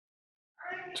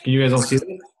Can you guys all see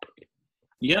that?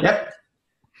 Yeah. Yep.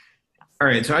 All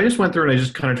right, so I just went through and I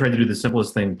just kind of tried to do the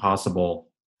simplest thing possible.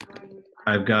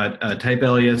 I've got a type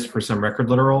alias for some record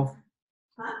literal.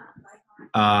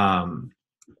 And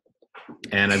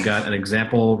I've got an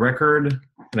example record,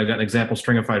 and I've got an example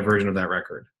stringified version of that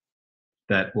record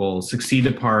that will succeed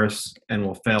to parse and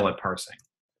will fail at parsing.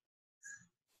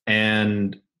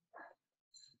 And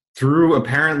through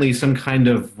apparently some kind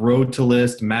of road to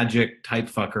list magic type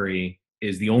fuckery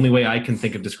is the only way I can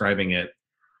think of describing it.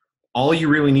 All you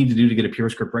really need to do to get a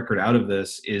PureScript record out of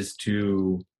this is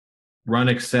to run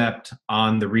except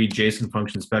on the readJSON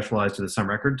function specialized to the some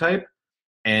record type,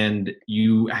 and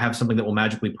you have something that will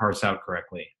magically parse out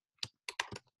correctly.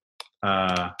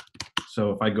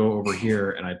 So if I go over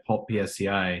here and I pulp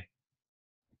PSCI,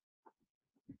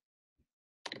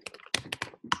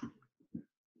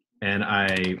 and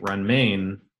I run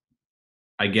main,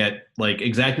 I get like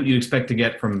exactly what you'd expect to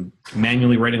get from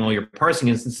manually writing all your parsing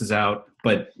instances out,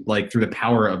 but like through the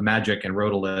power of magic and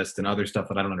roto-list and other stuff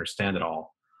that I don't understand at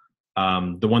all.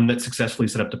 The one that successfully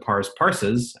set up to parse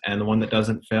parses, and the one that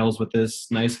doesn't fails with this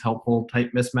nice helpful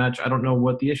type mismatch. I don't know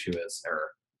what the issue is, error.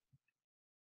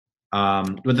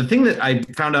 But the thing that I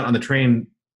found out on the train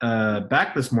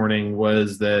back this morning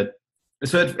was that,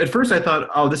 so at first I thought,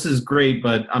 oh, this is great,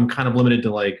 but I'm kind of limited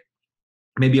to like,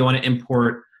 maybe I want to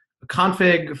import a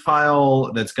config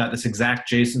file that's got this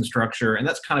exact JSON structure, and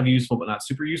that's kind of useful, but not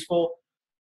super useful,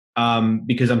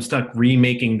 because I'm stuck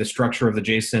remaking the structure of the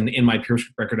JSON in my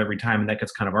PureScript record every time, and that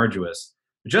gets kind of arduous.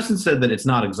 But Justin said that it's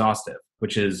not exhaustive,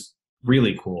 which is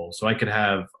really cool. So I could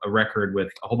have a record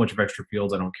with a whole bunch of extra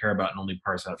fields I don't care about and only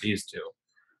parse out these two.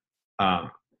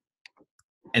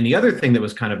 And the other thing that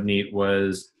was kind of neat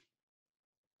was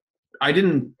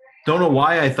don't know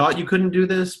why I thought you couldn't do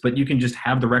this, but you can just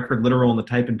have the record literal and the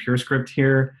type in PureScript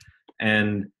here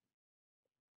and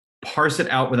parse it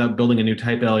out without building a new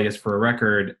type alias for a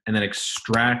record, and then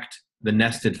extract the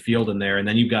nested field in there. And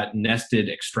then you've got nested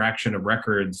extraction of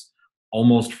records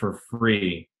almost for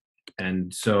free.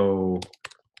 And so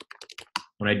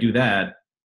when I do that,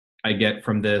 I get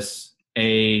from this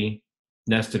a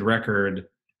nested record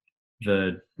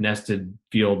the nested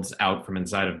fields out from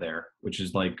inside of there, which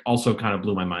is like also kind of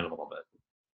blew my mind a little bit.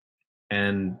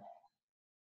 And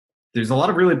there's a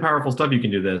lot of really powerful stuff you can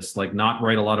do this, like not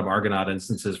write a lot of Argonaut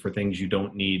instances for things you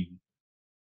don't need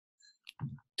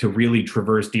to really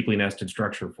traverse deeply nested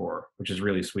structure for, which is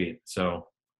really sweet. So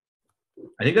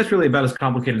I think that's really about as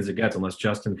complicated as it gets, unless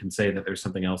Justin can say that there's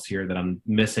something else here that I'm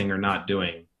missing or not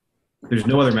doing. There's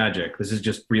no other magic. This is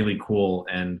just really cool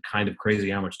and kind of crazy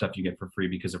how much stuff you get for free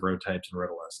because of row types and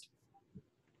roto-list.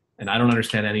 And I don't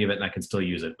understand any of it, and I can still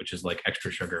use it, which is like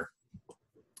extra sugar.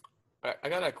 I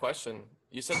got a question.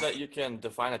 You said that you can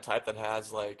define a type that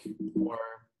has like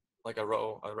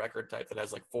a record type that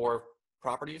has like 4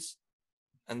 properties,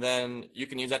 and then you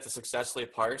can use that to successfully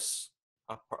parse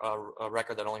a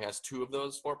record that only has 2 of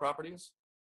those 4 properties?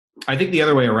 I think the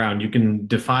other way around. You can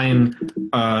define,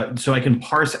 so I can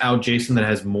parse out JSON that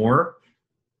has more.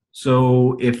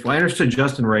 So if I understood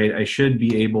Justin right, I should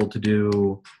be able to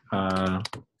do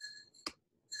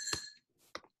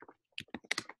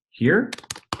here.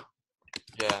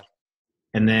 Yeah.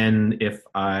 And then if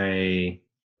I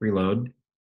reload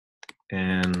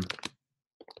and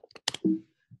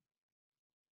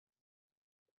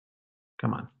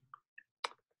come on.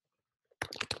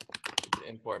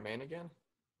 Import main again?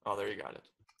 Oh, there you got it.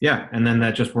 Yeah, and then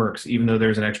that just works, even though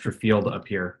there's an extra field up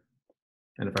here.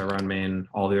 And if I run main,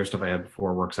 all the other stuff I had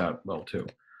before works out well too.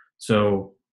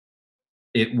 So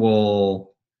it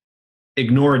will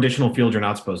ignore additional fields you're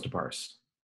not supposed to parse.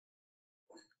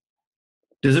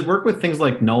 Does it work with things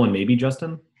like null and maybe,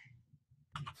 Justin?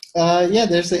 Yeah,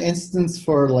 there's an instance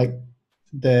for like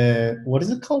what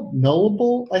is it called?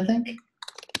 Nullable, I think.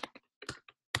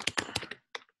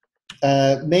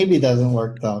 Maybe doesn't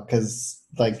work though, because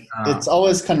like it's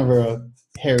always kind of a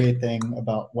hairy thing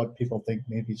about what people think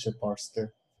maybe should parse through.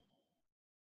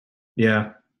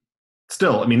 Yeah.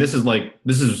 Still, I mean, this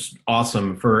is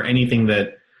awesome for anything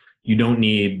that you don't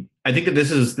need. I think that this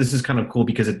is kind of cool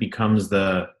because it becomes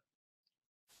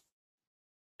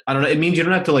I don't know, it means you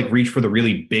don't have to like reach for the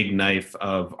really big knife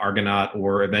of Argonaut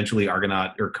or eventually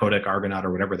Argonaut or codec Argonaut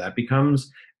or whatever that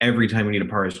becomes every time we need to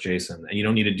parse JSON. And you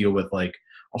don't need to deal with like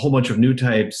a whole bunch of new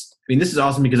types. I mean, this is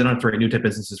awesome because I don't have to write new type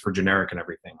instances for generic and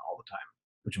everything all the time,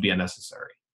 which would be unnecessary.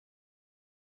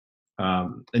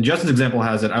 And Justin's example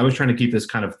has it. I was trying to keep this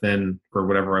kind of thin for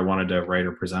whatever I wanted to write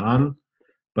or present on,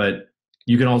 but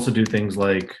you can also do things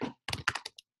like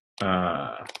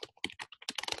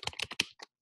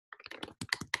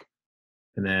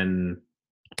and then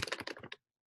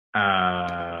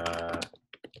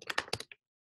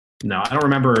No, I don't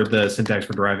remember the syntax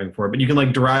for deriving for it, but you can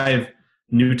like derive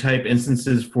new type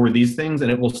instances for these things,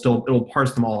 and it will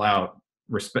parse them all out,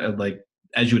 like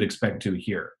as you would expect to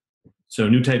here. So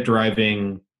new type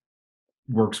deriving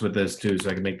works with this too, so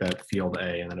I can make that field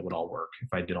A, and then it would all work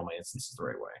if I did all my instances the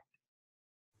right way.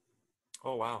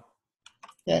 Oh wow.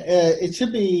 Yeah, it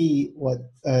should be what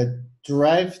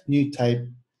derive new type,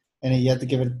 and then you have to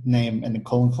give it a name and a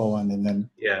colon, and then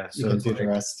Yeah, you so can it's do like, the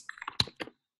rest.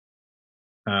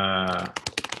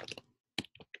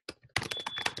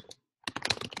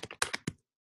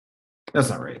 That's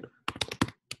not right.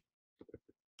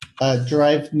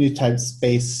 Derive new type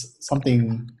space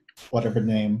something, whatever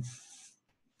name.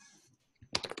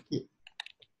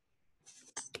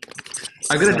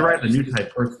 I'm gonna derive the new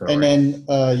type first, though. And right?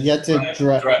 then you have to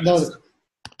derive. No,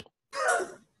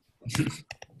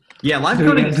 yeah, live Do we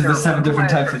coding get is to the terrible. 7 different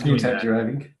types of new doing type that.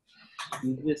 deriving?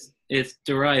 It's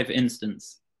derive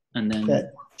instance, and then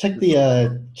check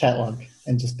the chat log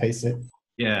and just paste it.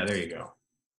 Yeah, there you go.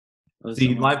 oh, See,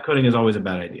 someone- live coding is always a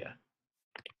bad idea.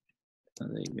 oh,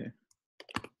 there you go.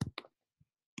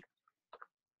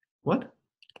 What?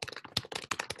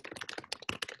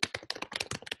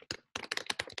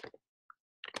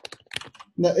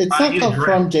 No, it's I not use called direct.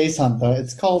 from JSON though.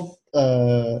 It's called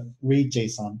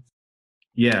readJSON.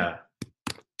 Yeah.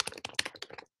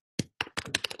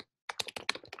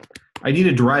 I need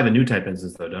to derive a new type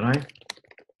instance, though, don't I?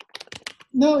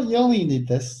 No, you only need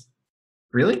this.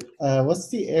 Really? What's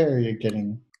the error you're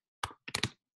getting?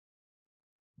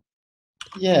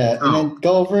 Yeah, and then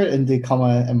go over it and do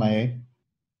comma MIA.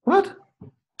 What?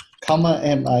 Comma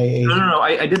MIA. No.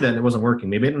 I did that and it wasn't working.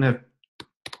 Maybe I didn't have.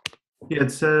 Yeah,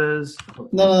 it says.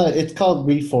 No, it's called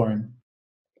reform.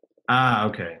 Ah,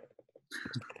 okay.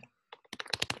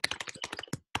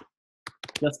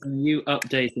 Justin, are you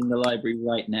updating the library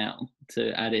right now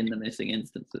to add in the missing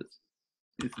instances?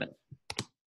 Is that-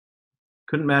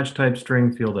 Couldn't match type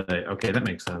string field A. Okay, that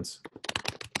makes sense.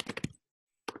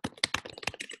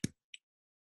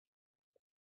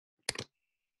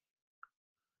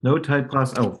 No type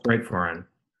class. Oh, right foreign.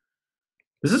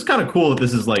 This is kind of cool that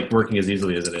this is like working as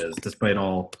easily as it is, despite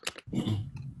all.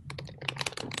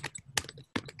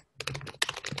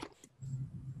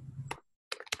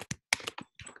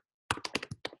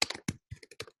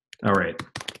 All right.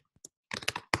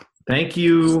 Thank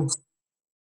you,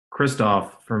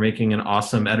 Christoph, for making an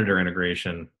awesome editor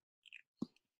integration.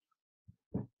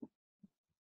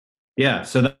 Yeah,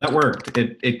 so that worked.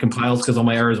 It compiles because all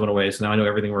my errors went away, so now I know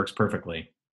everything works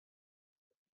perfectly.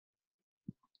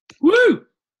 Woo!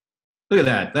 Look at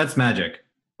that. That's magic.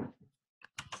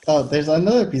 Oh, there's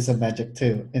another piece of magic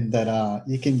too, in that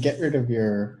you can get rid of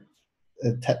your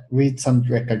read some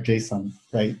record JSON,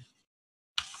 right?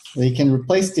 So you can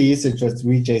replace the usage with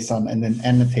read JSON and then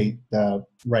annotate the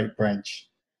right branch.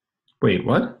 Wait,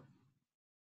 what?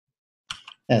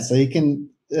 Yeah, so you can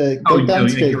go down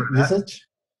to you get rid the of that? usage.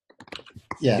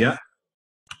 Yeah. Yeah.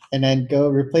 And then go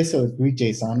replace it with read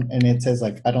JSON, and it says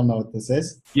like, I don't know what this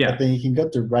is. Yeah. But then you can go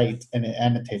to write and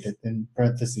annotate it in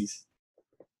parentheses.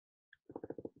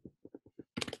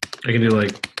 I can do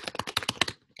like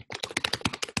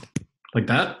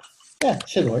that? Yeah,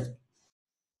 should work.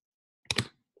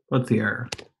 What's the error?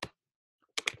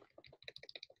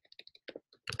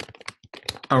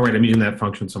 Oh, right, I'm using that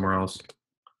function somewhere else.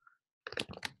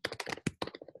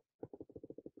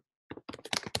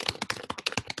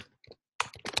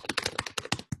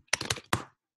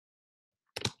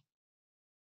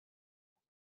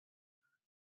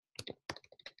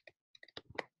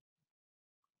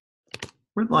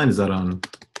 What line is that on?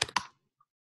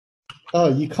 Oh,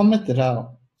 you commented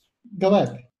out. Go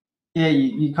back. Yeah,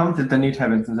 you commented the new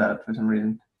type instance out for some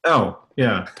reason. Oh,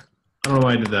 yeah. I don't know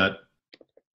why I did that.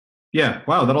 Yeah,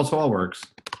 wow, that also all works.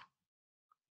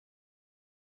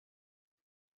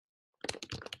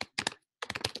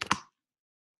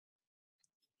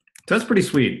 That's pretty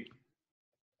sweet.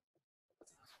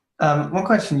 One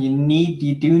question: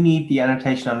 you do need the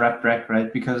annotation on wrap direct,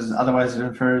 right? Because otherwise it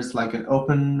infers like an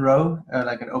open row,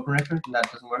 like an open record, and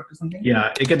that doesn't work or something.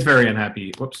 Yeah, it gets very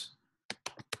unhappy. Whoops.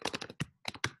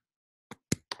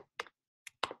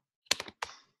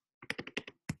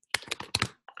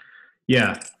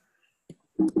 Yeah.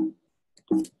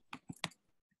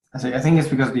 So I think it's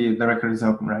because the record is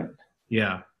open, right?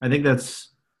 Yeah. I think that's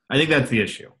the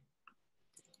issue.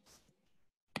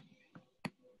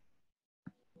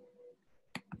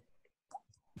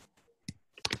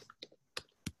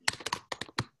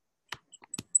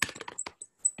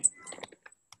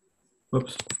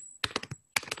 Whoops.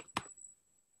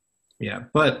 Yeah,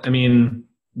 but I mean,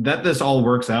 that this all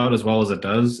works out as well as it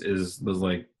does is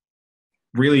like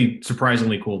really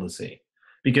surprisingly cool to see.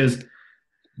 because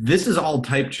this is all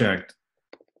type checked.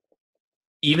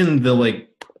 Even the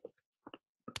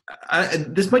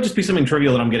this might just be something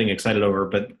trivial that I'm getting excited over,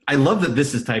 but I love that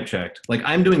this is type checked. Like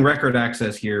I'm doing record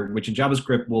access here, which in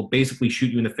JavaScript will basically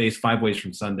shoot you in the face 5 ways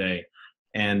from Sunday.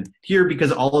 And here,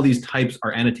 because all of these types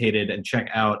are annotated and check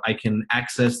out, I can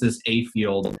access this A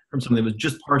field from something that was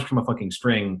just parsed from a fucking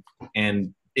string,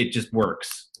 and it just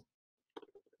works.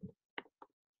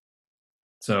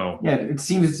 So yeah, it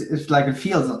seems it's like it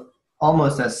feels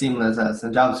almost as seamless as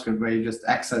in JavaScript, where you just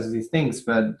access these things,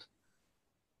 but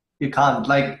you can't.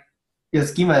 Like your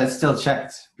schema is still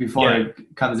checked before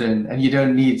it comes in, and you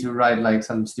don't need to write like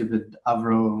some stupid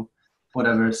avro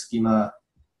whatever schema.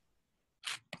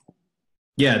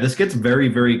 yeah, this gets very,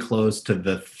 very close to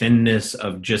the thinness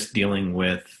of just dealing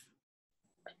with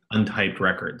untyped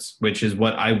records, which is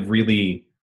what I really,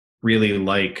 really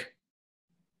like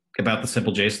about the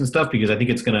simple-json stuff, because I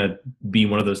think it's going to be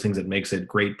one of those things that makes it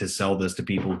great to sell this to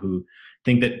people who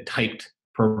think that typed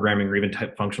programming or even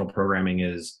typed functional programming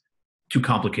is too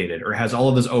complicated or has all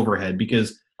of this overhead.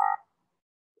 Because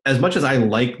as much as I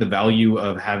like the value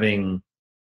of having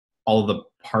all of the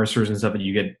parsers and stuff that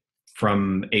you get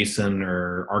from ASIN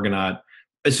or Argonaut,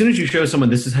 as soon as you show someone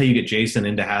this is how you get JSON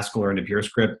into Haskell or into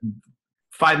PureScript,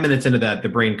 5 minutes into that, the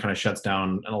brain kind of shuts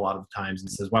down a lot of times and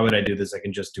says, why would I do this? I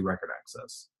can just do record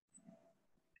access.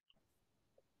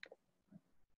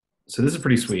 So this is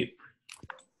pretty sweet.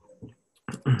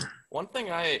 One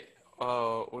thing I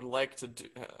would like to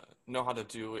know how to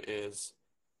do is,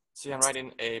 see, I'm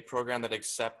writing a program that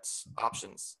accepts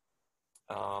options,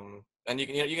 and you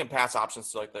can pass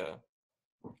options to like the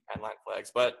command line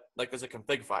flags, but like there's a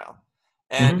config file,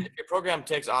 and if your program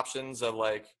takes options of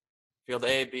like field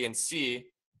A, B, and C,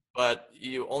 but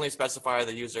you only specify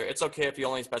the user, it's okay if you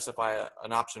only specify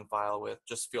an option file with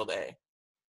just field A.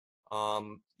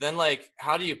 Then like,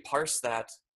 how do you parse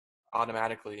that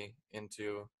automatically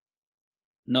into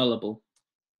Nullable.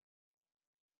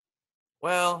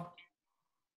 Well,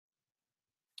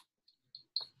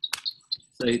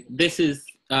 So this is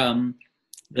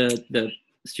the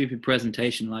stupid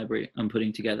presentation library I'm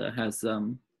putting together has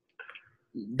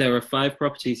there are 5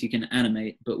 properties you can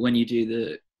animate, but when you do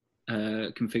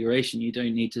the configuration, you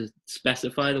don't need to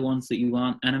specify the ones that you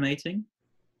aren't animating,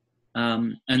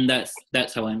 and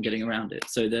that's how I'm getting around it.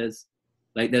 So there's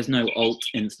no alt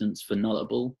instance for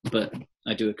nullable, but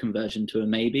I do a conversion to a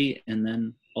maybe and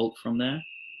then alt from there.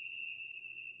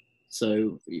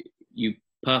 So you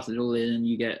pass it all in and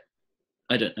you get,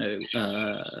 I don't know,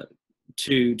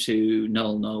 2 to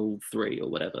null null 3 or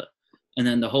whatever, and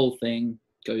then the whole thing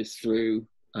goes through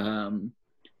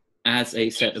as a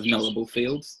set of nullable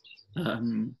fields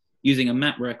using a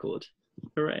map record.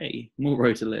 Hooray! More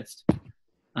row to list,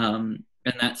 and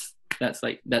that's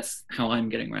how I'm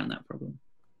getting around that problem.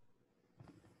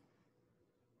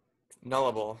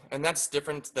 nullable, and that's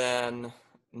different than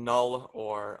null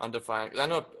or undefined. I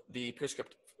know the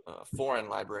PureScript foreign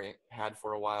library had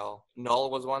for a while. Null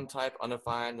was one type,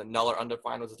 undefined, and null or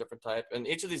undefined was a different type, and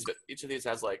each of these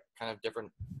has like kind of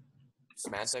different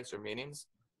semantics or meanings.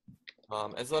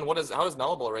 And so then how does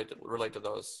nullable relate to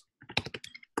those?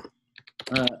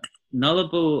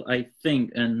 Nullable, I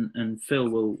think, and Phil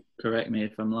will correct me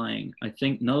if I'm lying, I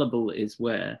think nullable is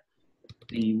where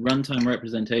the runtime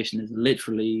representation is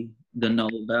literally the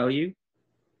null value,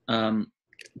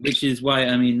 which is why,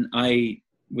 I mean, I,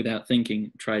 without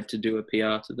thinking, tried to do a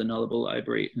PR to the nullable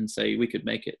library and say we could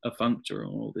make it a functor and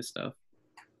all this stuff.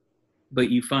 But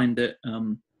you find that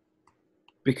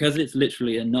because it's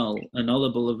literally a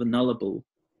nullable of a nullable,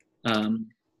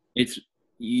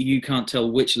 you can't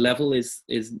tell which level is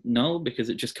null because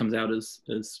it just comes out as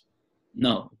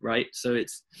null, right? So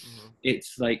it's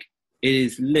like, it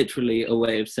is literally a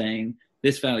way of saying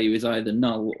this value is either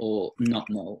null or not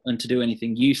null. And to do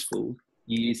anything useful,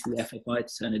 you use the FFI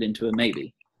to turn it into a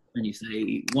maybe. And you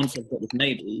say, once I've got this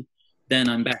maybe, then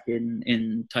I'm back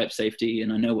in type safety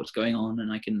and I know what's going on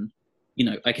and I can,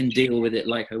 I can deal with it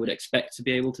like I would expect to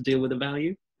be able to deal with a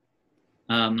value.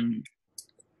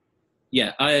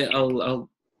 Yeah, I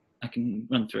can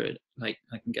run through it. Like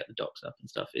I can get the docs up and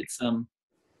stuff. It's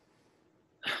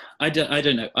I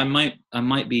don't know. I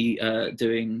might be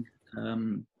doing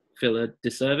Phil a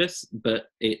disservice,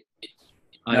 but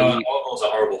Nullable's a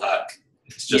horrible hack.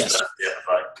 It's just Yeah.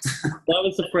 FFI. That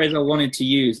was the phrase I wanted to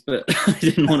use, but I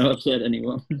didn't want to upset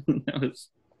anyone.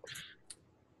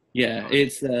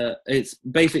 It's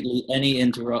basically any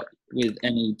interrupt with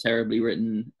any terribly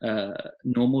written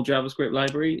normal JavaScript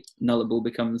library. Nullable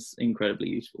becomes incredibly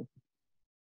useful,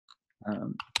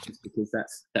 just because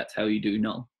that's how you do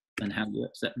null and how you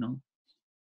accept null.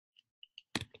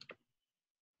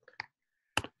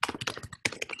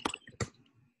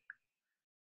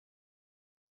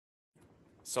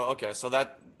 So okay, so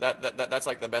that's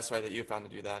like the best way that you found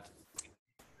to do that.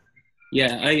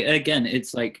 Yeah, again,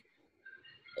 it's like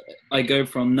I go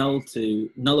from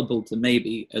nullable to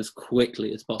maybe as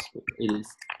quickly as possible.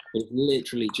 It's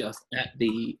literally just at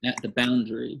the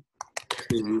boundary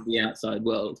to the outside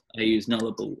world. I use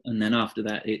nullable, and then after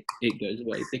that, it goes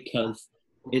away because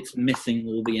it's missing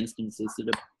all the instances that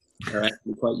are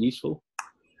actually quite useful.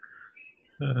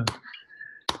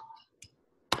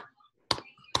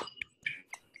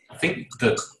 I think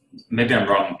that maybe I'm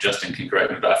wrong. Justin can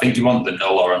correct me, but I think you want the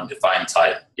null or undefined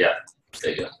type. Yeah,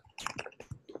 there you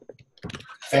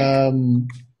go.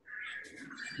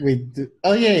 We do,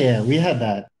 oh yeah, we had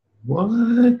that. What?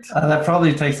 That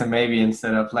probably takes a maybe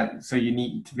instead of like, so you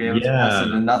need to be able to pass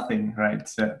it a nothing, right?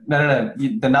 So no.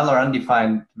 The null or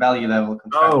undefined value level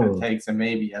constructor takes a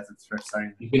maybe as its first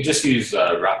starting. You can just use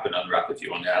wrap and unwrap if you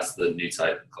want it as the new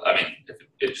type. I mean, if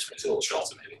it just makes it a little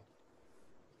shorter, maybe.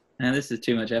 And this is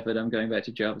too much effort. I'm going back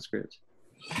to JavaScript.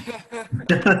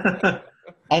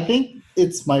 I think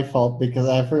it's my fault because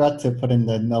I forgot to put in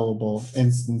the nullable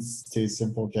instance to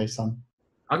simple-json.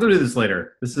 I'll go do this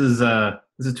later. This is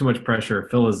too much pressure.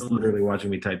 Phil is literally watching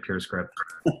me type PureScript.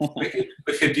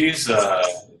 we could use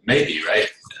maybe, right?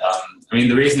 I mean,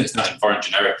 the reason it's not in foreign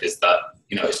generic is that,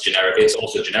 you know, it's generic. It's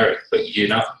also generic, but you're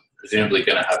not presumably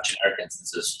going to have generic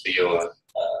instances for your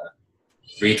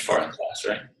read foreign class,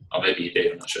 right? Or maybe you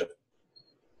did, I'm not sure.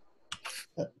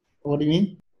 What do you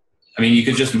mean? I mean, you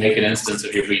could just make an instance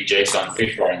of your readJSON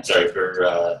pre-foreign,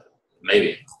 for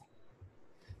maybe.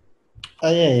 Oh,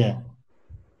 yeah.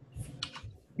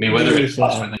 I mean, whether it's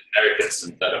possible in the generic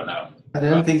instance, I don't know. I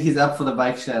don't think he's up for the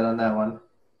bike shed on that one.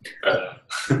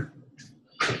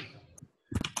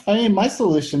 I mean, my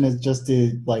solution is just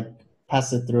to like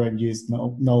pass it through and use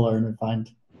null or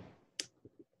undefined.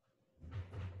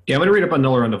 Yeah, I'm going to read up on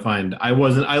null or undefined.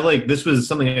 This was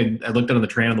something I looked at on the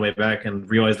train on the way back and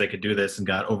realized I could do this and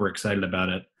got overexcited about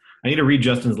it. I need to read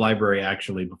Justin's library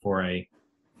actually before I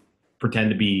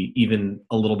pretend to be even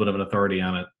a little bit of an authority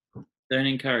on it. Don't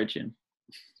encourage him.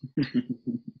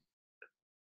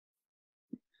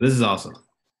 This is awesome.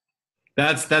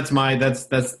 That's my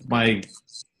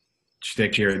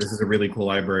shtick here. This is a really cool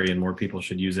library and more people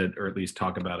should use it or at least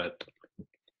talk about it.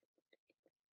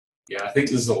 Yeah, I think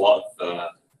there's a lot of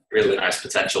really nice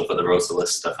potential for the rotor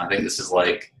list stuff. I think this is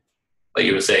like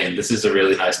you were saying, this is a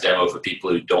really nice demo for people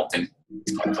who don't think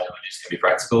languages can be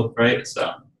practical, right?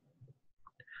 So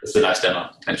it's a nice demo,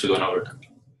 potentially going over it.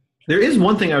 There is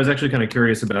one thing I was actually kind of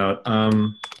curious about.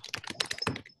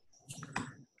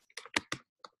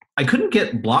 I couldn't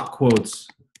get block quotes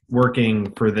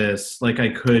working for this like I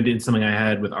could in something I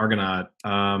had with Argonaut.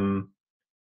 I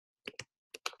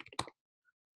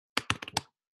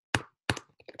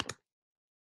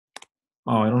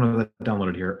don't have that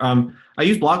downloaded here. I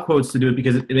use block quotes to do it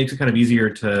because it makes it kind of easier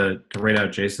to write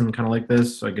out JSON kind of like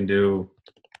this. So I can do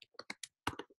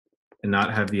and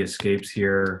not have the escapes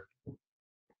here.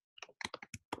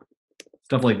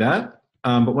 Stuff like that.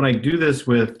 But when I do this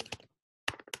with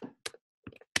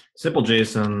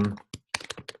simple-json,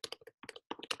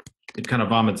 it kind of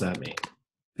vomits at me.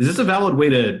 Is this a valid way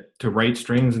to write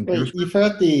strings in PureScript? You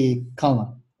forgot the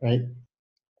comma, right?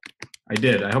 I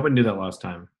did. I hope I didn't do that last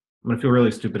time. I'm going to feel really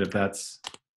stupid if that's...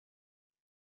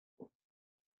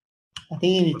 I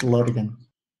think you need to load again.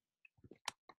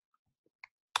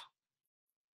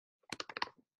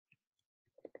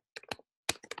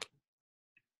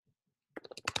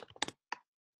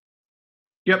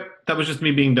 Yep, that was just me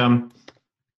being dumb.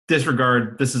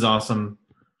 Disregard. This is awesome.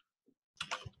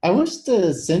 I wish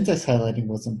the syntax highlighting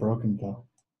wasn't broken, though.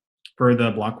 For the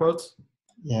block quotes?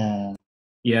 Yeah.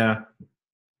 Yeah.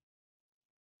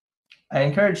 I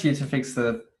encourage you to fix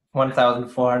the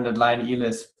 1,400 line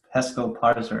ELISP Haskell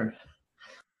parser.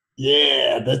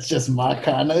 Yeah, that's just my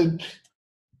kind of.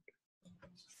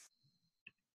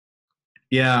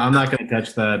 Yeah, I'm not going to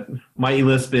touch that. My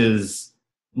eLisp is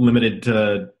limited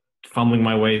to fumbling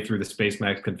my way through the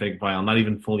spacemax config file, not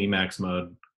even full Emacs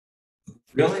mode.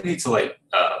 We only need to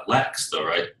Lex though,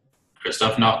 right,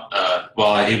 Christoph? Not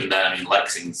well. Even then, I mean,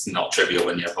 Lexing's not trivial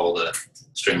when you have all the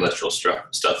string literal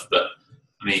stuff. But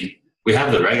I mean, we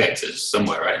have the regexes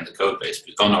somewhere, right, in the code base.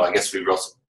 But, oh no, I guess we wrote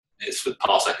it's with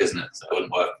parsec, isn't it? So it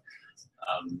wouldn't work.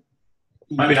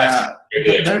 Yeah,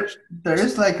 there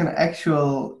is like an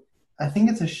actual. I think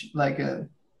it's like a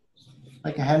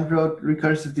hand-wrote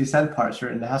recursive descent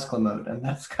parser in the Haskell mode, and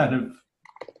that's kind of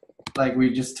like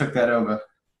we just took that over.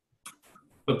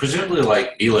 But presumably,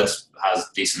 eLisp has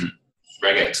decent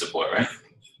regex support, right?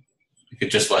 We could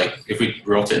just if we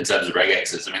wrote it in terms of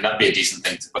regexes, I mean, that'd be a decent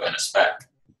thing to put in a spec,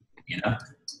 you know?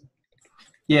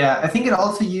 Yeah, I think it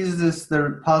also uses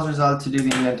the pause result to do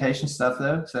the indentation stuff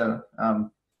though. So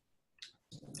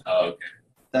Oh, okay.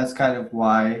 that's kind of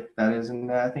why that is in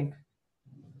there, I think.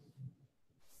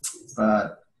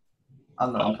 But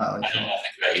I'm not entirely I sure. don't know, I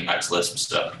think about Emacs Lisp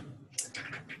stuff.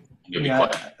 You'll be Yeah,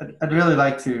 quite. I'd really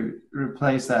like to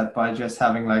replace that by just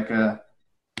having like an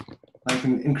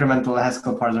incremental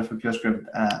Haskell parser for PureScript,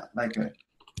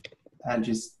 and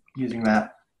just using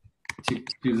that to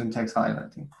do some text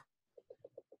highlighting.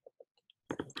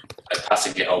 Like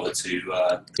passing it over to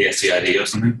PSCID or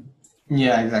something.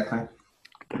 Yeah, exactly.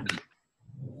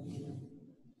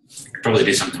 Probably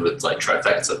do something with like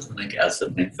trifecta. I think it has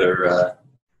something for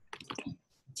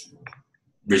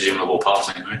resumable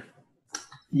parsing, right?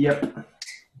 Yep,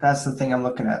 that's the thing I'm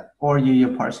looking at. Or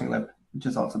your parsing lib, which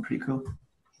is also pretty cool.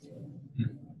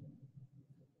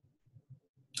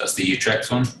 That's the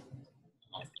Utrecht one.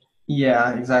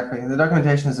 Yeah, exactly. The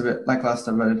documentation is a bit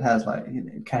lackluster, but it has like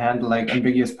it can handle like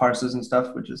ambiguous parsers and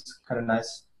stuff, which is kind of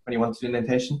nice when you want to do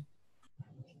indentation.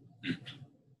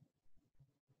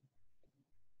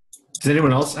 Does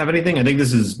anyone else have anything? I think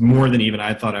this is more than even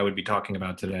I thought I would be talking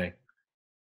about today.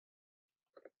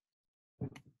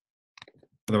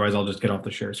 Otherwise, I'll just get off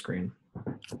the share screen.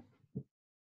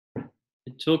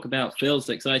 Talk about Phil's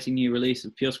exciting new release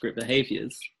of PureScript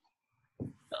behaviors.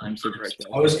 I'm super excited.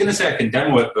 I was going to say I can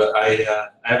demo it, but I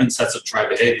haven't set up try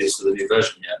behaviors for the new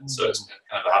version yet, so it's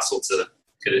kind of a hassle to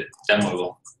get it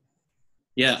demoable.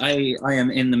 Yeah, I am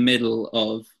in the middle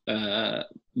of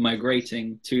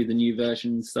migrating to the new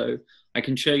version, so I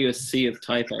can show you a sea of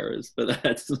type errors, but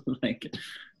that's like,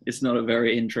 it's not a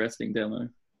very interesting demo.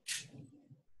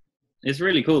 It's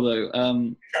really cool though.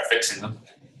 Try fixing them.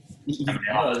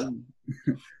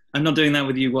 I'm not doing that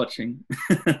with you watching.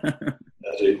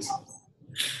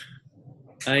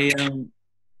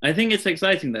 I think it's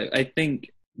exciting though. I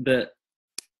think that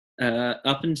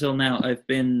up until now I've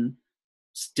been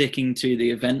sticking to the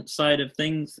event side of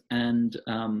things and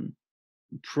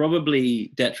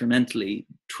probably detrimentally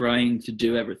trying to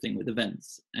do everything with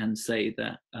events and say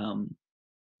that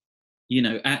you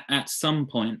know, at some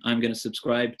point I'm going to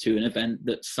subscribe to an event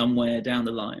that somewhere down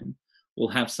the line will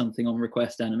have something on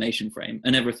request animation frame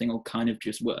and everything will kind of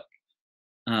just work.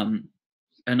 And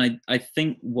I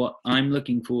think what I'm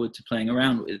looking forward to playing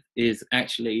around with is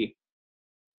actually,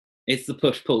 it's the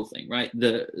push-pull thing, right?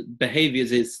 The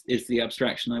behaviors is the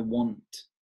abstraction I want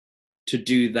to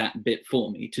do that bit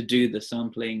for me, to do the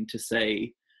sampling, to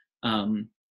say,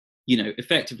 you know,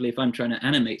 effectively, if I'm trying to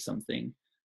animate something,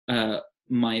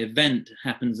 my event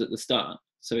happens at the start.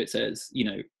 So it says, you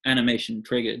know, animation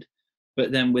triggered.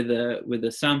 But then with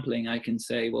a sampling, I can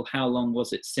say, well, how long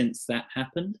was it since that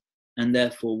happened? And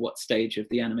therefore, what stage of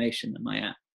the animation am I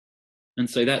at? And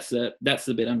so that's the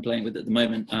bit I'm playing with at the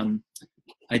moment.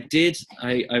 I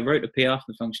wrote a PR for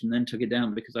the function, then took it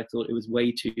down because I thought it was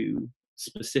way too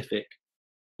specific.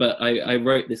 But I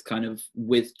wrote this kind of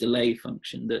with delay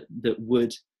function that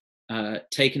would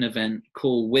take an event,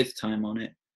 call with time on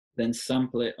it, then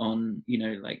sample it on, you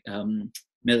know, like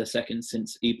milliseconds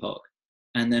since epoch,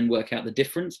 and then work out the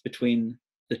difference between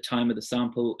the time of the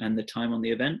sample and the time on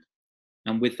the event.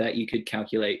 And with that, you could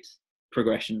calculate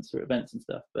progressions for events and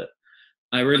stuff. But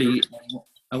I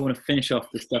want to finish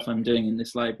off the stuff I'm doing in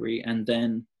this library and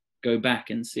then go back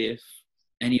and see if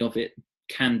any of it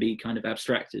can be kind of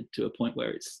abstracted to a point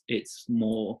where it's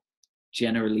more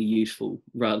generally useful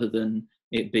rather than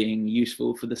it being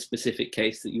useful for the specific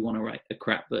case that you want to write a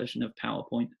crap version of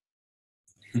PowerPoint.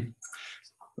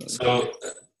 So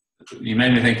you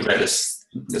made me think about this.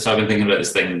 So I've been thinking about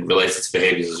this thing related to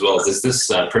behaviors as well. There's this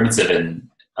primitive in,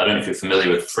 I don't know if you're familiar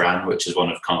with Fran, which is one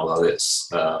of Conor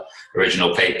Loggett's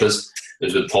original papers. It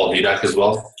was with Paul Hudak as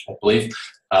well, I believe.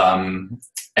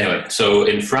 Anyway, so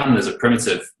in Fran, there's a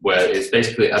primitive where it's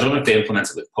basically, I don't know if they implement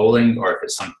it with polling or if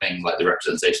it's something like the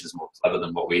representation is more clever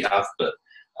than what we have, but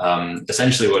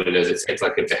essentially what it is, it takes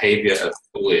like a behavior of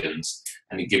Booleans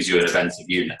and it gives you an event of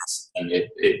units. And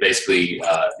it basically,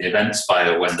 the events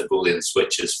fire when the Boolean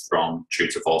switches from true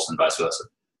to false and vice versa.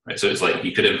 Right? So it's like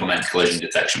you could implement collision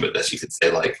detection with this. You could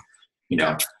say like, you know,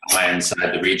 am I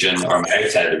inside the region or am I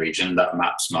outside the region? That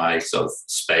maps my sort of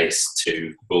space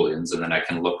to Booleans, and then I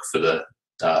can look for the,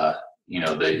 you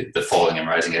know, the falling and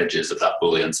rising edges of that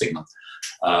Boolean signal.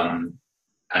 And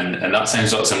that sounds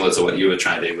sort of similar to what you were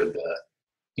trying to do with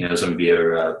you know, some of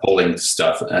your polling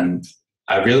stuff. And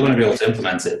I really want to be able to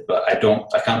implement it, but I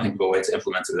can't think of a way to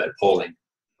implement it without polling,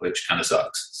 which kind of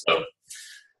sucks. So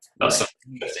that's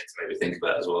something interesting to maybe think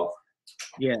about as well.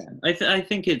 Yeah, I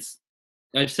think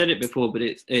I've said it before, but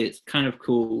it's kind of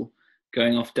cool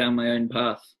going off down my own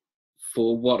path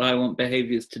for what I want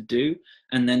behaviors to do,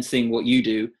 and then seeing what you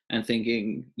do and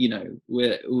thinking, you know,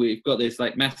 we've got this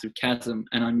like massive chasm,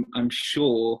 and I'm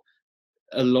sure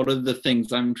a lot of the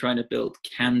things I'm trying to build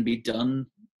can be done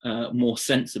more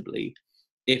sensibly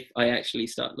if I actually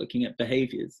start looking at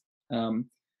behaviors.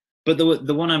 But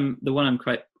the one I'm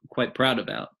quite proud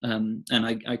about, and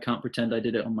I can't pretend I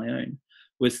did it on my own,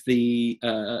 was the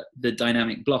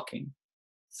dynamic blocking.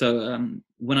 So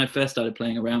when I first started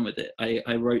playing around with it,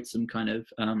 I wrote some kind of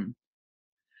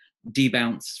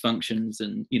debounce functions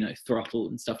and, you know, throttle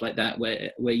and stuff like that,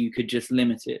 where you could just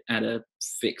limit it at a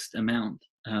fixed amount.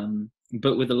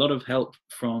 But with a lot of help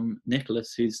from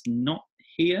Nicholas, who's not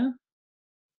here,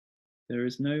 there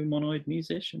is no monoid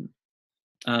musician.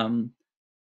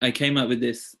 I came up with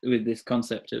this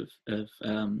concept of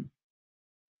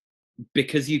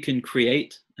because you can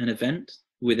create an event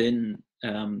within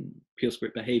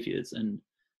PureScript behaviors, and,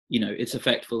 you know, it's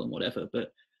effectful and whatever,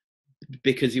 but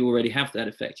because you already have that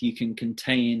effect, you can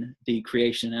contain the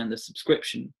creation and the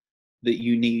subscription that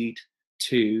you need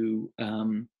to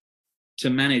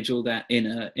manage all that in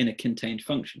a contained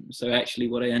function. So actually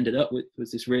what I ended up with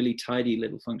was this really tidy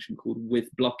little function called with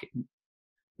blocking,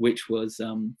 which was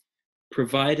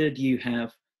provided you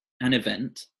have an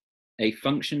event, a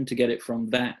function to get it from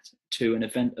that to an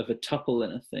event of a tuple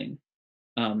in a thing,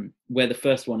 where the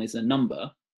first one is a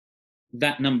number,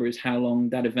 that number is how long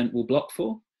that event will block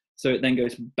for. So it then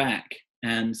goes back.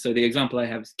 And so the example I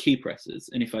have is key presses.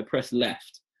 And if I press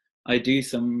left, I do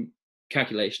some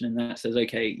calculation, and that says,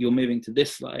 okay, you're moving to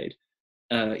this slide.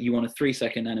 You want a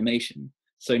 3-second animation.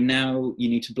 So now you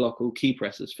need to block all key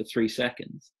presses for 3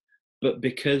 seconds. But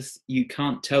because you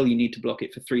can't tell you need to block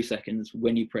it for 3 seconds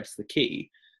when you press the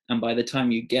key, and by the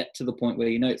time you get to the point where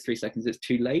you know it's 3 seconds, it's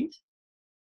too late.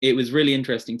 It was really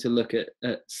interesting to look at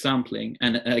sampling.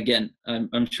 And again,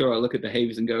 I'm sure I'll look at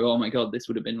behaviors and go, oh my God, this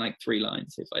would have been like 3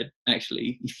 lines if I'd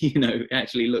actually, you know,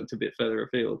 actually looked a bit further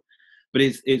afield. But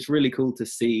it's really cool to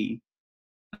see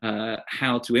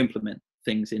how to implement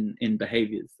things in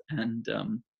behaviors. And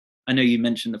I know you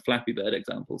mentioned the Flappy Bird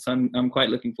example, so I'm quite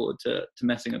looking forward to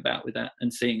messing about with that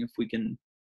and seeing if we can,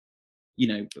 you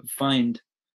know, find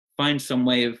some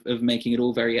way of making it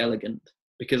all very elegant,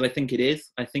 because I think it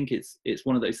is. I think it's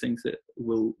one of those things that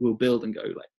we'll build and go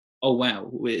like, oh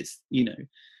wow, it's, you know,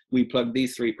 we plug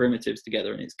these 3 primitives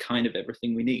together and it's kind of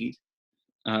everything we need.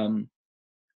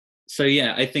 So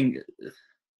yeah, I think,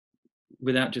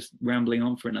 without just rambling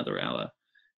on for another hour,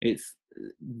 it's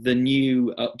the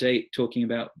new update talking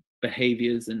about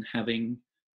behaviors and having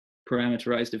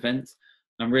parameterized events.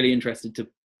 I'm really interested to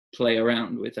play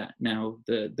around with that now.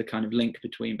 The kind of link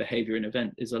between behavior and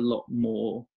event is a lot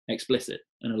more explicit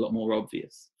and a lot more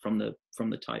obvious from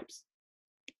the types.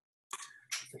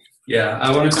 Yeah,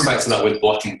 I want to come back to that with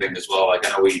blocking thing as well. Like,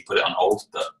 I know we put it on hold,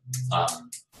 but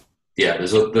yeah,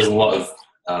 there's a lot of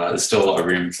there's still a lot of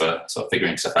room for sort of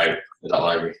figuring stuff out with that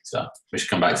library. So we should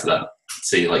come back to that.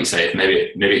 See, like you say, if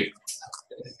maybe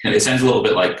it sounds a little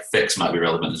bit like fix might be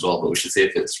relevant as well, but we should see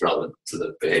if it's relevant to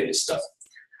the behavior stuff.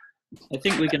 I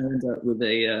think we're going to end up with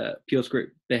a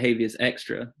PureScript behaviors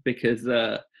extra, because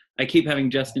I keep having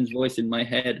Justin's voice in my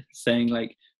head saying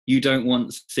like, you don't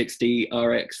want 60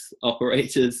 RX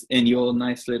operators in your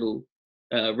nice little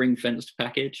ring-fenced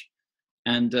package.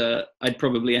 And I'd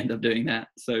probably end up doing that.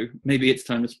 So maybe it's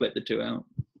time to split the 2 out.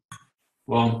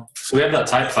 Well, so we have that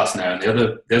type class now, and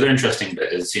the other interesting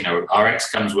bit is, you know, Rx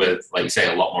comes with, like you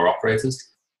say, a lot more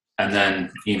operators. And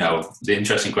then, you know, the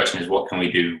interesting question is, what can we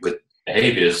do with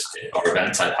behaviors if our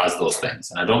event type has those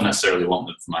things? And I don't necessarily want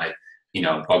them for my, you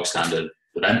know, bog standard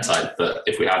event type, but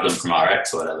if we have them from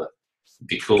Rx or whatever, it'd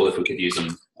be cool if we could use them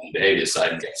on the behavior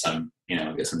side and get some, you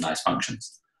know, get some nice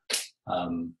functions.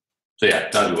 So yeah,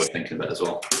 that'd be worth thinking about as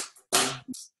well.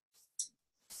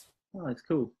 Oh, that's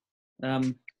cool.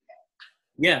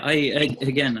 Yeah,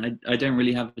 I don't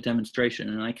really have a demonstration,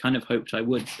 and I kind of hoped I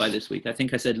would by this week. I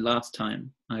think I said last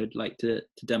time I'd like to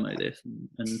demo this,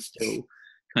 and still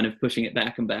kind of pushing it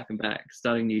back and back and back,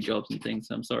 starting new jobs and things,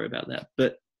 so I'm sorry about that.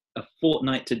 But a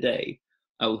fortnight today,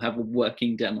 I will have a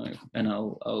working demo, and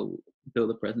I'll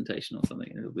build a presentation or something,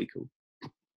 and it'll be cool.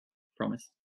 Promise.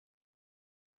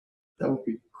 That would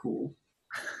be cool.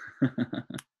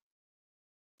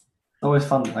 Always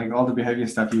fun. Like, all the behavior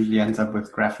stuff usually ends up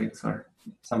with graphics or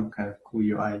some kind of cool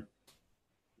UI.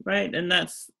 Right, and I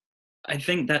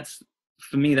think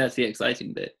for me, that's the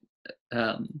exciting bit.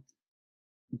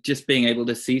 Just being able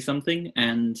to see something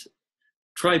and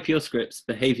try PureScript's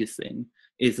behaviors thing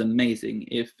is amazing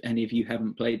if any of you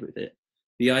haven't played with it.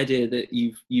 The idea that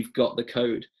you've got the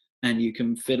code and you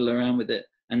can fiddle around with it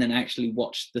and then actually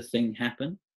watch the thing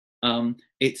happen.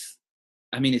 It's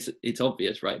I mean, it's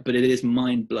obvious, right? But it is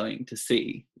mind blowing to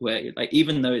see where, like,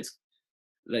 even though it's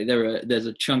like there's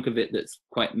a chunk of it that's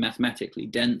quite mathematically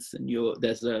dense, and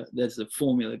there's a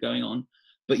formula going on,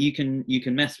 but you can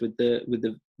mess with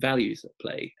the values at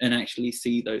play and actually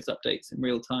see those updates in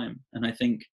real time. And I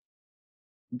think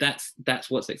that's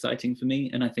what's exciting for me,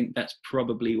 and I think that's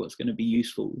probably what's going to be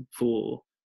useful for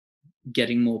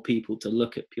getting more people to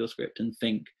look at PureScript and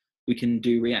think we can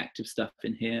do reactive stuff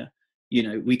in here. You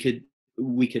know, we could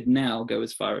now go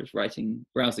as far as writing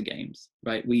browser games,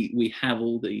 right? We have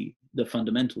all the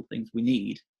fundamental things we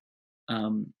need,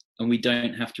 and we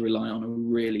don't have to rely on a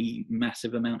really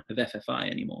massive amount of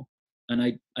FFI anymore. And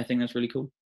I think that's really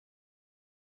cool.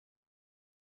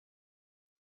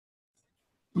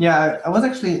 Yeah,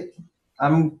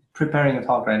 I'm preparing a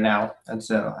talk right now, and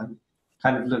so I'm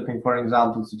kind of looking for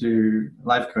examples to do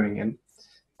live coding in.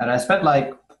 And I spent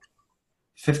like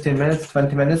 15 minutes,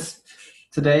 20 minutes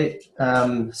today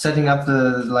setting up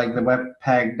the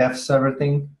Webpack-dev-server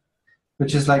thing,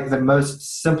 which is like the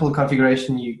most simple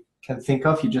configuration you can think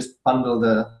of. You just bundle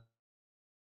the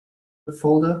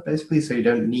folder basically, so you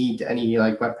don't need any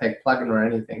like Webpack plugin or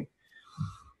anything.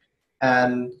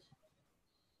 And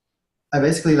I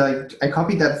basically I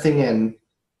copied that thing in.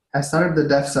 I started the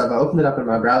dev server, opened it up in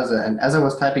my browser, and as I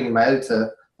was typing in my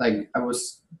editor, I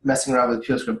was messing around with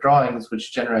PureScript drawings,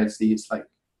 which generates these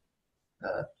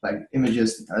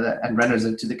images and renders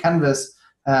it to the canvas.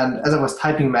 And as I was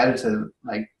typing in my editor,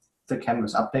 the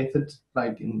canvas updated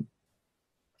in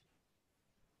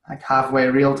halfway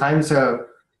real time. So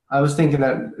I was thinking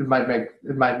that it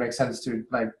might make sense to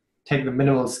take the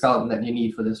minimal skeleton that you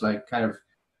need for this kind of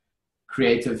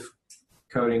creative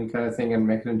coding kind of thing and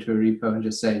make it into a repo and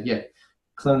just say, yeah,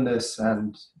 clone this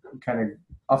and kind of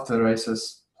off to the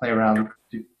races, play around,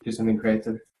 do something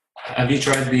creative. Have you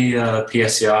tried the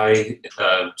PSCI,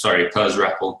 Pers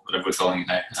REPL, whatever we're calling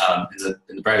it now,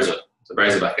 in the browser, the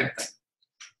browser backend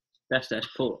thing?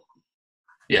 --port.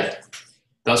 Yeah,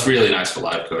 that's really nice for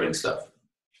live coding stuff.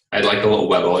 I had a little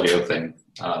web audio thing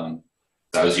that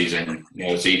I was using.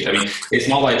 It's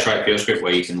not like try PureScript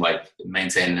where you can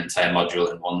maintain an entire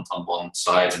module on one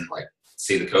side and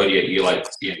see the code.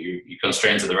 You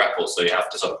constrained to the REPL, so you have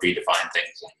to sort of redefine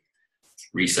things, and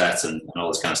reset and all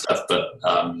this kind of stuff. But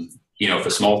for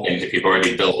small things, if you've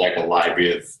already built a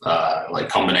library of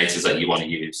combinators that you want to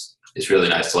use, it's really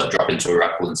nice to drop into a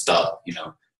REPL and start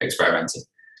experimenting,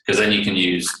 because then you can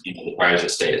use the browser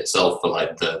state itself for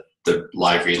the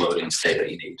library loading state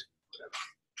that you need.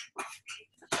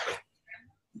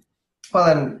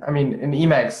 Well, and in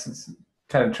Emacs, it's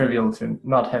kind of trivial to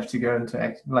not have to go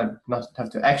into not have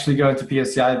to actually go into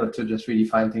PSCI, but to just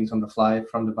redefine things on the fly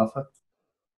from the buffer.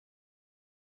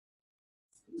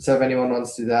 So if anyone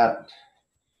wants to do that,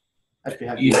 I'd be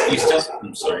happy.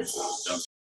 I'm sorry.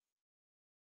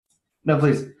 No,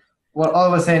 please. Well, all I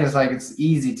was saying is it's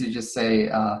easy to just say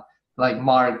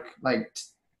mark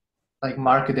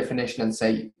a definition and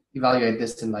say evaluate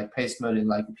this in paste mode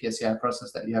in a PSCI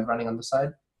process that you have running on the side.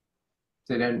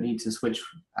 So you don't need to switch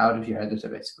out of your editor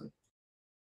basically.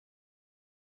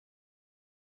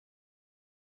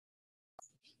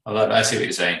 I see what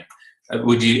you're saying.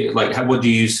 Would you what do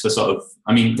you use for sort of?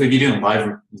 If you're doing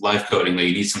live coding,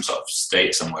 you need some sort of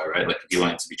state somewhere, right? If you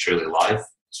want it to be truly live.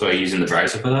 So are you using the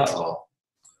browser for that,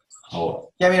 or?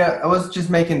 Yeah, I was just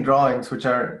making drawings which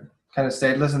are kind of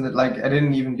stateless, and that I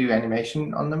didn't even do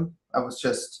animation on them. I was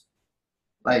just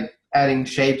adding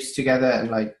shapes together and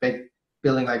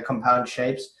building compound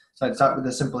shapes. So I'd start with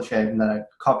a simple shape, and then I'd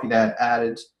copy that, add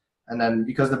it, and then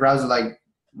because the browser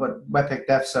what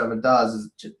Webpack-dev-server does is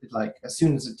as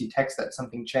soon as it detects that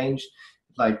something changed,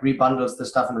 it rebundles the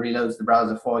stuff and reloads the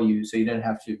browser for you, so you don't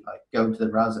have to go into the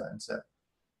browser. And so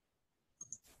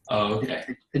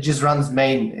it just runs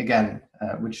main again,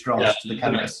 which draws to the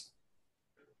canvas.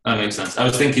 That makes sense. I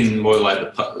was thinking more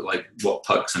what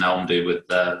Pux and Elm do with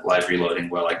library loading,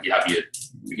 where you have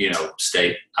your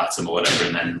state atom or whatever,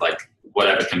 and then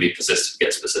whatever can be persisted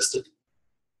gets persisted,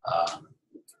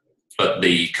 but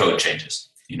the code changes.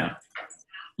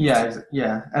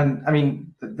 Yeah,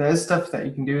 and there's stuff that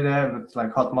you can do there with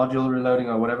hot module reloading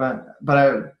or whatever.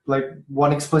 But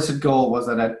one explicit goal was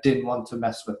that I didn't want to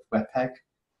mess with Webpack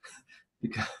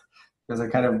because I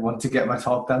kind of want to get my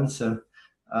talk done. So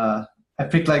I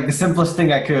picked the simplest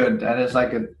thing I could, and it's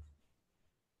a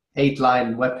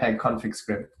 8-line Webpack config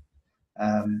script.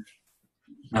 And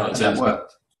that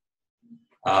worked.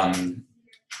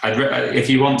 If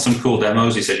you want some cool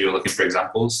demos, you said you were looking for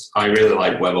examples. I really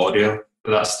like web audio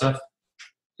for that stuff.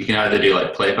 You can either do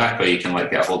playback, or you can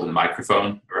get a hold of the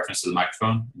microphone, a reference to the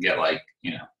microphone, and get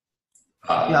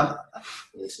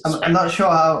I'm not sure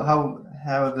how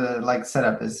how the like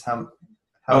setup is, how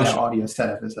Oh, the sure. audio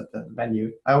setup is at the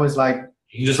venue. I always like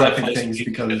You can just dropping like things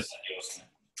because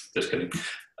just kidding.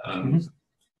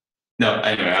 No,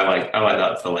 anyway, I like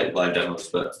that for like live demos,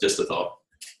 but just a thought.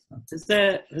 Has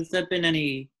there been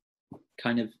any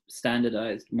kind of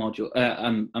standardized module?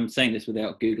 I'm saying this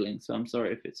without googling, so I'm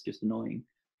sorry if it's just annoying.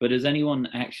 But has anyone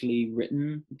actually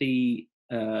written the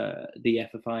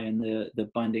FFI and the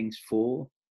bindings for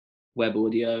web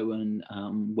audio and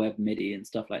web MIDI and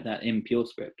stuff like that in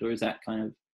PureScript, or is that kind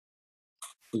of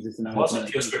this an There was a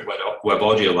PureScript web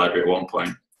audio library at one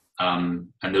point, and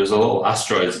there was a little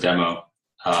asteroids demo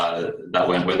that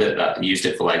went with it that used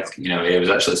it for like, it was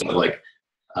actually sort of like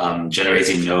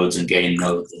generating nodes and gain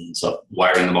nodes and sort of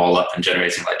wiring them all up and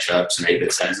generating like chirps and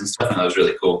 8-bit sounds and stuff, and that was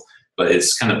really cool. But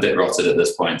it's kind of bit rotted at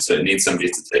this point, so it needs somebody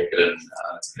to take it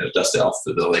and dust it off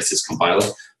with the latest compiler.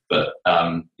 But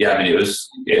yeah, I mean,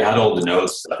 it had all the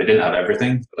nodes. It didn't have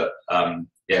everything, but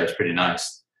yeah, it was pretty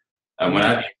nice. And when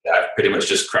I pretty much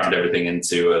just crammed everything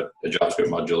into a JavaScript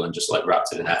module and just like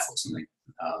wrapped it in F or something.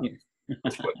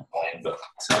 But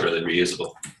it's not really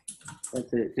reusable.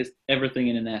 That's it, just everything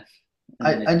in an F.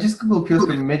 I just googled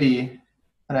PureScript MIDI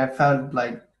and I found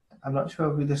like, I'm not sure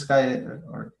who this guy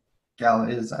or gal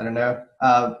is, I don't know.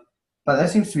 But there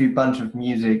seems to be a bunch of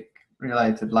music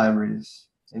related libraries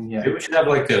in here. Maybe we should have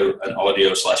like an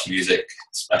audio/music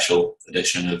special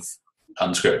edition of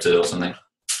Unscripted or something.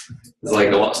 There's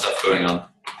like a lot of stuff going on.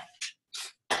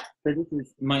 So this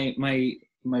is my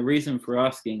reason for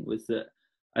asking was that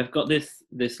I've got this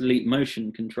Leap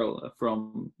Motion controller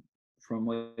from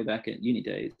way back at uni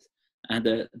days, and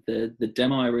the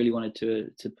demo I really wanted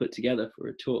to put together for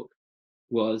a talk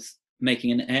was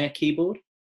making an air keyboard.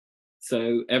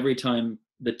 So every time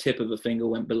the tip of a finger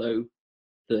went below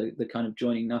the kind of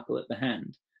joining knuckle at the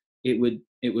hand, it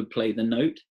would play the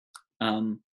note.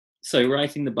 So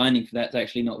writing the binding for that's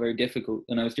actually not very difficult.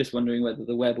 And I was just wondering whether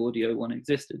the web audio one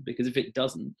existed, because if it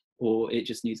doesn't, or it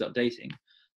just needs updating,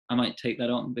 I might take that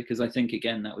on, because I think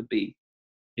again it'd be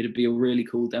a really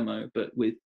cool demo, but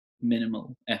with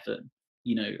minimal effort.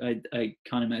 I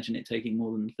can't imagine it taking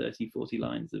more than 30-40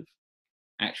 lines of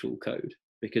actual code,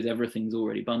 because everything's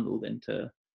already bundled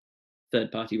into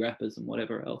third-party wrappers and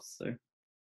whatever else. So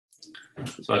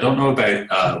I don't know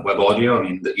about web audio. I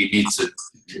mean, you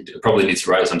probably need to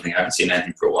write something. I haven't seen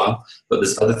anything for a while. But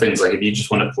there's other things, like if you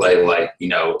just want to play like,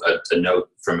 a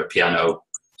note from a piano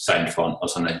sound font or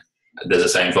something, there's a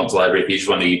sound fonts library. If you just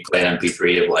want to play an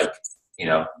MP3 of like,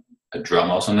 a drum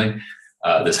or something,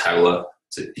 there's Howler.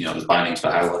 There's bindings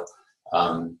for Howler.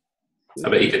 I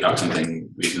bet you could knock something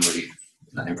reasonably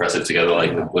impressive together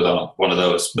like with one of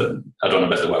those, but I don't know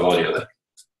about the web audio there.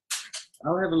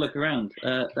 I'll have a look around.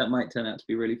 That might turn out to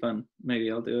be really fun.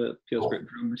 Maybe I'll do a PureScript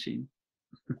drum machine.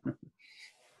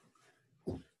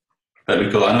 That'd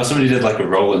be cool. I know somebody did like a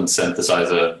Roland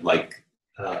synthesizer like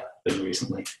thing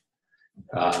recently.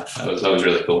 That was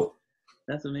really cool.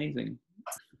 That's amazing.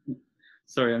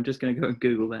 Sorry, I'm just going to go and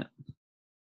Google that.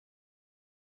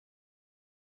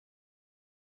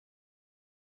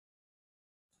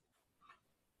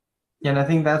 Yeah, and I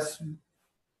think that's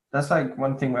like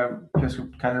one thing where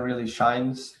PureScript kind of really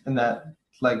shines, in that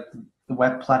like the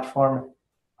web platform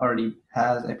already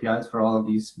has APIs for all of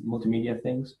these multimedia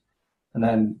things, and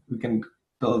then we can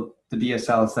build the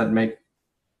DSLs that make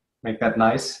that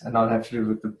nice and not have to do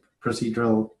with the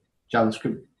procedural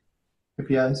JavaScript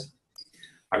APIs.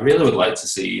 I really would like to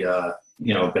see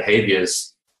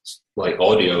behaviors like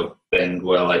audio thing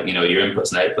where like your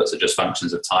inputs and outputs are just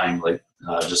functions of time, like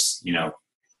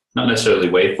not necessarily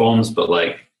waveforms, but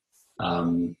like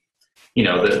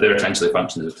they're essentially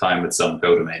functions of time with some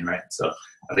codomain, right? So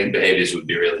I think behaviors would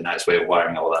be a really nice way of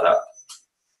wiring all that up.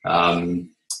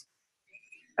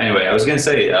 Anyway, I was going to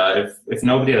say, if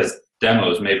nobody has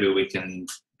demos, maybe we can,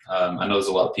 I know there's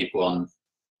a lot of people on,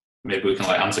 maybe we can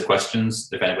like answer questions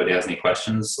if anybody has any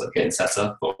questions, like getting set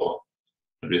up, or what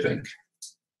do you think?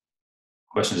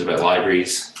 Questions about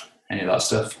libraries, any of that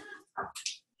stuff?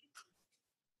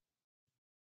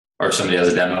 Or if somebody has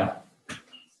a demo?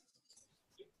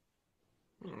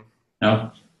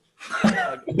 No?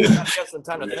 I've got some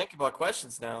time to think about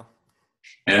questions now.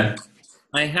 Yeah.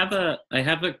 I have a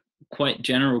quite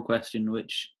general question,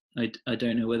 which I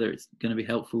don't know whether it's going to be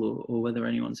helpful or whether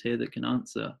anyone's here that can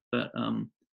answer. But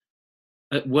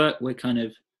at work,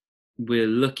 we're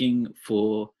looking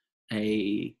for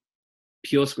a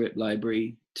PureScript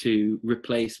library to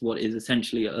replace what is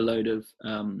essentially a load of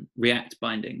React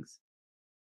bindings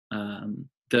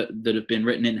that have been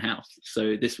written in-house.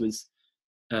 So this was,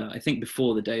 I think,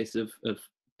 before the days of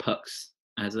pucks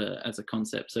as a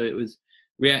concept. So it was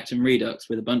React and Redux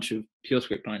with a bunch of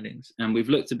PureScript bindings, and we've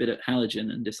looked a bit at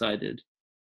Halogen and decided,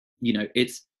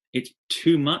 it's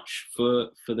too much for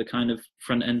the kind of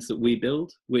front ends that we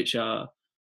build, which are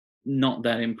not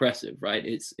that impressive, right?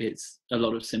 It's a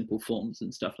lot of simple forms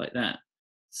and stuff like that.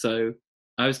 So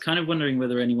I was kind of wondering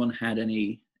whether anyone had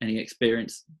any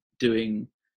experience doing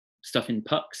stuff in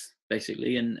pucks,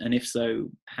 basically, and if so,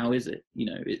 how is it?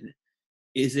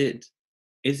 Is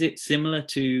it similar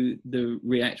to the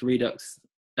React Redux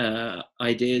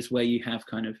ideas where you have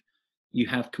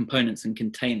components and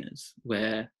containers,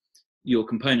 where your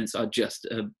components are just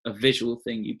a visual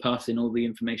thing, you pass in all the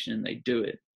information and they do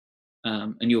it,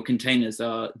 and your containers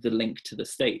are the link to the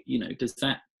state?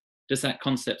 Does that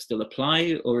concept still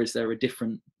apply, or is there a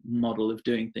different model of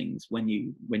doing things when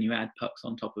you add pucks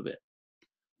on top of it?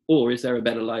 Or is there a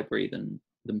better library than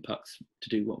pucks to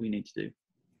do what we need to do?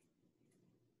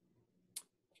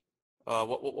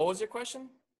 What was your question?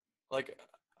 Like,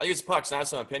 I use pucks and I have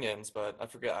some opinions, but I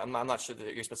forget. I'm not sure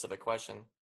your specific question.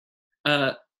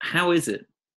 How is it?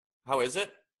 How is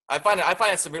it? I find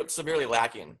it severely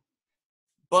lacking,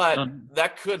 but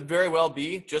that could very well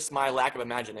be just my lack of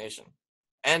imagination.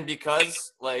 And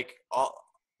because my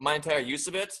entire use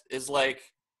of it is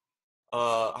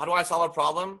how do I solve a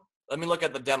problem? Let me look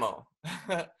at the demo.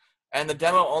 And the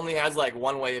demo only has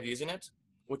one way of using it,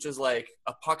 which is a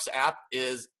pucks app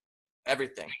is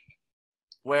everything.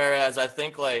 Whereas I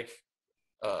think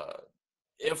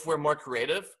if we're more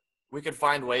creative, we could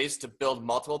find ways to build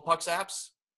multiple pucks apps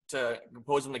to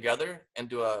compose them together and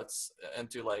do a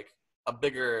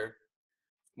bigger,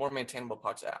 more maintainable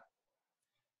pucks app.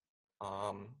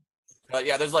 But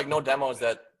yeah, there's no demos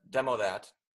that demo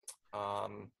that.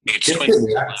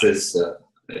 React is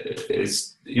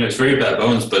it's very bare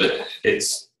bones, but I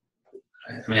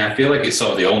feel like it's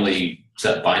sort of the only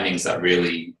set of bindings that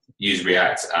really use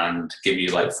React and give you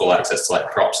full access to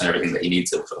props and everything that you need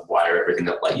to sort of wire everything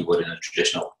up like you would in a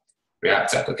traditional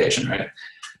React application, right?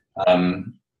 I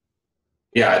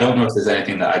don't know if there's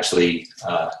anything that actually,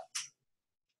 I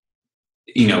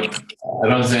don't know if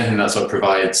there's anything that sort of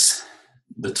provides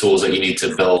the tools that you need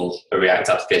to build a React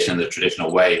application in the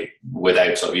traditional way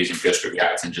without sort of using PureScript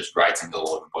React and just writing the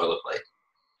load of boilerplate.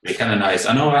 It'd be kind of nice.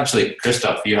 I know actually,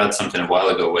 Christoph, you had something a while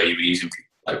ago where you were using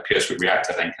PureScript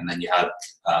React, I think, and then you had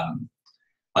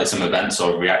some events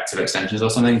or reactive extensions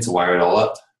or something to wire it all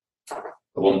up at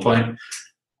one point.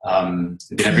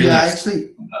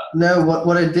 Actually, no.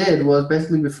 What I did was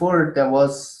basically before there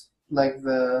was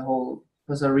the whole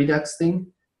a Redux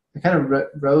thing. I kind of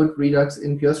wrote Redux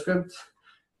in PureScript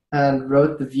and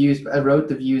wrote the views. I wrote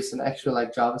the views in actual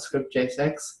JavaScript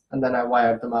JSX, and then I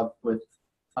wired them up with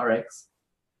RX.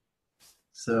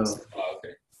 So.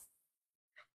 Okay.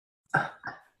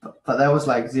 But that was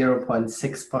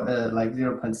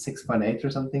 0.6.8 or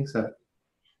something. So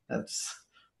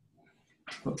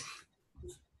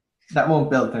that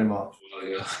won't build anymore.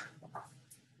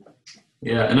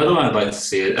 Yeah, another one I'd like to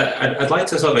see. I'd like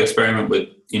to sort of experiment with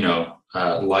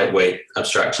lightweight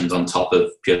abstractions on top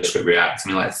of PureScript React.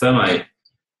 Thermite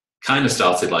kind of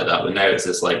started like that, but now it's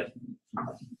this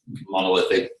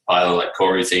monolithic pile of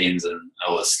coroutines and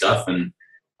all this stuff. And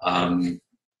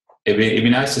it'd be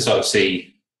nice to sort of see.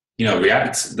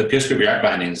 React, the PureScript React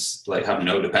bindings have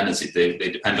no dependency. They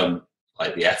depend on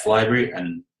the F library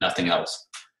and nothing else.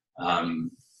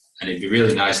 And it'd be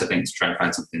really nice, I think, to try and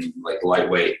find something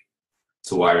lightweight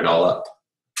to wire it all up.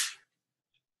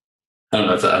 I don't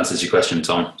know if that answers your question,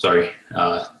 Tom. Sorry.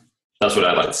 That's what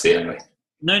I'd like to see anyway.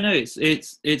 No,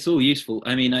 it's all useful.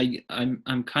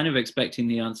 I'm kind of expecting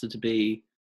the answer to be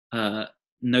no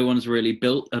one's really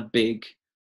built a big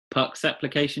pucks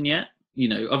application yet.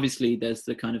 Obviously there's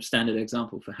the kind of standard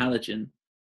example for Halogen,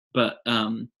 but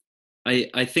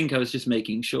I think I was just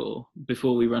making sure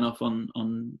before we run off on a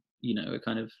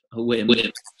kind of a whim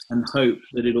and hope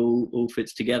that it all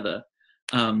fits together.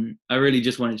 I really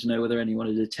just wanted to know whether anyone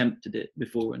had attempted it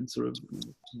before and sort of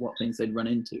what things they'd run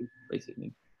into,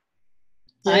 basically.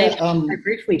 I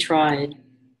briefly tried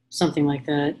something like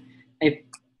that. I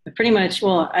pretty much,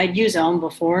 I'd used Elm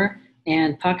before,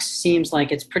 and pucks seems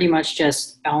like it's pretty much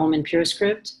just Elm and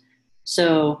PureScript.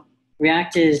 So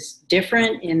React is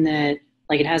different in that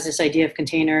it has this idea of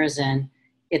containers, and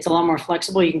it's a lot more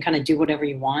flexible. You can kind of do whatever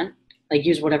you want,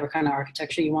 use whatever kind of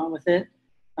architecture you want with it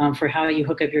for how you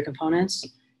hook up your components.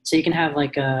 So you can have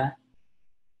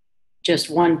just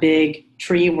one big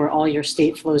tree where all your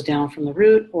state flows down from the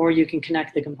root, or you can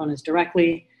connect the components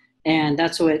directly. And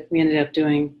that's what we ended up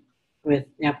doing with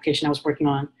the application I was working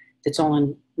on. It's all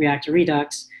in React or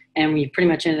Redux, and we pretty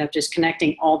much ended up just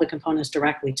connecting all the components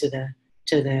directly to the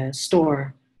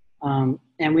store,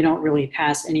 and we don't really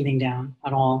pass anything down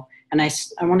at all. And I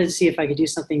wanted to see if I could do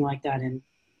something like that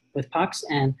with Pux,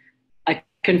 and I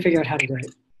couldn't figure out how to do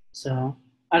it. So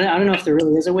I don't know if there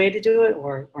really is a way to do it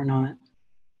or not.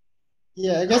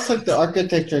 Yeah, I guess like the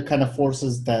architecture kind of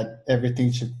forces that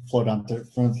everything should flow down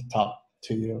from the top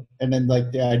to you. And then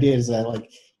like the idea is that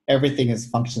like everything is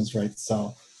functions, right?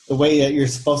 So the way that you're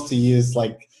supposed to use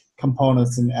like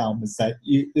components in Elm is that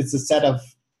it's a set of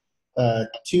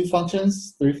 3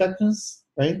 functions,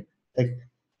 right? Like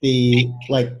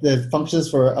the functions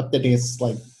for updating is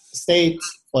like state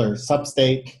or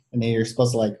substate, and then you're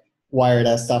supposed to like wire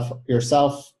that stuff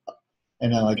yourself,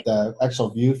 and then like the actual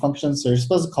view function. So you're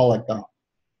supposed to call like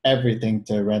everything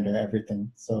to render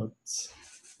everything. So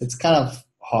it's kind of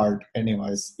hard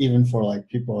anyways, even for like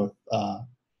people with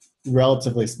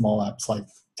relatively small apps like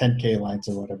 10K lines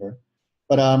or whatever.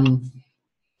 But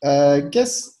I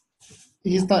guess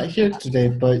he's not here today,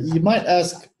 but you might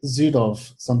ask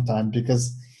Zudov sometime,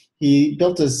 because he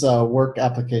built his work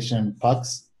application in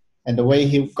Pux, and the way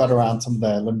he got around some of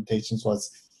the limitations was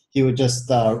he would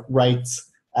just write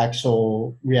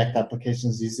actual React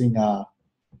applications using the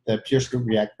PureScript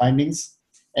React bindings,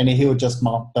 and he would just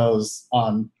mount those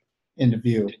in the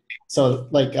view. So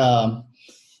like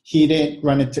he didn't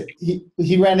run into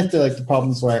he ran into like the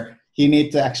problems where he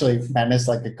needed to actually manage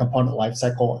like a component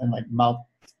lifecycle and like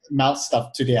mount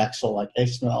stuff to the actual like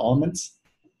HTML elements,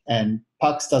 and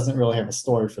Pux doesn't really have a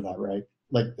story for that, right?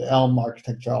 Like the Elm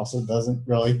architecture also doesn't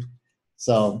really.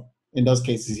 So in those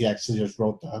cases, he actually just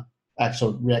wrote the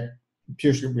actual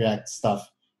PureScript React stuff,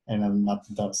 and then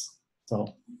nothing does.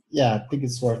 So yeah, I think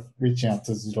it's worth reaching out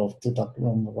to Zudov to talk to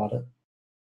him about it.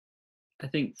 I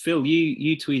think, Phil,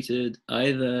 you tweeted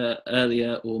either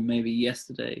earlier or maybe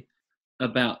yesterday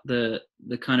about the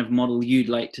kind of model you'd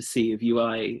like to see of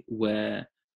UI, where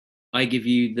I give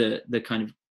you the kind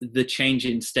of the change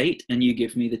in state and you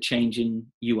give me the change in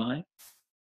UI.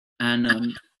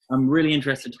 And I'm really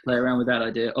interested to play around with that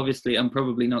idea. Obviously, I'm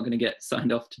probably not going to get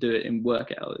signed off to do it in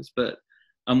work hours, but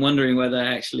I'm wondering whether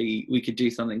actually we could do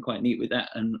something quite neat with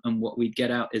that, and what we'd get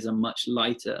out is a much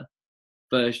lighter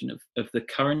version of the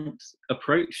current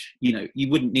approach. You know, you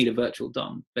wouldn't need a virtual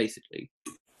DOM, basically.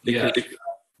 Yeah.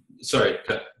 Sorry.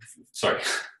 What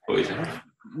were you saying?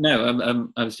 No,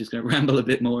 I was just going to ramble a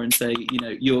bit more and say, you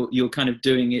know, you're kind of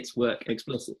doing its work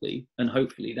explicitly, and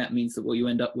hopefully that means that what you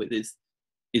end up with is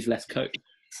less code.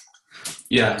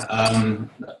 Yeah.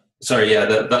 Sorry. Yeah.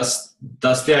 That's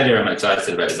the idea I'm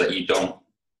excited about, is that you don't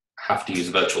have to use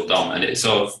a virtual DOM, and it's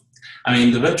sort of, I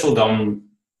mean, the virtual DOM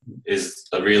is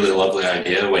a really lovely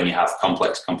idea when you have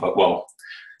complex well,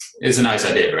 it's a nice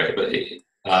idea, right? But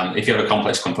if you have a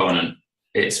complex component,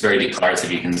 it's very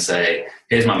declarative. You can say,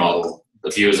 here's my model, the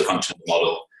view is a function of the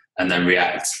model, and then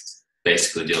React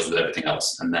basically deals with everything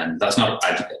else. And then that's not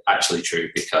actually true,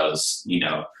 because, you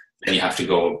know, then you have to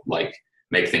go like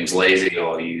make things lazy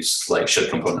or use like should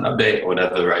component update or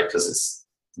whatever, right? Because it's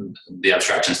the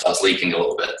abstraction starts leaking a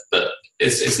little bit, but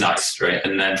it's nice, right?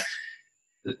 And then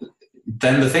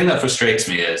the thing that frustrates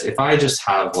me is if I just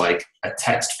have like a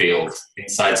text field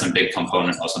inside some big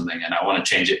component or something, and I want to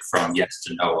change it from yes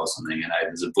to no or something, and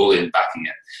there's a Boolean backing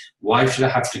it, why should I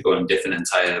have to go and diff an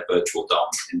entire virtual DOM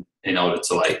in order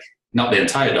to like, not the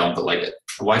entire DOM, but like,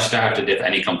 why should I have to diff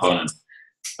any component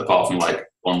apart from like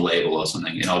one label or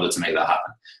something in order to make that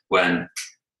happen? When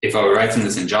if I were writing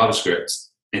this in JavaScript,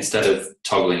 instead of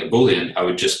toggling a Boolean, I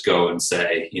would just go and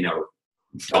say, you know,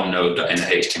 DOM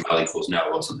node.innerHTML equals no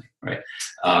or something, right?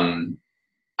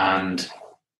 And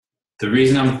the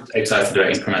reason I'm excited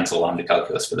about incremental lambda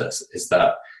calculus for this is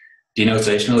that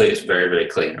denotationally it's very, very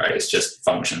clean, right? It's just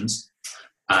functions,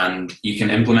 and you can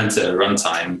implement it at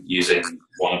runtime using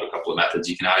one of a couple of methods.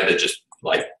 You can either just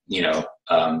like, you know,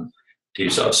 do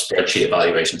sort of spreadsheet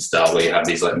evaluation style, where you have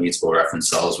these like mutable reference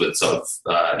cells with sort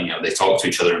of, you know, they talk to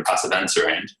each other and pass events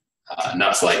around, and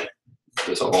that's like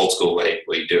the sort of old school way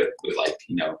where you do it with like,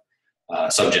 you know,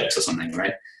 subjects or something,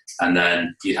 right? And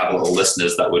then you have little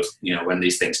listeners that would, you know, when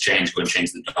these things change, go and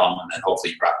change the DOM, and then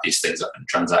hopefully you wrap these things up in a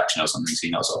transaction or something, so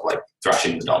you're not sort of like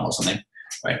thrashing the DOM or something,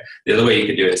 right? The other way you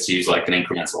could do it is to use like an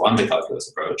incremental lambda calculus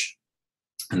approach.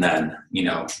 And then, you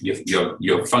know,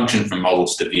 your function from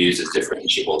models to views is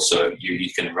differentiable, so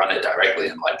you can run it directly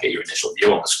and like get your initial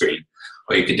view on the screen.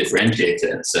 Or you could differentiate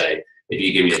it and say, if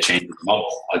you give me a change in the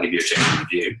model, I'll give you a change in the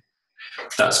view.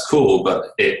 That's cool,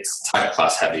 but it's type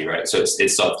class heavy, right? So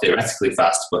it's sort of theoretically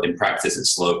fast, but in practice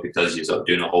it's slow because you're sort of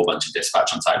doing a whole bunch of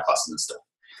dispatch on type classes and stuff.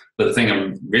 But the thing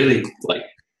I'm really like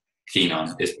keen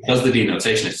on is, because the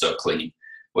denotation is so clean,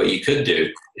 what you could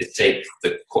do is take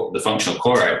the functional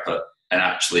core output and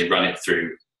actually run it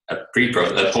through a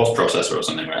post processor or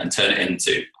something, right, and turn it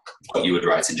into what you would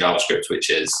write in JavaScript, which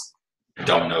is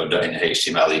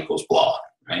dom.node.html equals blah,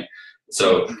 right?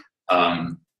 So,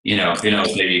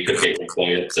 maybe you could get your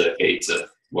to get you to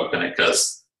work on it,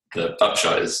 because the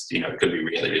upshot is, it could be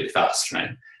really, really fast,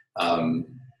 right? It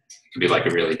could be like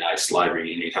a really nice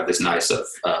library, and you'd have this nice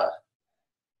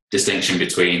distinction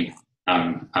between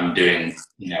I'm doing,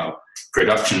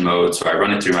 production mode, so I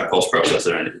run it through my post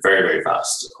processor and it's very, very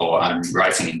fast, or I'm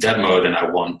writing in dev mode and I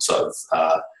want sort of,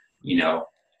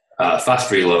 fast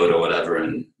reload or whatever,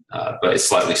 and but it's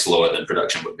slightly slower than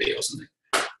production would be or something.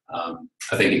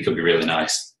 I think it could be really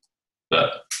nice.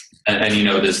 But and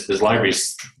there's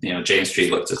libraries, James Tree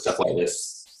looked at stuff like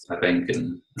this, I think,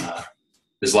 and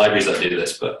there's libraries that do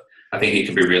this, but I think it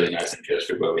could be really nice in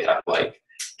PureScript, where we have like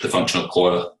the functional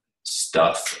core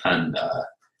stuff and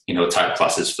type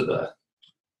classes for the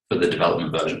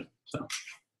development version. So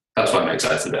that's why I'm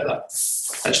excited about that.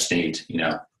 I just need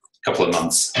a couple of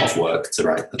months off work to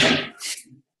write the thing.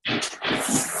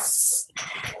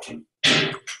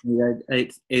 Yeah,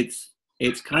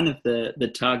 it's kind of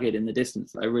the target in the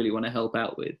distance that I really want to help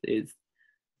out with is,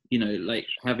 like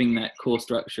having that core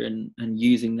structure and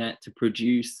using that to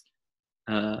produce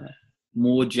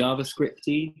more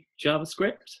JavaScripty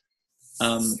JavaScript.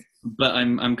 But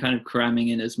I'm kind of cramming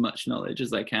in as much knowledge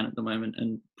as I can at the moment,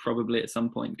 and probably at some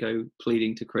point go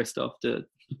pleading to Christoph to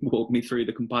walk me through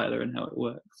the compiler and how it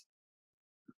works.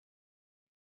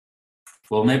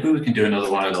 Well, maybe we can do another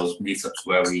one of those meetups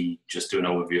where we just do an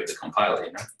overview of the compiler.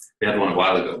 We had one a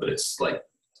while ago, but it's like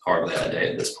horribly out of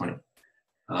date at this point.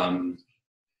 But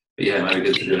yeah, it might be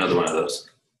good to do another one of those.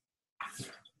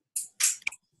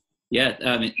 Yeah,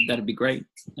 that'd be great.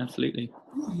 Absolutely.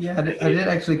 Yeah, I did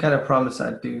actually kind of promise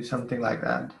I'd do something like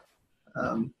that.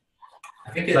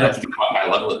 I think it has to be quite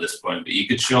high level at this point, but you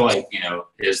could show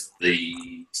here's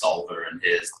the solver and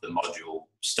here's the module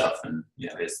stuff and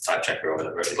here's the type checker or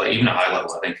whatever. Like even a high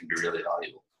level, I think can be really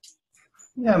valuable.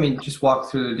 Yeah, just walk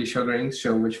through the desugaring,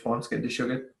 show which fonts get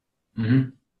desugared. Mm-hmm.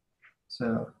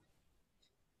 So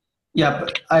yeah,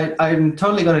 but I'm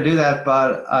totally going to do that,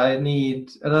 but I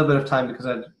need a little bit of time because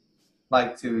I'd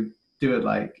like to do it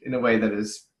like in a way that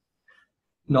is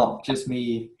not just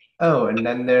me. Oh, and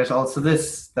then there's also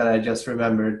this that I just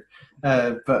remembered,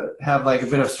 but have like a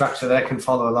bit of structure that I can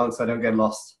follow along so I don't get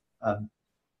lost.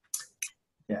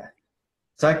 Yeah,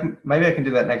 so maybe I can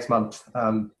do that next month.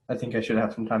 I think I should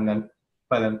have some time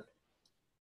by then.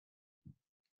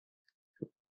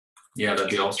 Yeah,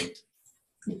 that'd be awesome.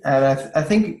 And I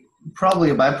think probably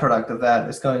a byproduct of that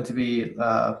is going to be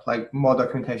like more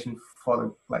documentation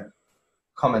for the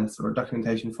comments or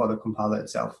documentation for the compiler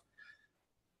itself.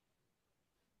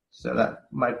 So that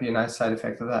might be a nice side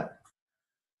effect of that.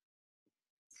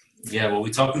 Yeah, well, we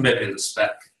talked about it in the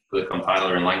spec for the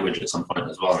compiler and language at some point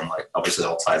as well, and obviously it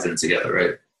all ties in together,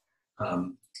 right?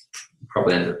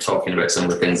 Probably end up talking about some of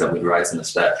the things that we write in the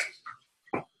spec.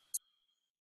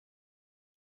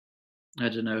 I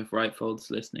don't know if Rightfold's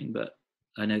listening, but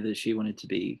I know that she wanted to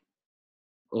be,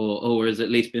 or has at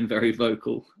least been very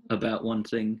vocal about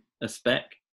wanting a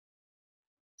spec.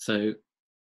 So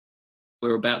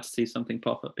we're about to see something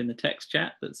pop up in the text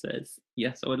chat that says,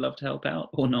 yes, I would love to help out,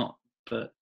 or not.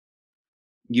 But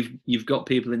you've got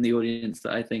people in the audience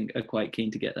that I think are quite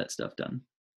keen to get that stuff done.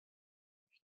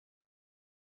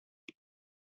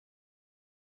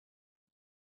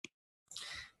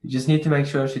 You just need to make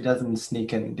sure she doesn't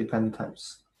sneak in dependent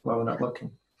types while we're not looking.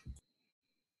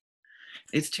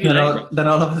 It's too late. Then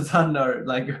all of a sudden our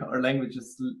language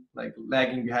is like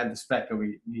lagging behind the spec, and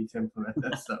we need to implement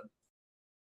that stuff.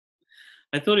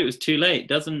 I thought it was too late.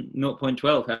 Doesn't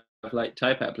 0.12 have like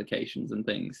type applications and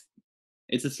things?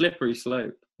 It's a slippery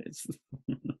slope. It's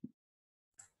yeah,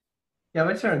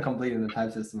 but you're incomplete in the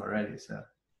type system already, so.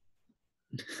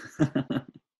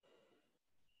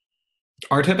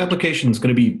 Are type applications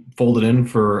going to be folded in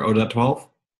for 0.12?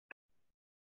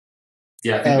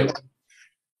 Yeah,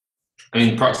 I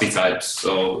think proxy types.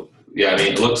 So yeah,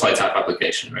 it looks like type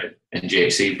application, right, in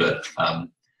GHC, but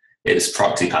it's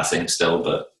proxy passing still,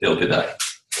 but it'll be there.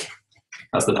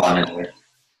 That's the plan anyway.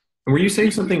 Were you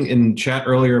saying something in chat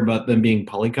earlier about them being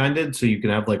polykinded, so you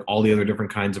can have like all the other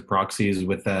different kinds of proxies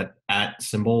with that @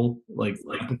 symbol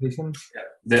application?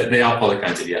 Yeah, they are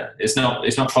polykinded. Yeah, it's not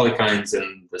polykinded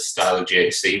in the style of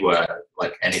GHC where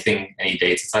like any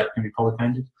data type can be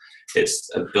polykinded. It's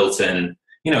a built-in.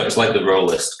 It's like the row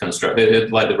list construct.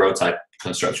 Like the row type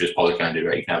constructor is polykinded,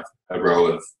 right? You can have a row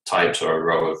of types or a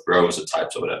row of rows of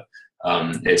types or whatever.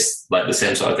 It's like the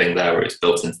same sort of thing there, where it's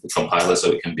built into the compiler, so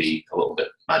it can be a little bit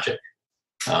magic.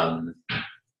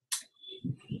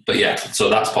 But yeah, so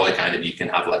that's polykinded. You can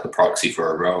have like a proxy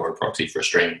for a row or a proxy for a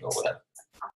string or whatever.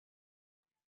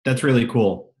 That's really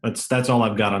cool. That's all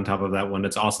I've got on top of that one.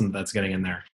 It's awesome that's getting in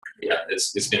there. Yeah,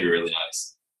 it's going to be really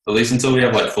nice. At least until we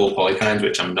have like full polykines,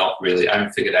 which I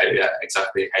haven't figured out yet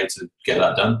exactly how to get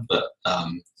that done. But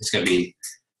it's going to be,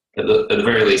 at the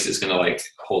very least, it's going to like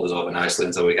hold us over nicely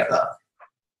until we get that.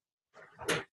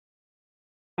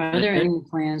 Are there any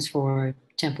plans for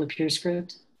template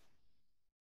PureScript?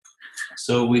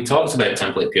 So we talked about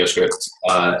template PureScript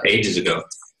ages ago,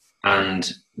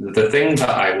 and the thing that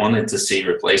I wanted to see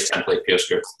replace template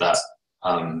PureScript that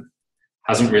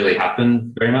hasn't really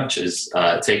happened very much is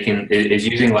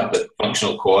using like the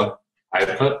functional core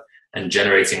output and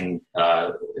generating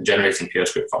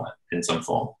PureScript from it in some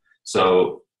form.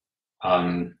 So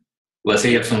let's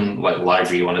say you have some like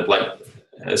library you wanted, like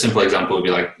a simple example would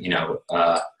be like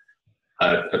a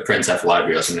printf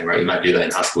library or something, right? You might do that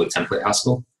in Haskell with template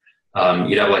Haskell.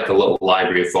 You'd have like a little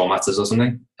library of formatters or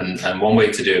something, and one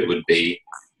way to do it would be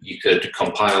you could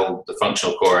compile the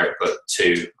functional core output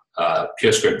to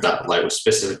PureScript that like was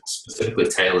specifically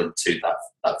tailored to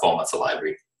that formatter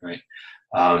library, right?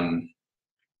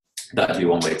 That'd be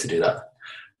one way to do that.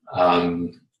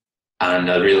 And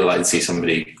I'd really like to see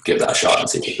somebody give that a shot and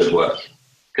see if it could work,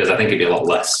 because I think it'd be a lot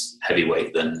less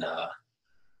heavyweight than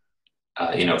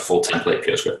full template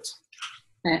PureScript.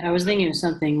 I was thinking of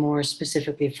something more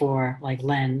specifically for like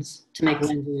Lens, to make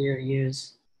Lens easier to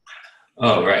use.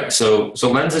 Oh, right. So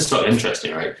Lens is sort of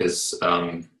interesting, right? Because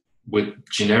with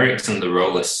generics and the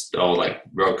row list or like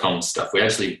row column stuff, we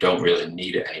actually don't really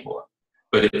need it anymore.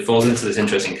 But it falls into this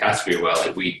interesting category where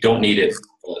like we don't need it,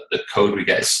 the code we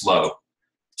get is slow.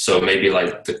 So maybe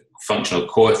like the functional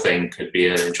core thing could be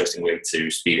an interesting way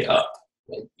to speed it up.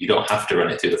 Like, you don't have to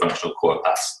run it through the functional core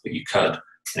pass, but you could.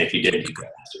 And if you did, you could.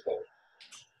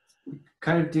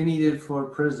 Kind of do need it for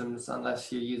prisms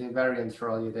unless you're using variants for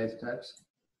all your data types.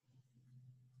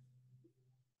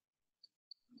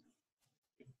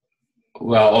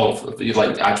 Well,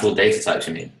 like actual data types,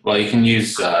 you mean? Well, you can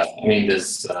use,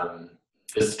 there's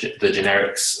the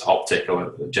generics optic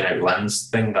or generic lens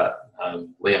thing that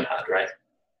Liam had, right?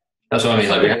 That's what I mean.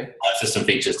 Like, we have system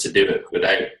features to do it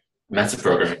without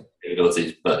metaprogramming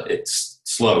capabilities, but it's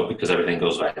slow because everything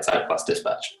goes via Typeclass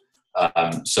dispatch.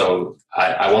 So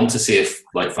I want to see if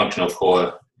like functional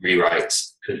core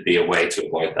rewrites could be a way to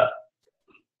avoid that.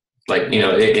 Like,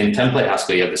 in template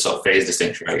Haskell, you have this sort of phase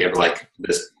distinction, right? You have like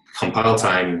this compile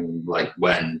time, like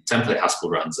when template Haskell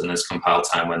runs, and there's compile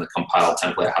time when the compiled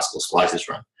template Haskell splices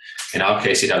run. In our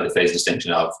case, you'd have the phase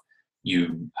distinction of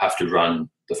you have to run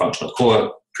the functional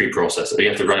core preprocessor. You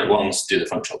have to run it once, do the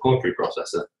functional core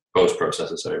preprocessor,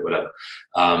 post-processor, sorry, whatever,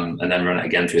 and then run it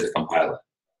again through the compiler,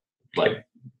 like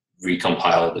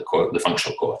recompile the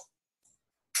functional core.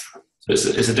 So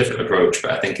it's a different approach,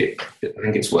 but I think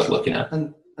it's worth looking at.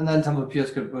 And then some of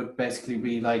PureScript would basically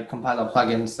be like compiler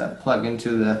plugins that plug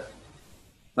into the,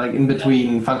 like in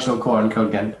between functional core and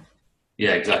code gen.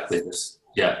 Yeah, exactly.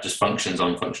 Just functions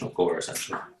on functional core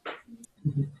essentially. I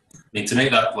mean, to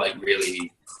make that like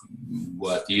really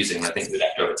worth using, I think we'd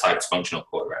have to have a typed functional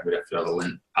core, right? We'd have to have a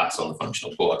lint pass on the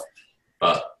functional core.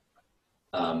 But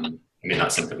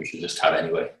that's something we should just have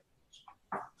anyway.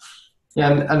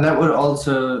 Yeah, and that would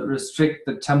also restrict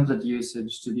the template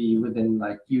usage to be within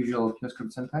like usual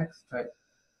PureScript syntax, right?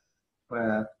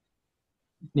 Where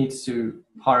it needs to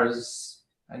parse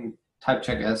and type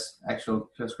check as actual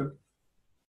PureScript.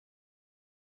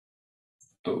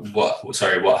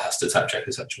 What has to type check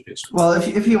as actual PureScript? Well,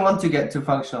 if you want to get to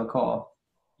functional core,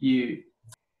 you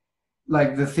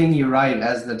like the thing you write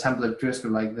as the template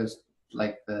PureScript, like this,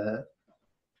 like the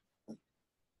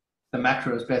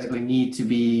macros basically need to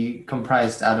be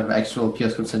comprised out of actual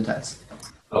PureScript syntax.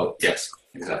 Oh, yes,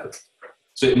 exactly.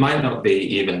 So it might not be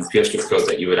even PureScript code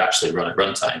that you would actually run at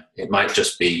runtime. It might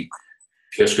just be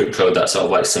PureScript code that's sort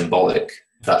of like symbolic,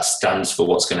 that stands for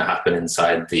what's going to happen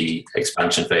inside the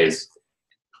expansion phase,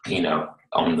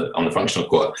 on the functional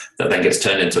core, that then gets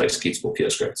turned into executable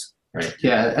PureScript, right?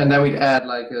 Yeah, and then we'd add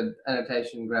like an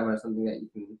annotation grammar, something that you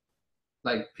can,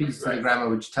 like piece of the grammar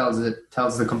which tells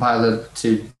the compiler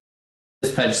to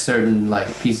dispatch certain like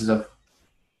pieces of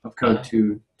code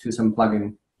to some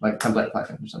plugin, like template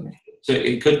plugin or something. So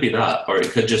it could be that, or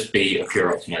it could just be a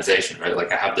pure optimization, right?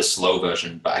 Like I have the slow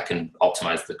version, but I can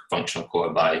optimize the functional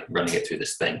core by running it through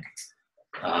this thing.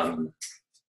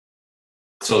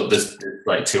 So there's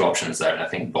like two options there, and I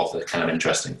think both are kind of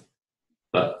interesting.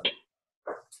 But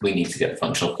we need to get the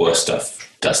functional core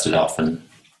stuff dusted off, and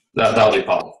that'll be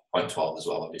part of point 12 as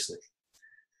well, obviously.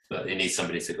 But it needs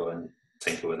somebody to go and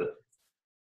tinker with it.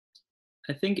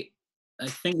 I think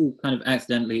we kind of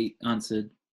accidentally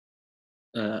answered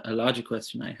a larger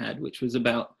question I had, which was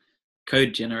about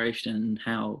code generation and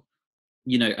how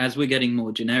you know, as we're getting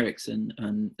more generics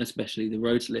and especially the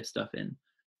row to list stuff in,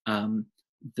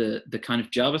 the kind of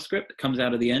JavaScript that comes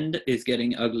out of the end is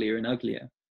getting uglier and uglier.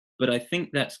 But I think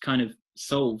that's kind of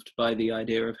solved by the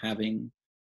idea of having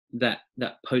that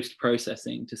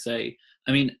post-processing to say,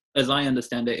 I mean, as I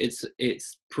understand it,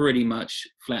 it's pretty much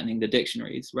flattening the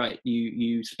dictionaries, right?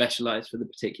 You specialize for the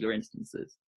particular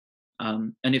instances.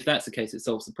 And if that's the case, it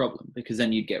solves the problem, because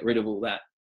then you'd get rid of all that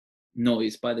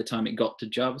noise by the time it got to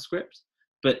JavaScript.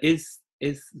 But is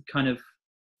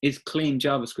clean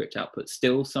JavaScript output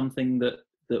still something that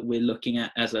we're looking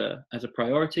at as a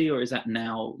priority, or is that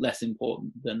now less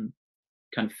important than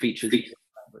kind of features of the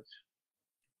language?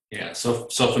 Yeah, so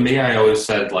for me, I always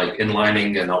said like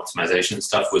inlining and optimization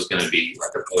stuff was going to be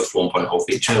like a post 1.0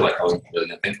 feature. Like I wasn't really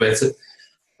going to think about it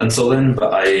until then,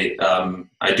 but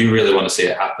I do really want to see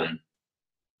it happen.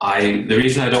 The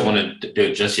reason I don't want to do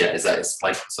it just yet is that it's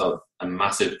like sort of a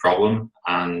massive problem,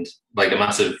 and like a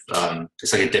massive,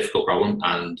 it's like a difficult problem,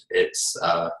 and it's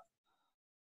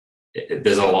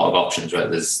there's a lot of options, right?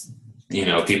 There's, you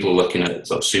know, people looking at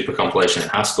sort of super compilation in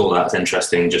Haskell, that's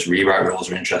interesting. Just rewrite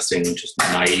rules are interesting. Just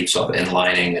naive sort of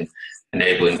inlining and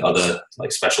enabling other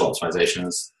like special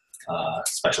optimizations,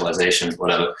 specialization,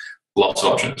 whatever. Lots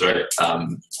of options, right?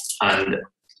 And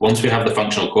once we have the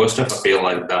functional core stuff, I feel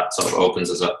like that sort of opens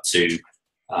us up to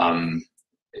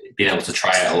being able to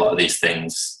try out a lot of these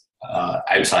things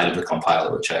outside of the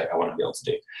compiler, which I want to be able to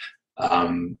do.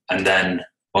 And then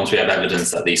once we have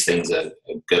evidence that these things are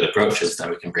good approaches, then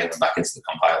we can bring them back into the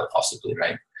compiler possibly,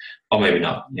 right? Or maybe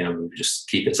not, you know, we just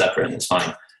keep it separate and it's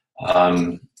fine.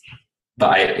 But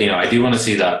I do want to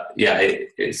see that, yeah,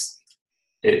 it's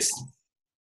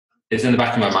in the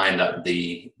back of my mind that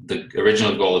the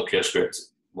original goal of PureScript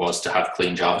was to have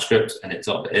clean JavaScript, and it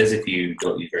sort of is if you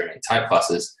don't use very many type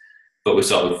classes, but we're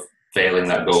sort of failing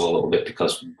that goal a little bit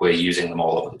because we're using them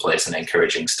all over the place and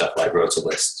encouraging stuff like row to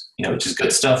list, you know, which is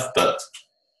good stuff, but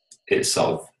it's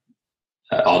sort of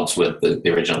at odds with the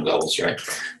original goals, right?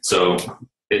 So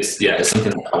it's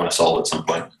something that I want to solve at some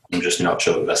point. I'm just not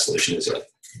sure what the best solution is yet.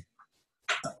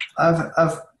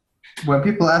 When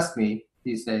people ask me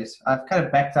these days, I've kind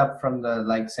of backed up from the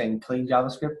like saying clean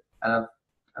JavaScript, and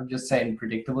I'm just saying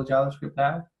predictable JavaScript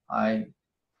now. I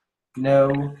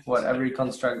know what every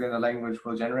construct in the language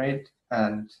will generate,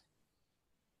 and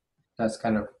that's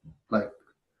kind of like,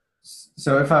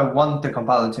 so if I want the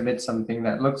compiler to emit something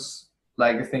that looks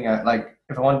like a thing I like,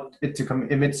 if I want it to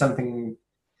emit something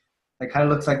that kind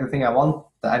of looks like the thing I want,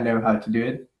 that I know how to do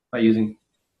it by using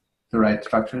the right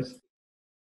structures.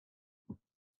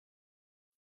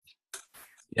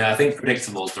 Yeah, I think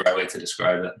predictable is the right way to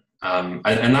describe it.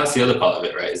 And that's the other part of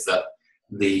it, right? Is that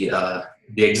the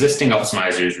existing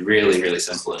optimizer is really, really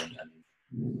simple and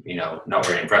you know, not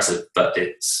very impressive, but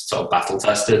it's sort of battle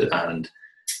tested. And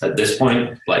at this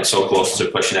point, like so close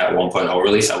to pushing out a 1.0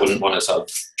 release, I wouldn't want to sort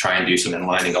of try and do some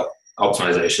inlining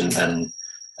optimization and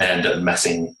end up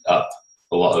messing up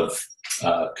a lot of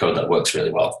code that works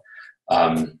really well.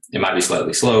 It might be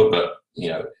slightly slow, but you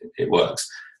know, it works.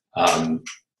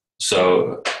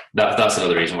 So that's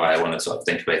another reason why I want to sort of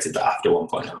think about it after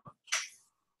 1.0.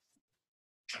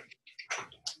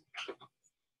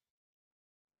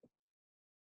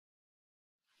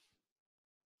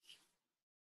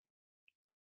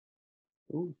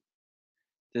 Ooh.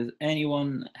 Does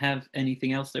anyone have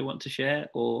anything else they want to share?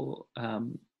 Or,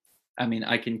 I mean,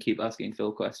 I can keep asking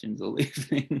Phil questions all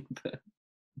evening. But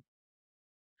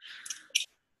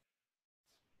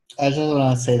I just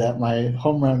want to say that my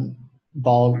home run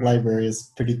ball library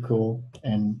is pretty cool,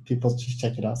 and people should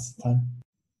check it out sometime.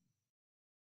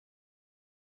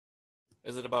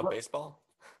 Is it about baseball?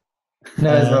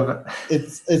 No,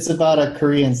 It's about a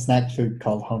Korean snack food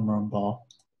called home run ball.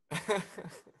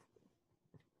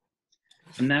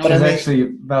 and now But it's I mean,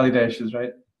 actually validations,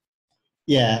 right?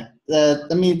 Yeah,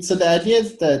 I mean, so the idea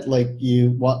is that like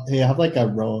you have like a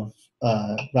row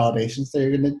of validations that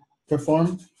you're going to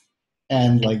perform,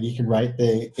 and like you can write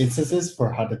the instances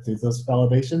for how to do those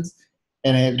validations,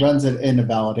 and it runs it in a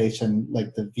validation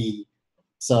like the V.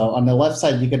 So on the left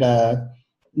side, you get a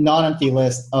non-empty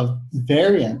list of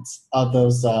variants of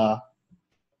those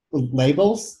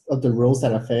labels of the rules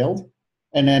that have failed.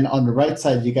 And then on the right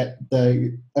side, you get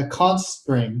a const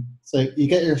string. So you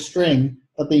get your string,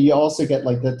 but then you also get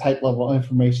like the type level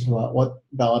information about what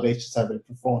validations have been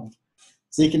performed.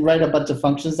 So you can write a bunch of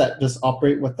functions that just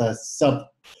operate with a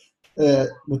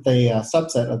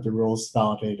subset of the rules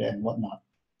validated and whatnot.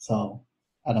 So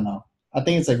I don't know. I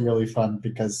think it's like really fun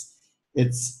because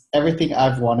it's everything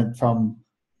I've wanted from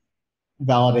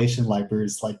validation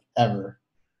libraries like ever.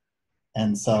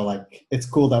 And so like it's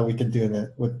cool that we can do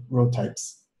that with row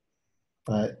types.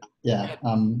 But Yeah,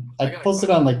 I posted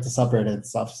on like the subreddit and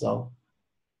stuff. So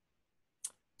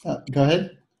go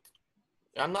ahead.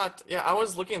 I'm not. Yeah, I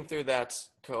was looking through that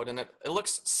code, and it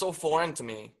looks so foreign to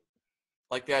me.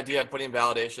 Like the idea of putting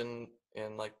validation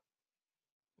in like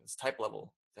this type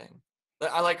level thing.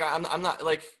 But I'm not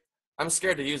like I'm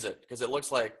scared to use it because it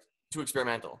looks like too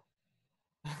experimental.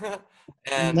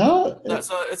 And No,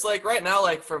 so it's like right now,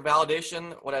 like for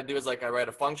validation, what I do is like I write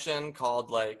a function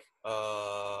called like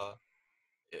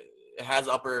it has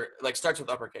starts with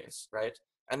uppercase, right?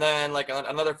 And then like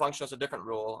another function has a different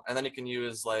rule, and then you can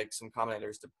use like some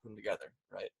combinators to put them together,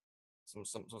 right? Some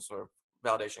sort of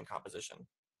validation composition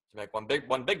to make one big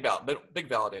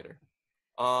validator.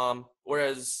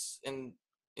 Whereas in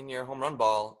your home run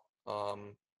ball,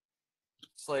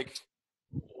 it's like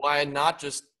why not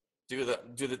just do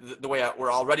the way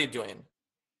we're already doing,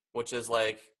 which is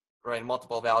like writing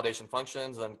multiple validation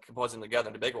functions and composing them together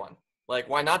into a big one. Like,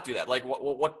 why not do that? Like,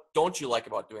 what don't you like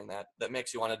about doing that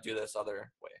makes you want to do this other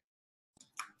way?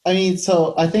 I mean,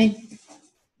 so I think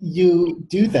you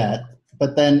do that,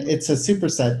 but then it's a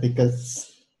superset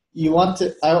because you want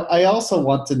to. I also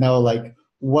want to know like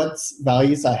what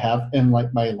values I have in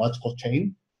like my logical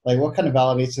chain, like what kind of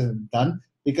validation I've done,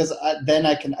 because then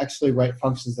I can actually write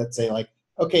functions that say like,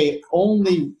 okay,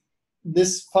 only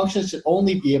this function should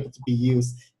only be able to be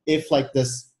used if like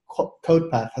this code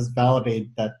path has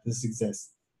validated that this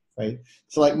exists, right?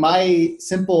 So like my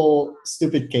simple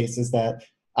stupid case is that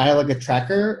I have like a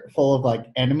tracker full of like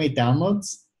anime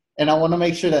downloads, and I want to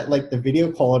make sure that like the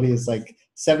video quality is like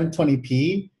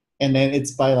 720p, and then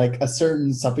it's by like a certain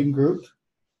subbing group.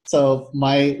 So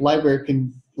my library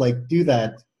can like do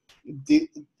that.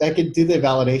 I can do the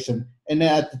validation, and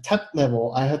then at the type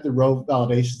level, I have the row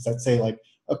validations that say like,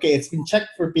 okay, it's been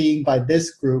checked for being by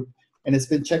this group, and it's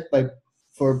been checked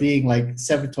for being like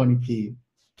 720p.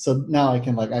 So now I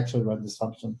can like actually run this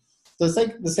function. So it's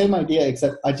like the same idea,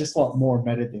 except I just want more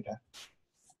metadata.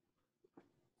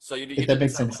 So if that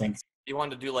makes any sense. You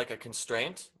want to do like a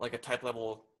constraint, like a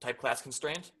type class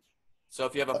constraint. So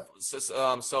if you have a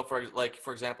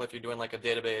for example, if you're doing like a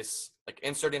database, like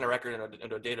inserting a record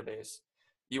into a database,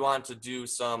 you want to do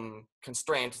some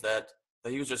constraint that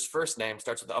the user's first name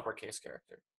starts with the uppercase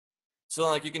character. So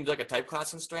like you can do like a type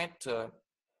class constraint to,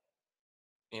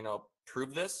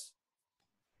 prove this.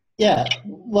 Yeah,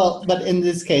 well, but in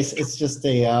this case, it's just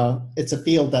it's a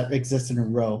field that exists in a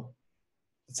row.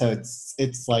 So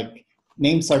it's like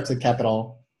name starts with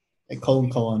capital, a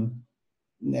colon,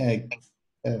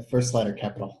 first letter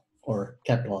capital or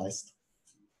capitalized.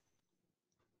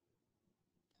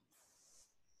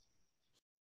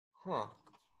 Huh.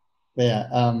 But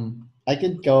yeah, I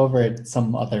could go over it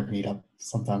some other meetup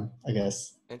sometime, I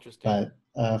guess. Interesting.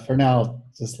 But for now, I'll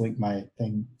just link my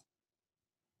thing.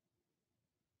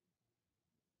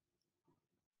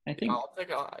 I think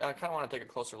I kind of want to take a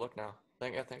closer look now.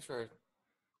 Thanks for.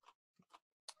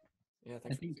 Yeah,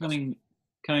 thanks. I think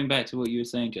coming back to what you were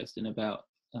saying, Justin, about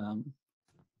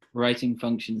writing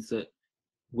functions that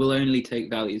will only take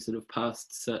values that have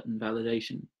passed certain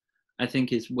validation, I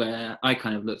think is where I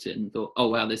kind of looked at it and thought, oh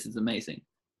wow, this is amazing.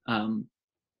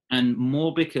 And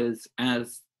more because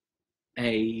as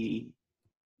a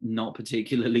not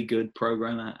particularly good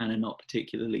programmer and a not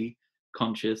particularly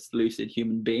conscious, lucid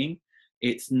human being,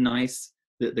 it's nice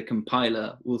that the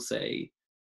compiler will say,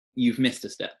 you've missed a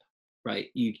step, right?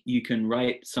 You can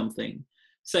write something,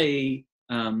 say,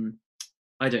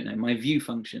 I don't know, my view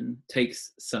function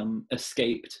takes some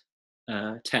escaped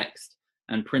text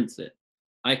and prints it.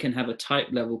 I can have a type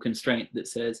level constraint that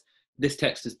says, this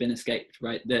text has been escaped,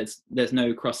 right? There's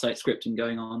no cross-site scripting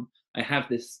going on. I have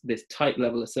this type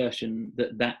level assertion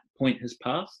that point has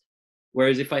passed.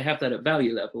 Whereas if I have that at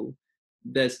value level,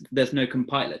 there's no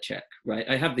compiler check, right?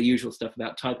 I have the usual stuff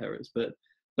about type errors, but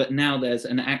now there's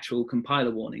an actual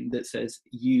compiler warning that says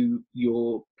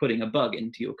you're putting a bug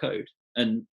into your code.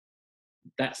 And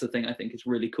that's the thing I think is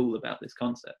really cool about this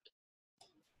concept.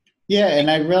 Yeah, and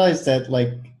I realized that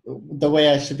like the way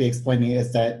I should be explaining it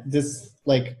is that this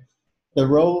like the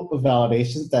row of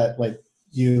validations that like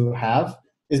you have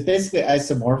is basically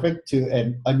isomorphic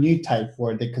to a new type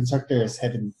where the constructor is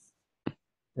hidden,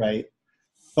 right?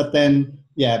 But then,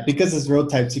 yeah, because it's row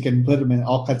types, you can put them in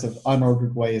all kinds of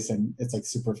unordered ways, and it's like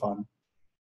super fun.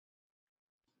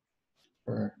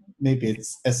 Or maybe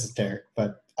it's esoteric,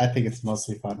 but I think it's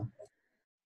mostly fun.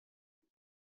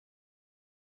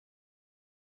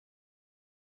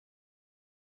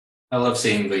 I love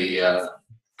seeing the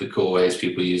cool ways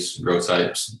people use row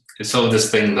types. It's sort of this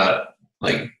thing that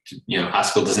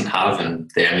Haskell doesn't have,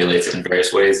 and they emulate it in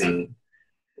various ways, and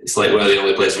it's like one of the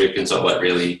only places where you can sort of like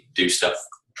really do stuff,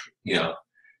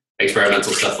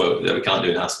 experimental stuff that we can't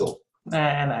do in Haskell.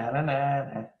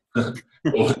 The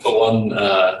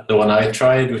one I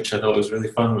tried, which I thought was really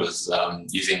fun, was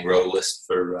using row list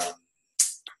for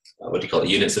what do you call it,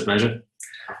 units of measure.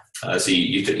 So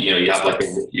you have like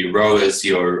your row is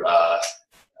your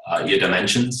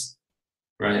dimensions,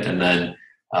 right? And then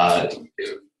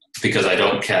because I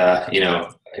don't care,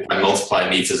 if I multiply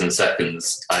meters and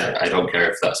seconds, I don't care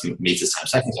if that's meters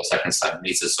times seconds or seconds times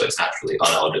meters, so it's naturally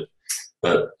unordered.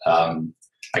 But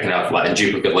I can have like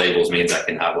duplicate labels means I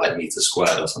can have like meters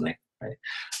squared or something, right?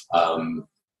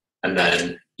 And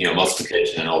then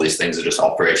multiplication and all these things are just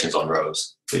operations on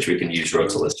rows, which we can use row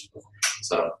to list.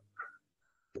 So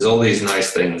there's all these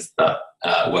nice things that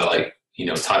where like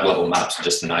type level maps are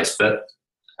just a nice fit,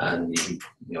 and you can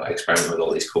experiment with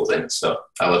all these cool things. So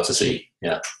I love to see,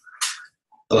 I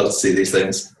love to see these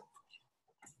things.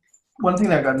 One thing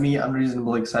that got me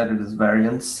unreasonably excited is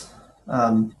variance,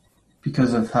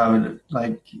 because of how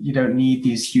you don't need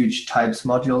these huge types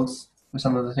modules for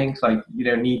some of the things. Like you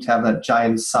don't need to have that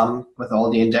giant sum with all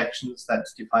the injections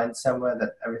that's defined somewhere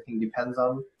that everything depends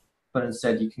on, but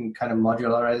instead you can kind of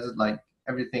modularize it, like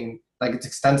everything. Like it's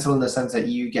extensible in the sense that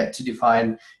you get to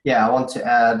define, I want to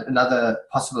add another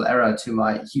possible error to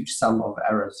my huge sum of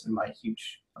errors in my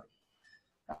huge.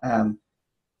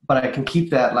 But I can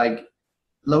keep that like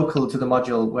local to the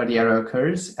module where the error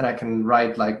occurs, and I can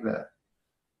write like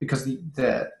because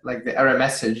the error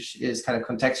message is kind of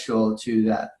contextual to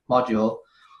that module,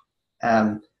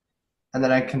 and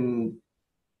then I can,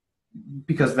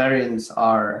 because variants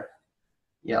are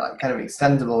kind of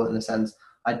extendable in a sense,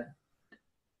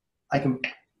 I can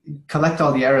collect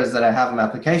all the errors that I have in my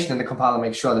application, and the compiler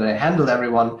makes sure that I handled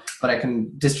everyone, but I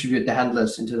can distribute the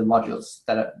handlers into the modules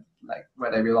that are like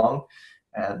where they belong.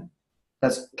 And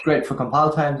that's great for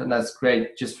compile times, and that's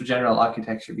great just for general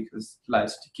architecture because it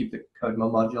allows you to keep the code more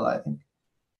modular, I think.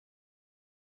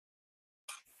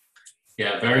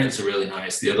 Yeah, variants are really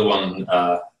nice. The other one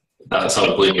that sort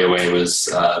of blew me away was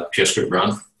PureScript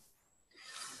run.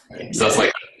 So that's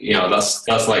like,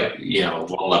 that's like,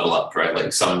 one level up, right?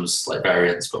 Like sums like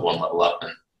variants, but one level up,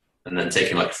 and then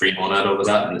taking like free monad over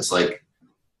that. And it's like,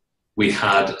 we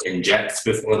had inject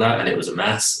before that, and it was a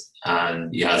mess.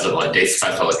 And you had like data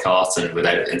type a la carte, and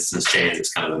without instance change,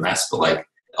 it's kind of a mess. But like,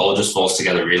 it all just falls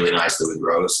together really nicely with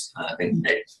rows. And I think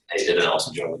Nate did an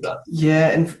awesome job with that.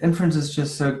 Yeah, inference is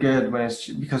just so good when it's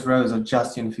because rows are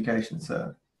just unification.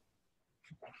 So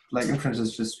like inference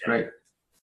is just great.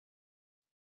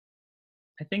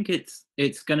 I think it's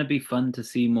going to be fun to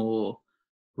see more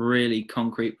really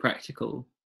concrete, practical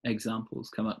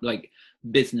examples come up, like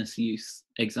business use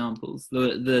examples.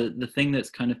 The thing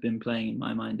that's kind of been playing in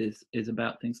my mind is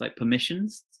about things like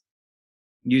permissions,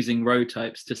 using row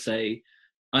types to say,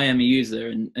 I am a user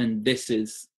and this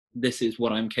is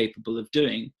what I'm capable of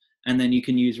doing. And then you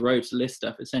can use row to list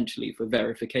stuff essentially for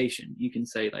verification. You can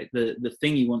say like the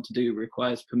thing you want to do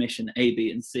requires permission A, B,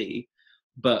 and C,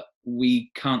 but we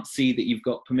can't see that you've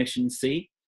got permission C.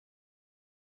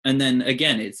 And then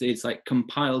again, it's like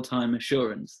compile time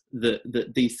assurance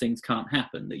that these things can't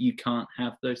happen, that you can't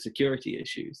have those security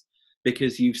issues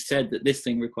because you've said that this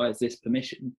thing requires this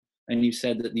permission and you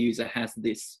said that the user has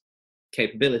this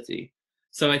capability.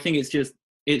 So I think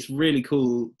it's really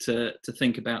cool to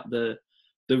think about the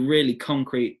really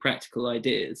concrete practical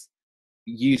ideas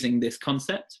using this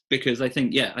concept, because I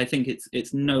think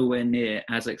it's nowhere near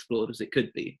as explored as it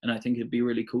could be, and I think it'd be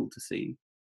really cool to see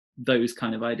those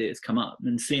kind of ideas come up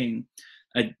and seeing.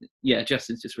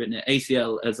 Justin's just written it.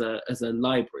 ACL as a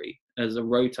library, as a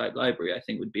row type library, I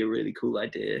think would be a really cool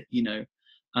idea,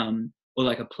 or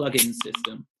like a plugin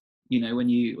system. When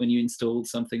you install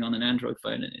something on an Android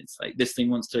phone and it's like this thing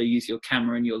wants to use your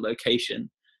camera and your location,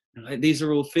 and like these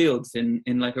are all fields in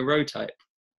like a row type,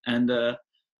 and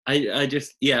I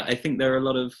think there are a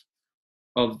lot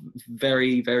of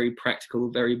very, very practical,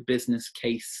 very business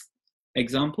case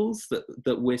examples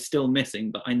that we're still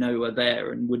missing, but I know are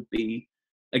there and would be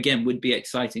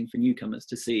exciting for newcomers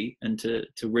to see and to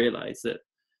realize that,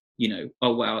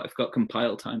 oh wow, I've got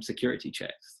compile time security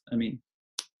checks. I mean,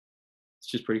 it's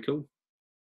just pretty cool.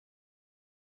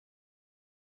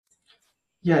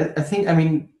 Yeah, I think,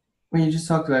 when you just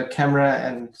talked about camera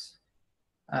and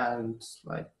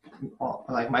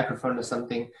like microphone or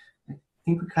something, I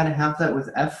think we kind of have that with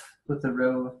F, with the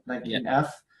row in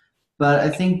F. But I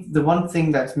think the one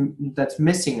thing that's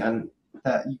missing and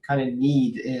that you kind of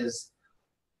need is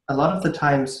a lot of the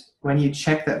times when you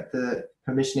check that the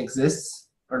permission exists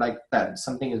or like that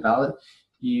something is valid,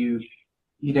 you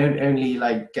don't only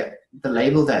like get the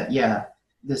label that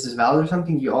this is valid or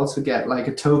something. You also get like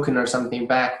a token or something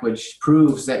back which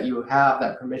proves that you have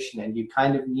that permission, and you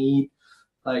kind of need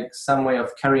like some way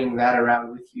of carrying that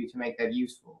around with you to make that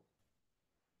useful.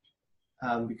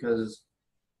 Because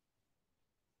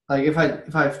like if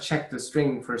I've checked the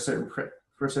string for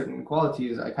certain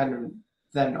qualities, I kind of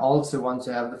then also want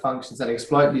to have the functions that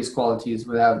exploit these qualities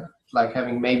without like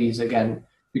having maybes again,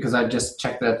 because I just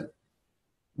checked that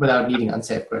without needing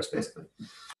unsafe queries, basically.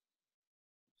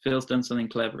 Phil's done something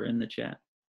clever in the chat.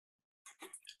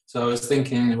 So I was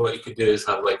thinking what you could do is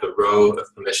have like a row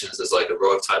of permissions as like a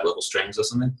row of type level strings or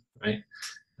something, right?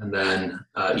 And then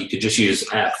you could just use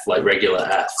F, like regular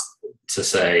F, to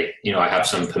say, you know, I have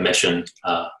some permission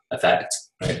effect,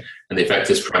 right? And the effect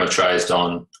is parameterized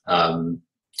on,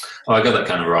 oh, I got that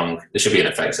kind of wrong. There should be an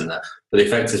effect in there. But the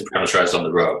effect is parameterized on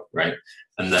the row, right?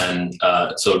 And then,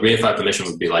 so reify permission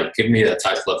would be like, give me a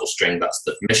type level string that's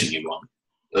the permission you want,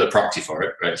 the property for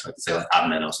it, right? So I could say like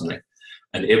admin or something.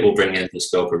 And it will bring in the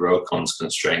scope of row cons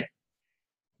constraint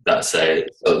that say,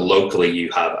 so locally you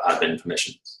have admin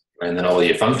permissions. Right? And then all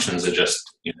your functions are just,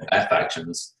 you know, F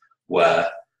actions where,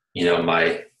 you know,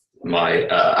 my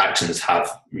actions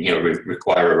have, you know,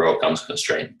 require a row cons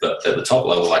constraint. But at the top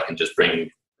level, I can just bring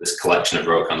this collection of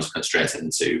row cons constraints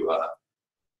into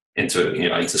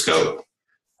scope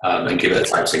and give it a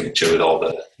type signature with all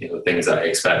the, you know, things that I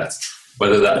expect.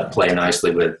 Whether that play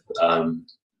nicely with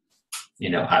you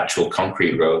know, actual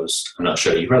concrete rows, I'm not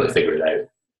sure. You probably figure it out.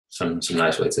 Some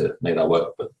nice way to make that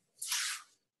work, but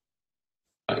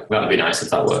that would be nice if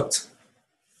that worked.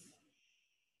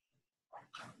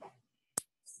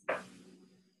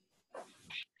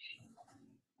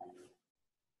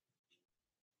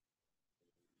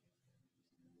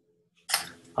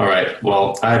 All right.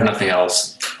 Well, I have nothing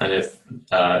else, and if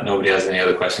nobody has any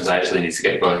other questions, I actually need to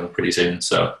get going pretty soon.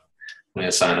 So I'm going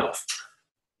to sign off.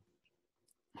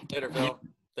 Later, Phil.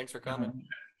 Thanks for coming.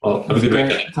 Well, have a good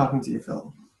weekend. Talking to you,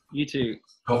 Phil. You too.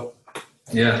 Oh,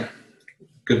 yeah.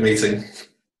 Good meeting.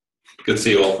 Good to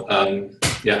see you all.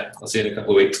 Yeah, I'll see you in a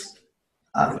couple of weeks.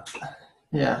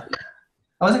 Yeah.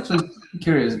 I was actually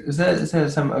curious. Is there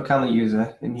some account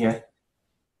user in here?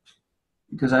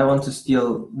 Because I want to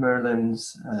steal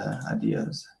Merlin's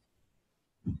ideas.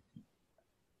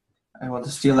 I want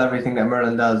to steal everything that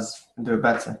Merlin does and do it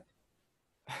better.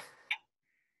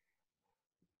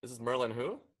 This is Merlin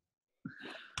who?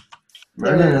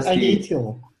 Merlin is ID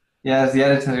tool. Yeah, it's the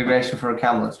editor integration for a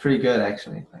camel. It's pretty good,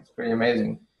 actually. It's pretty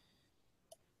amazing.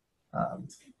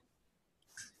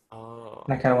 Oh.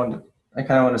 I kind of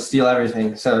want to steal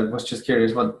everything. So I was just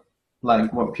curious what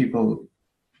people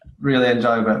really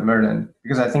enjoy about Merlin,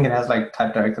 because I think it has like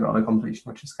type directed autocompletion,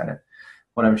 which is kind of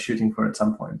what I'm shooting for at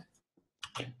some point.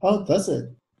 Oh, does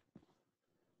it?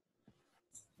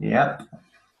 Yep.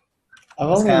 I've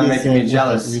It's only kind of used making it me for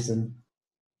jealous. that reason.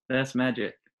 That's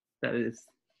magic. That is.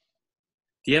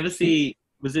 Do you ever see,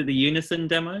 was it the Unison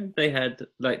demo? They had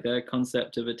like their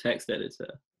concept of a text editor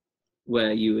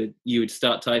where you would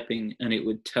start typing and it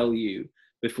would tell you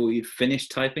before you'd finish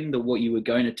typing that what you were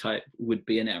going to type would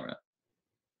be an error.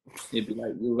 It'd be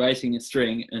like, you're writing a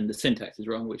string and the syntax is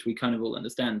wrong, which we kind of all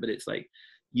understand, but it's like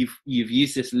you've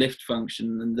used this lift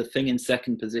function and the thing in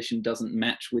second position doesn't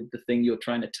match with the thing you're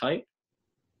trying to type.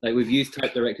 Like we've used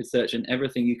type directed search and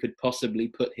everything you could possibly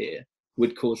put here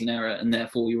would cause an error and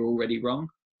therefore you're already wrong.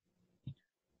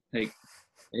 Like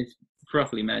it's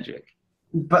properly magic.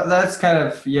 But that's kind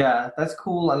of, yeah, that's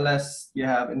cool unless you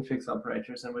have infix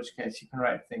operators, in which case you can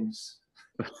write things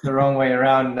the wrong way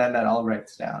around and then that all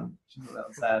breaks down, which is a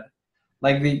little sad.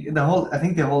 Like the whole, I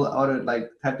think the whole auto, like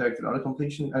type directed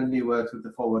autocompletion only works with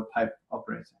the forward pipe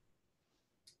operator.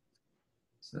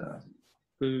 So.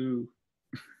 Boo.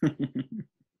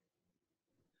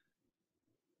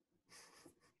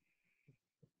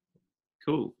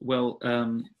 Cool. Well,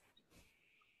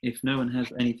 if no one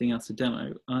has anything else to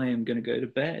demo, I am going to go to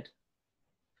bed.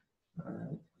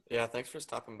 Yeah, thanks for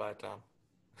stopping by, Tom.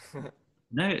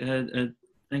 No,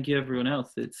 thank you everyone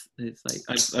else. It's like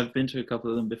I've been to a couple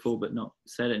of them before, but not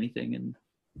said anything, and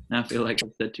now I feel like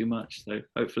I've said too much. So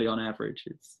hopefully, on average,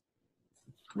 it's.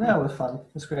 Yeah, it was fun.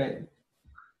 It was great.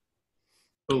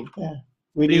 Cool. Yeah,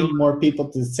 we need more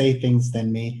people to say things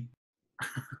than me.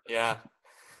 Yeah.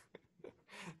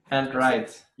 And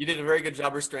right. You did a very good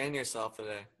job restraining yourself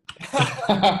today.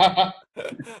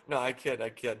 No, I kid.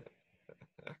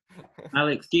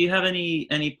 Alex, do you have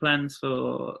any plans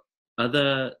for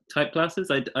other type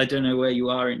classes? I don't know where you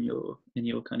are in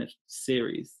your kind of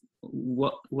series.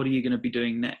 What are you going to be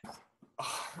doing next?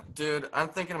 Oh, dude, I'm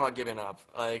thinking about giving up.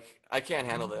 Like, I can't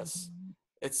handle this.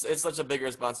 It's such a big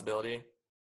responsibility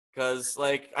because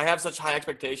like I have such high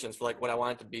expectations for like what I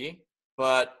want it to be,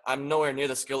 but I'm nowhere near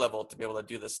the skill level to be able to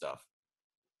do this stuff.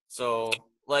 So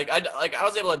like I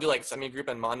was able to do like semi-group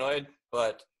and monoid,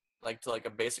 but like to like a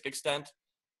basic extent.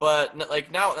 But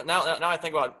like now I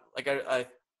think about, like, I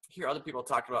hear other people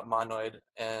talking about monoid,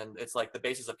 and it's like the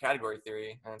basis of category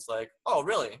theory, and it's like, oh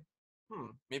really?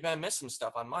 Maybe I missed some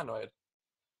stuff on monoid.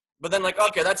 But then, like,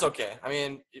 okay, that's okay. I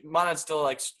mean, monoid's still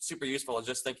like super useful. It's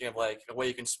just thinking of like a way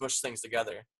you can smush things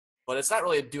together. But it's not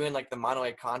really doing like the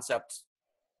monoid concept.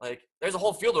 Like, there's a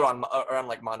whole field around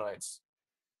like monoids.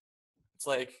 It's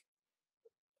like,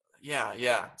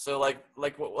 yeah. So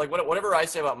whatever I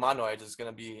say about monoids is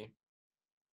gonna be.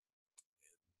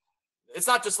 It's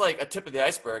not just like a tip of the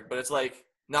iceberg, but it's like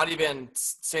not even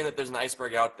saying that there's an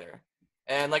iceberg out there.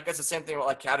 And like that's the same thing about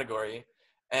like category.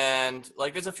 And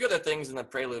like there's a few other things in the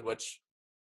prelude which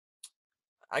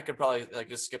I could probably like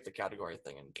just skip the category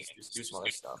thing and just do some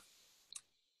other stuff.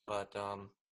 But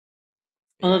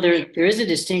although there is a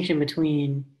distinction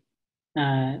between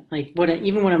like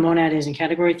even what a monad is in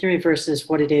category theory versus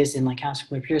what it is in like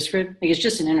Haskell or PureScript. Like it's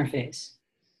just an interface,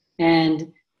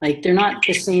 and like they're not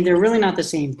the same. They're really not the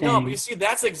same thing. No, but you see,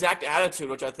 that's the exact attitude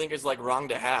which I think is like wrong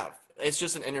to have. It's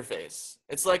just an interface.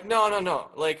 It's like no,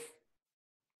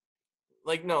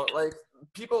 like no, like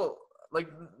people like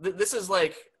this is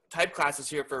like type class is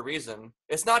here for a reason.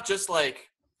 It's not just like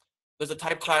there's a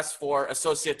type class for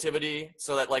associativity,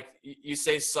 so that like you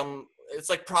say some,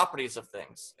 it's like properties of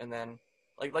things, and then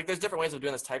like there's different ways of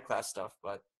doing this type class stuff,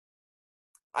 but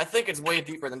I think it's way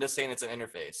deeper than just saying it's an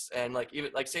interface. And like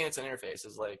even like saying it's an interface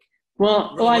is like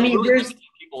I mean, really there's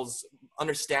people's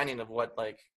understanding of what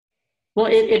like. Well,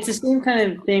 it's the same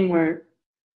kind of thing where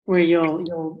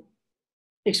you'll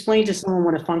explain to someone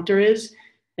what a functor is.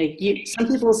 Like some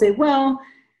people will say, well,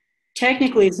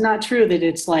 technically it's not true that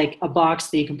it's like a box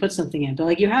that you can put something in, but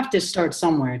like you have to start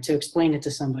somewhere to explain it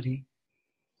to somebody.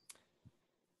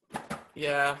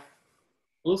 Yeah.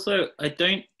 Also, I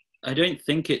don't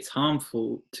think it's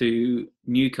harmful to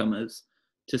newcomers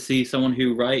to see someone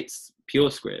who writes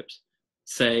PureScript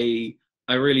say,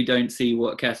 I really don't see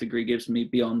what category gives me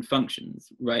beyond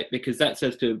functions, right? Because that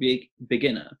says to a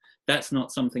beginner, that's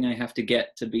not something I have to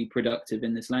get to be productive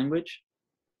in this language.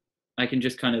 I can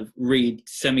just kind of read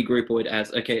semi-groupoid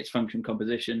as, okay, it's function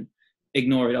composition,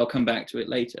 ignore it, I'll come back to it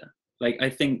later. Like, I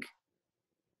think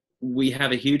we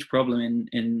have a huge problem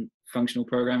in functional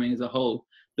programming as a whole,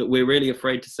 that we're really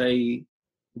afraid to say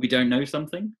we don't know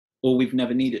something, or we've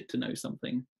never needed to know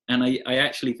something. And I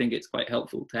actually think it's quite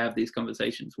helpful to have these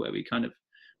conversations where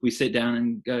we sit down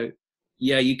and go,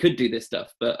 yeah, you could do this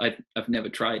stuff, but I've never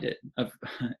tried it.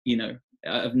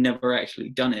 I've never actually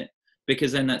done it,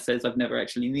 because then that says I've never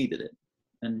actually needed it.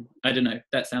 And I don't know,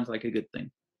 that sounds like a good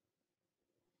thing.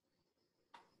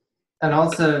 And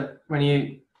also when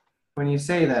you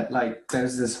say that, like,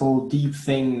 there's this whole deep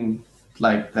thing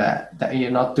like that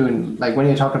you're not doing, like when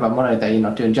you talk about monoid that you're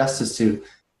not doing justice to,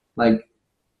 like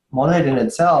monoid in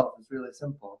itself is really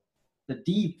simple. The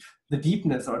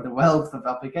deepness or the wealth of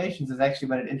applications is actually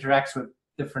when it interacts with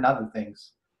different other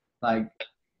things. Like,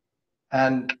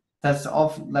 and that's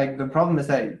often like the problem is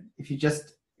that if you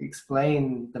just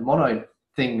explain the monoid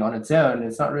thing on its own,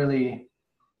 it's not really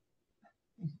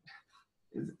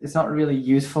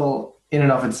useful in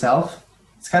and of itself.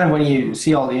 It's kind of when you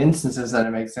see all the instances that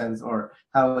it makes sense, or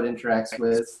how it interacts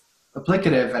with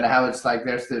applicative, and how it's like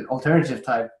there's the alternative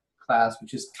type class,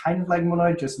 which is kind of like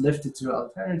monoid, just lifted to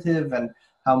alternative, and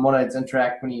how monoids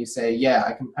interact when you say, yeah,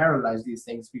 I can parallelize these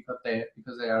things because they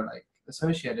are like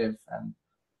associative, and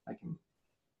I can,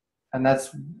 and that's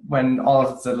when all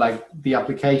of the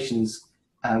applications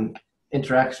and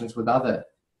interactions with other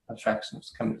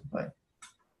abstractions come into play.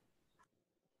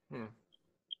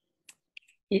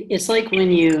 It's like when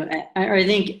I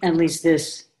think at least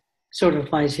this sort of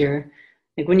applies here,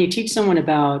 like when you teach someone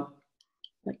about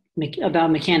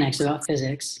mechanics, about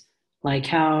physics, like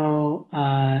how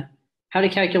to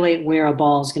calculate where a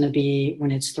ball is going to be when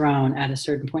it's thrown at a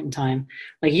certain point in time.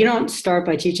 Like you don't start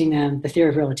by teaching them the theory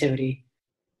of relativity.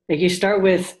 Like you start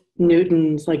with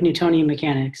Newtonian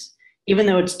mechanics, even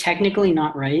though it's technically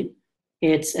not right.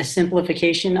 It's a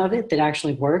simplification of it that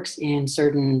actually works in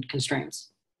certain constraints.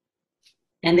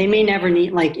 And they may never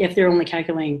need, like if they're only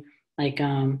calculating like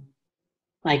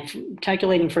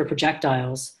calculating for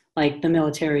projectiles, like the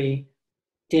military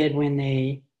did when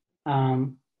they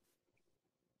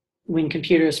when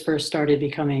computers first started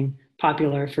becoming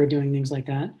popular for doing things like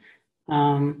that.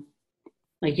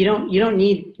 Like you don't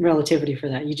need relativity for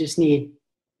that. You just need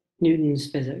Newton's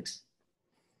physics.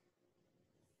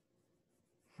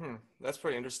 That's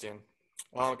pretty interesting.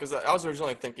 Because I was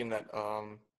originally thinking that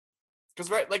because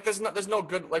right, like there's no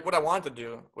good, like what I wanted to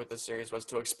do with this series was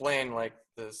to explain like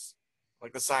this,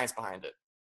 like the science behind it,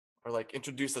 or like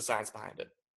introduce the science behind it,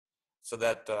 so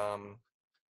that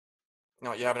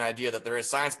you have an idea that there is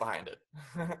science behind it,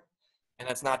 and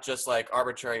it's not just like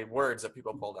arbitrary words that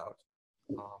people pulled out.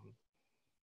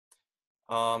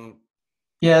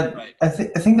 Yeah, right. I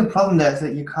think the problem there is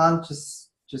that you can't just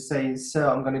say, so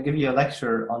I'm going to give you a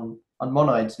lecture on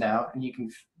monoids now,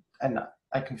 and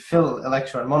I can fill a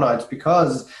lecture on monoids,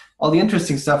 because all the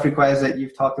interesting stuff requires that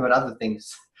you've talked about other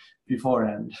things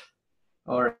beforehand,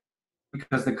 or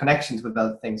because the connections with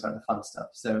other things are the fun stuff.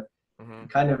 So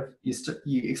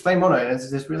you explain monoid as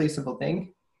this really simple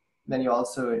thing, then you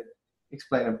also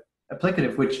explain a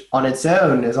applicative, which on its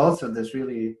own is also this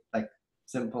really like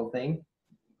simple thing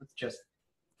with just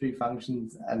 3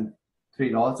 functions and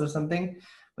 3 laws or something.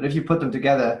 But if you put them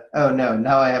together, oh no,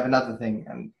 now I have another thing.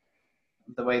 And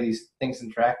the way these things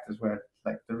interact is where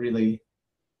like the really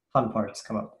fun parts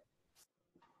come up.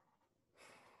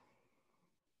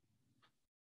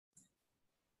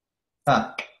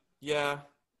 Yeah.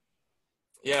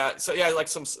 So yeah, like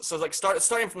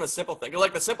starting from the simple thing.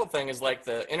 Like the simple thing is like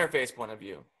the interface point of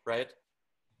view, right?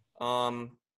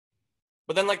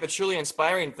 But then like the truly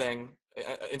inspiring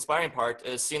part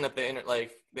is seeing that the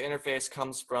interface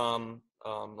comes from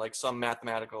like some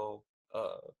mathematical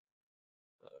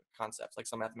concepts, like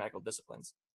some mathematical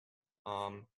disciplines,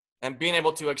 and being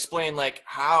able to explain like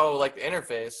how like the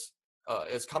interface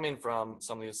is coming from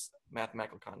some of these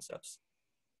mathematical concepts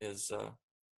is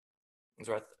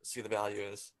where I see the value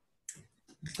is.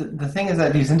 The thing is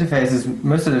that these interfaces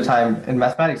most of the time in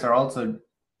mathematics are also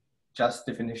just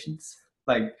definitions.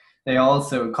 Like they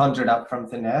also conjured up from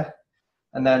thin air,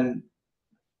 and then,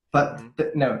 but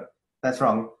no, that's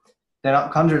wrong. They're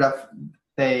not conjured up.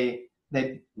 They're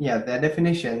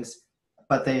definitions,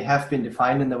 but they have been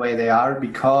defined in the way they are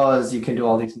because you can do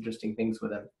all these interesting things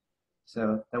with them.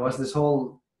 So there was this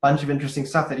whole bunch of interesting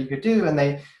stuff that you could do, and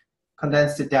they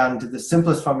condensed it down to the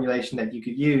simplest formulation that you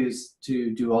could use to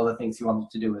do all the things you wanted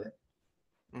to do with it.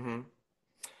 Mm-hmm.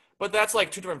 But that's like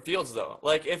 2 different fields, though.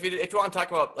 Like if you want to talk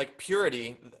about like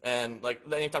purity, and like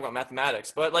then you talk about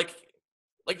mathematics. But like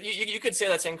you could say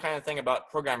that same kind of thing about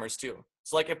programmers too.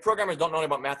 So like if programmers don't know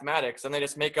about mathematics, then they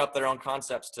just make up their own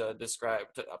concepts to describe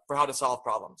for how to solve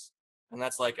problems, and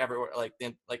that's like everywhere, like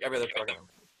every other programmer.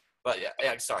 But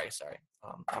yeah. Sorry.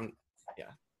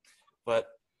 But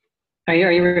are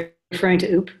you referring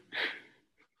to OOP?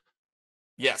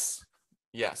 Yes.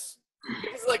 Because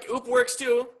like OOP works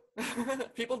too.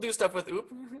 People do stuff with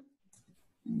OOP.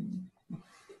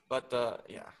 But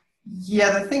yeah.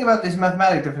 Yeah, the thing about these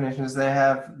mathematic definitions, they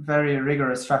have very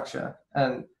rigorous structure,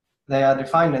 and they are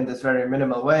defined in this very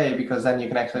minimal way because then you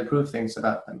can actually prove things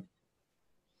about them.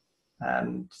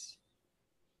 And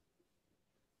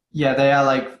yeah, they are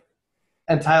like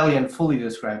entirely and fully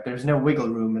described. There's no wiggle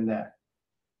room in there.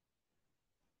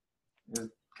 Is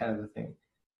kind of the thing.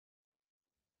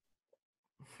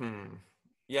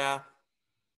 Yeah.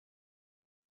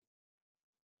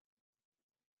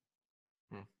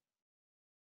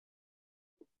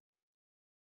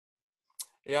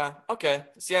 Yeah. Okay.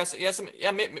 So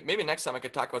maybe next time I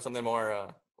could talk about something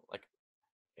more like.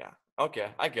 Yeah. Okay.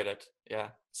 I get it. Yeah.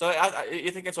 So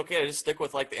you think it's okay to just stick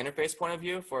with like the interface point of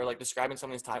view for like describing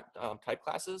some of these type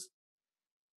classes?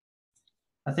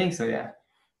 I think so. Yeah.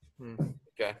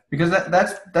 Okay. Because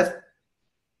that's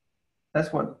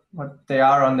what they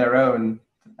are on their own,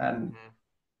 and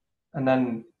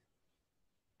then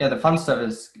the fun stuff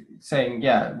is saying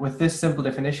with this simple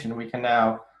definition we can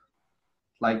now,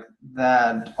 like,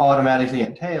 that automatically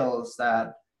entails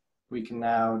that we can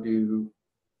now do,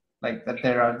 like, that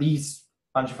there are these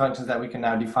bunch of functions that we can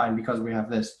now define because we have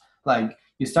this. Like,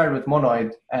 you start with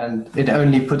monoid and it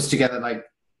only puts together like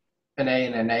an A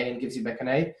and an A and gives you back an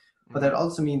A. But that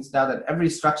also means now that every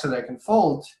structure that I can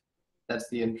fold, that's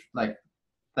that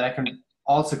I can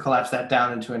also collapse that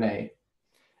down into an A.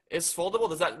 Is foldable,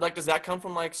 does that come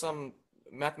from like some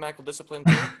mathematical discipline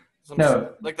too?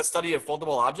 No. Like the study of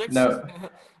foldable objects? No.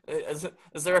 Is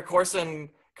there a course in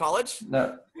college?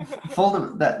 No.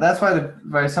 Foldable, that's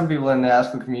why some people in the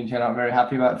Haskell community are not very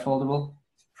happy about foldable.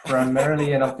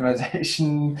 Primarily an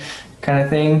optimization kind of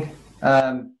thing.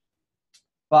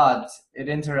 But it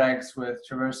interacts with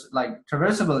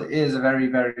traversable is a very,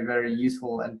 very, very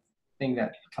useful and thing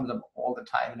that comes up all the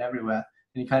time and everywhere.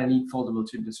 And you kind of need foldable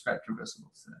to describe traversable.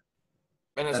 So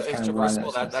and is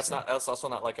traversable that's also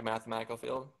not like a mathematical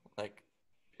field, like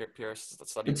pure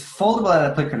study? It's foldable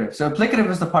and applicative. So applicative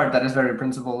is the part that is very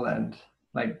principled and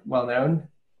like well known.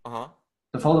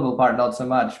 The foldable part not so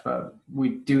much, but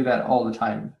we do that all the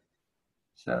time.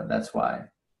 So that's why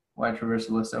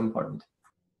traversable is so important.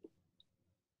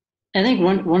 I think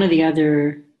one of the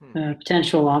other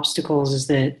potential obstacles is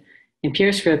that in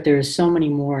PureScript, there's so many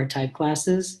more type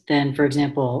classes than, for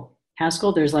example,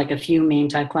 Haskell, there's like a few main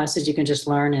type classes you can just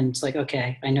learn, and it's like,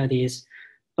 okay, I know these.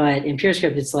 But in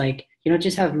PureScript, it's like you don't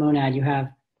just have monad. You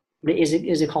have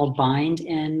is it called bind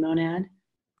and monad,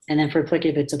 and then for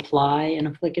applicative, it's apply and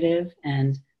applicative,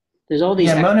 and there's all these.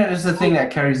 Yeah, monad is the thing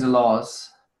that carries the laws.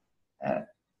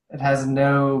 It has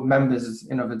no members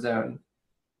in of its own.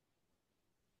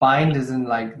 Bind is in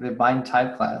like the bind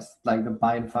type class, like the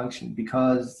bind function,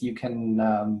 because you can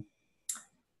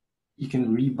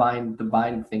rebind the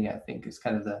bind thing. I think is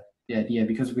kind of the idea,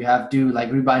 because we have do like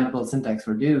rebindable syntax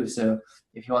for do. So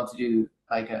if you want to do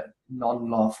like a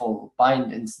non-lawful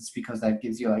bind instance, because that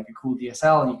gives you like a cool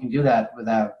DSL, you can do that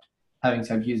without having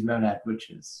to have used monad, which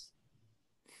is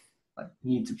like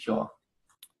needs a pure.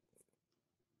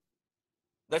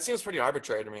 That seems pretty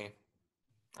arbitrary to me.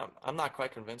 I'm not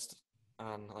quite convinced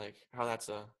on like how that's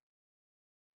a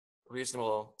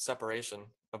reasonable separation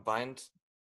of bind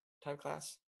type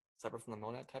class separate from the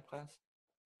monad type class.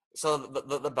 So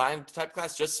the bind type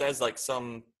class just says like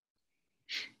some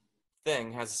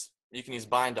thing has you can use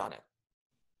bind on it.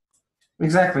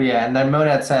 Exactly, yeah. And then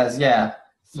monad says, yeah,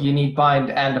 so you need bind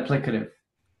and applicative,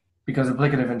 because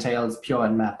applicative entails pure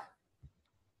and map.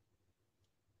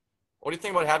 What do you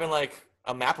think about having like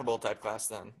a mappable type class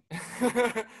then?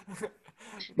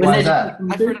 Why is that?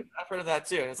 I've heard of that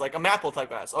too. And it's like a mappable type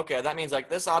class. Okay, that means like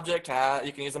this object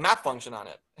you can use a map function on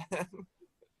it.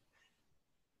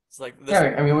 It's like this.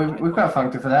 Yeah, I mean we've got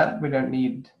functor for that. We don't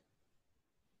need.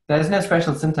 There's no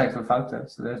special syntax for functor,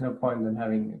 so there's no point in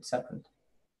having it separate.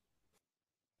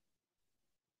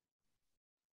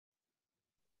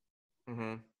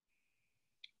 Mm-hmm.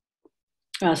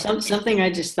 Something I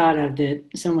just thought of that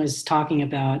someone was talking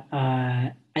about,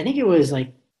 I think it was like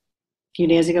a few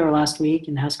days ago or last week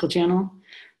in the Haskell channel.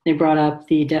 They brought up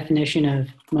the definition of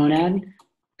monad,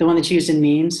 the one that's used in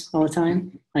memes all the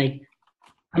time. Like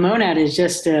a monad is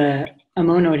just a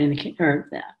monoid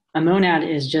a monad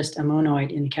is just a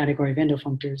monoid in the category of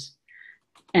endofunctors.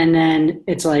 And then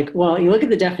it's like, well, you look at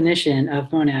the definition of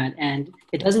monad and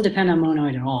it doesn't depend on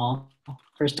monoid at all,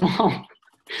 first of all.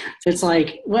 So it's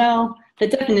like, well, the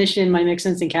definition might make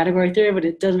sense in category theory, but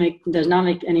it does not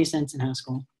make any sense in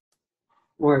Haskell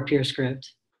or PureScript.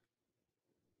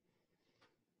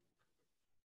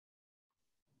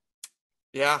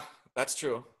 Yeah, that's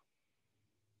true.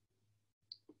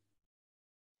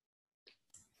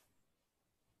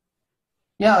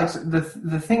 Yeah, like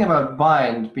the thing about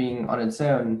bind being on its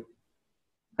own,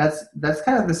 that's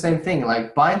kind of the same thing.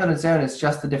 Like bind on its own is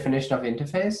just the definition of the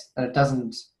interface, and it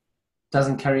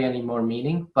doesn't carry any more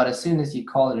meaning. But as soon as you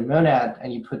call it a monad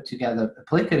and you put together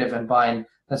applicative and bind,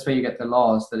 that's where you get the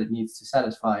laws that it needs to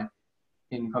satisfy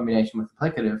in combination with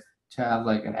applicative to have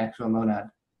like an actual monad.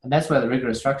 And that's where the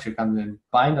rigorous structure comes in.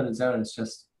 Bind on its own is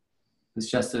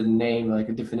just a name, like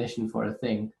a definition for a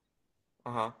thing.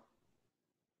 Uh-huh.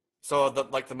 So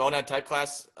the monad type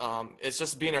class, it's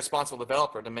just being a responsible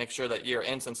developer to make sure that your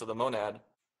instance of the monad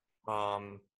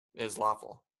is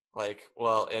lawful. Like,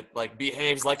 well, it like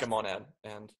behaves like a monad,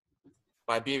 and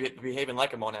by behaving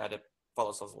like a monad, it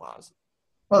follows those laws.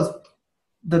 Well,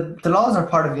 the laws are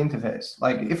part of the interface.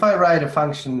 Like if I write a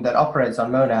function that operates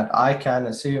on monad, I can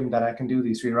assume that I can do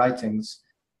these rewritings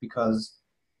because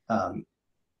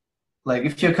like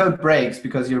if your code breaks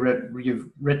because you've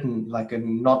written like a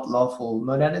not lawful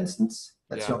monad instance,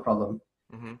 that's your problem.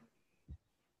 Mm-hmm.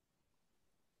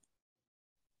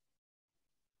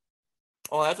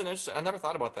 Oh, that's an interesting. I never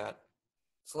thought about that.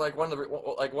 So like one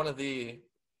of the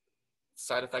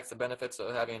side effects, the benefits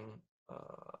of having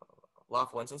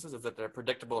lawful instances is that they're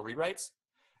predictable rewrites.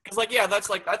 Because like that's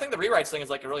like I think the rewrites thing is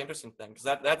like a really interesting thing because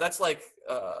that's like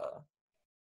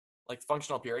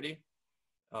functional purity.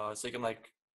 So you can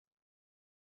like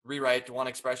rewrite one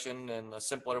expression in a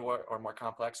simpler or more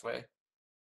complex way,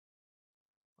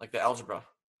 like the algebra.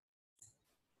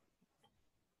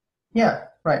 Yeah,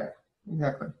 right,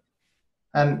 exactly.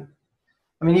 And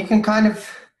I mean, you can kind of.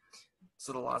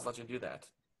 So the laws let you do that.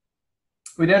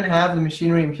 We don't have the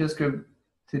machinery in PureScript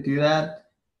to do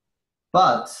that,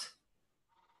 but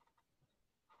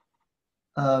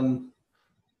I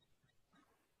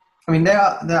mean, there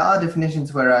are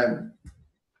definitions where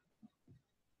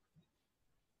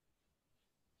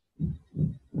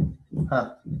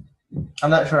I'm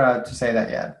not sure how to say that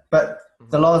yet, but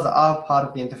the laws are part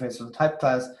of the interface of the type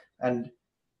class, and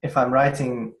if I'm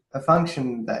writing a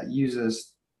function that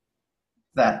uses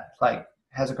that, like,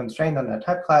 has a constraint on that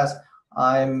type class,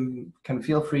 I can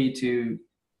feel free to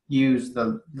use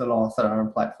the laws that are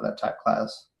implied for that type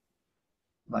class.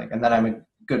 Like, and then I'm a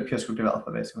good PureScript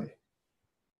developer, basically.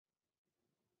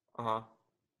 Uh-huh.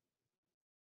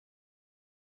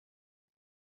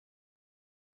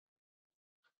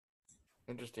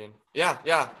 Interesting. Yeah.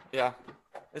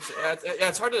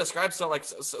 It's hard to describe some of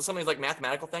these like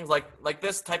mathematical things like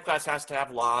this type class has to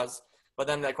have laws, but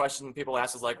then that question people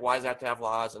ask is like, why does it have to have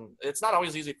laws? And it's not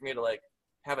always easy for me to like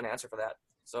have an answer for that.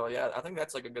 So yeah, I think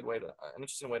that's like a good way to an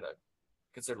interesting way to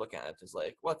consider looking at it is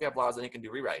like, well, if you have laws, then you can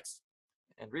do rewrites,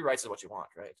 and rewrites is what you want,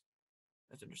 right?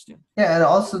 That's interesting. Yeah, and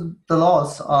also the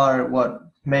laws are what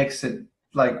makes it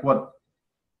like what.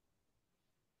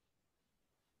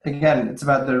 Again, it's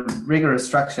about the rigorous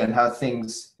structure and how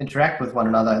things interact with one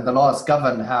another, and the laws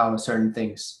govern how certain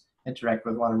things interact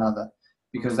with one another,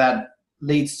 because that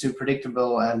leads to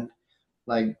predictable and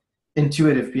like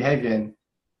intuitive behavior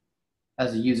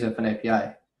as a user of an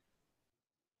API.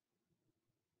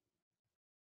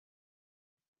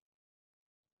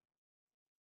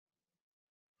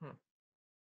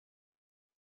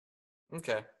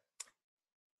 Okay.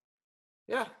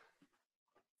 Yeah.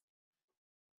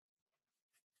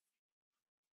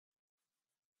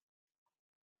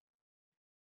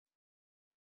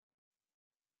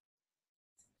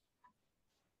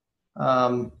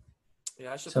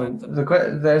 Yeah, I should So find some.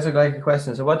 there's a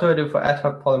question. So what do I do for ad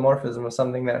hoc polymorphism or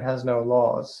something that has no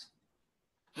laws?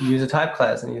 You use a type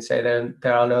class and you say there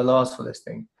are no laws for this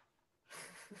thing.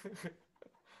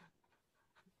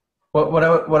 What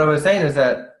I was saying is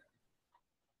that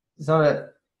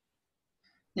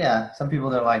some people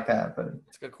don't like that, but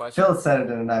it's a good question. Phil said it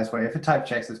in a nice way. If a type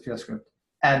checks its PureScript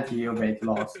and you obey the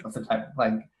laws of the type,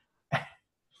 like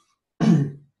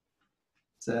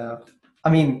so, I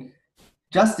mean,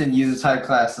 Justin uses type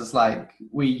classes like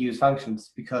we use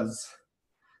functions because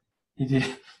he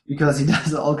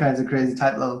does all kinds of crazy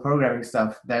type level programming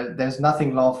stuff. There's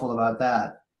nothing lawful about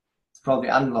that. It's probably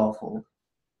unlawful.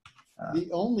 The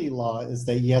only law is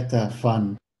that you have to have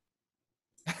fun.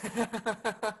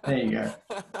 There you go.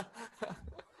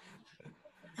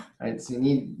 Right, so you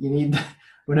need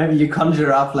whenever you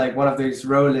conjure up like one of those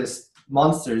row list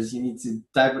monsters, you need to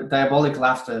diabolic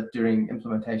laughter during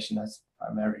implementation as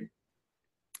primary.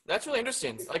 That's really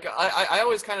interesting. Like I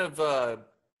always kind of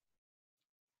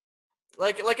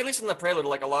like at least in the Prelude,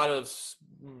 like a lot of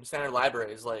standard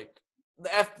libraries, like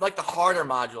the harder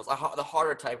modules, the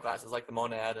harder type classes, like the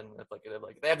monad and like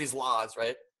they have these laws,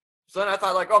 right? So then I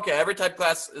thought like, okay, every type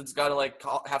class it's got to like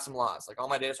have some laws, like all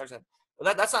my data structures.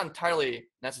 But that's not entirely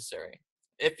necessary.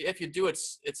 If you do,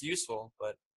 it's useful,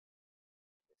 but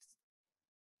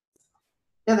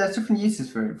yeah, there's different uses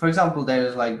for it. For example,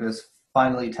 there's like this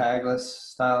finally tagless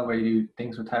style where you do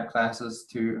things with type classes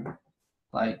to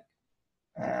like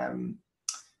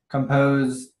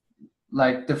compose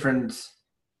like different.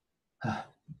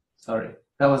 Sorry,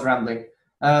 that was rambling.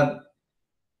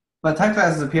 But type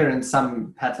classes appear in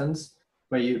some patterns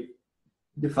where you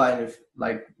define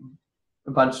like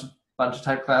a bunch of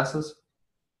type classes.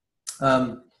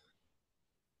 But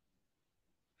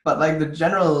like the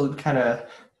general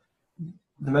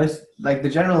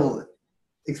general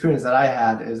experience that I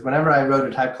had is whenever I wrote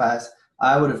a type class,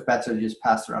 I would have better just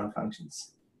passed around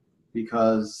functions,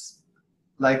 because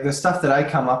like the stuff that I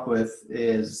come up with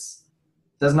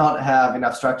does not have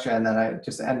enough structure, and then I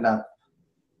just end up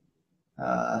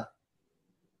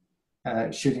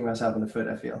shooting myself in the foot,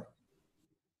 I feel.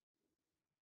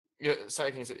 Yeah,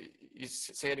 sorry, can you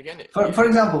say it again? For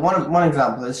example, one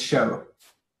example is show.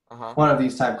 Uh-huh. One of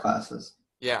these type classes.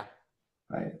 Yeah.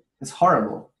 Right. It's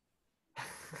horrible.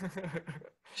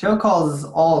 Show causes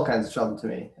all kinds of trouble to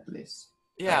me, at least.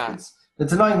 Yeah. Like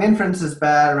it's annoying. The inference is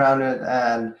bad around it,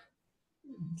 and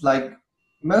like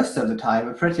most of the time,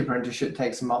 a pretty printer should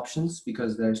take some options,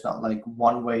 because there's not like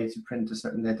one way to print a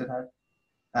certain data type.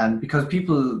 And because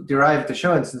people derive the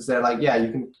show instance, they're like, yeah,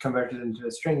 you can convert it into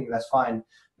a string, that's fine.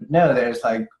 But no,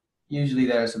 usually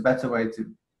there's a better way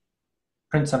to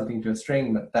print something to a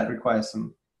string, but that requires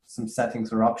some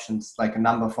settings or options, like a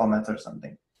number format or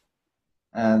something.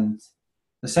 And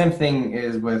the same thing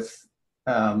is with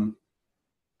the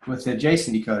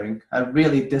JSON decoding. I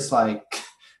really dislike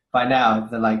by now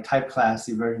the like type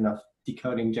classy version of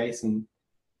decoding JSON,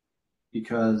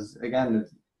 because again, it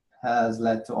has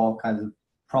led to all kinds of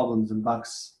problems and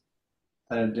bugs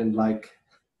that I didn't like.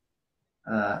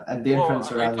 And the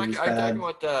inference around it is bad. Are you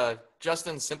talking about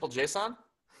Justin's simple-json?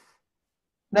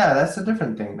 No, that's a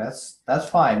different thing. That's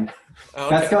fine. Oh,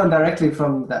 okay. That's going directly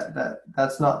from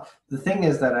that's not. The thing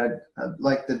is that I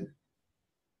like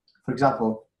for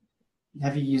example,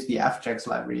 have you used the abstracts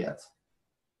library yet?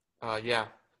 Yeah.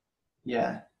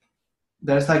 Yeah.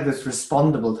 There's like this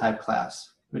respondable type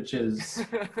class, which is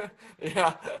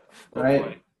yeah.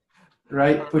 right,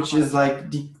 right, which is like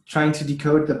trying to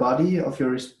decode the body of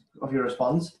your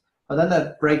response, but then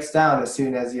that breaks down as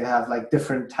soon as you have like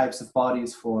different types of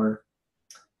bodies for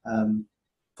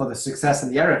for the success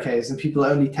and the error case, and people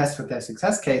only test with their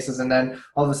success cases, and then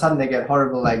all of a sudden they get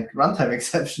horrible like runtime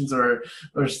exceptions or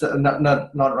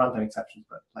not runtime exceptions,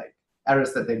 but like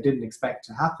errors that they didn't expect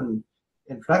to happen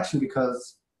in production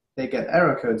because they get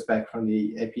error codes back from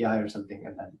the API or something,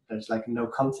 and then there's like no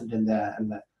content in there, and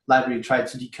the library tried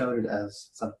to decode it as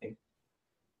something.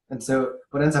 And so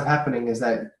what ends up happening is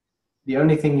that the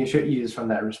only thing you should use from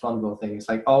that respondable thing is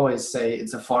like always say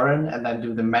it's a foreign and then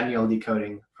do the manual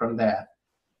decoding from there.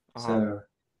 So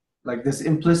like this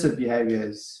implicit behavior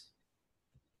is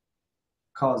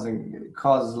causes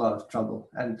a lot of trouble,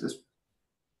 and just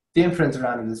the inference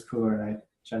around it is poor, and I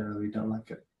generally don't like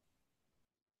it.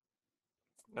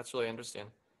 That's really interesting.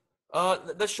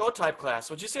 The show type class,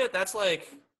 would you say that that's like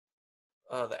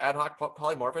the ad hoc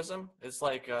polymorphism? It's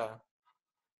like ad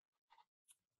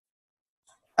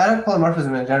hoc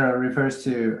polymorphism in general refers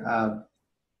to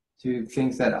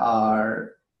things that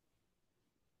are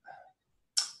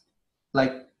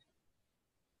like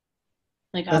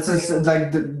that's this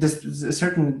a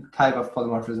certain type of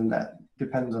polymorphism that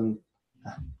depends on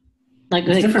like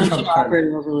function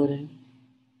operator overloading.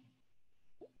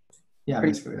 Yeah,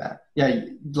 basically that. Yeah,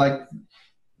 like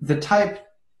the type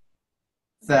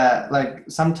that like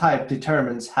some type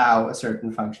determines how a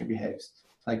certain function behaves.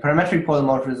 Like parametric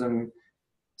polymorphism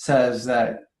says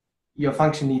that your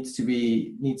function needs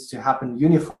to happen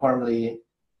uniformly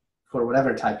for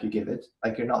whatever type you give it.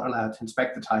 Like you're not allowed to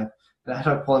inspect the type. And ad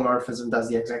hoc polymorphism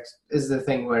does is the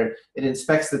thing where it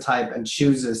inspects the type and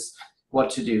chooses what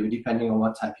to do depending on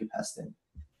what type you passed in.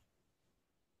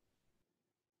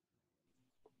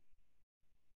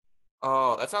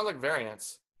 Oh, that sounds like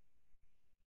variance.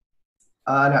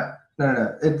 No.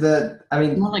 I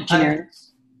mean, More like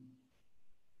generics.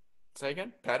 Say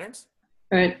again? Patterns?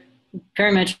 Right.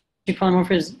 Parametric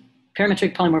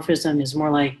polymorphism is more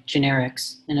like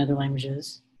generics in other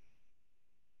languages.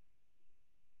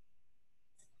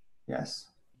 Yes.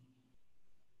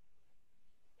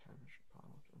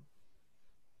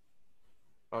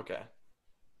 Okay.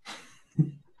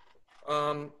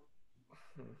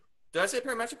 Did I say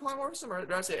parametric polymorphism or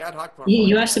did I say ad hoc polymorphism?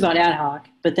 You asked about ad hoc,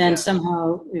 but then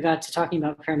somehow we got to talking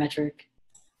about parametric.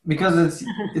 Because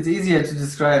it's easier to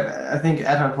describe, I think,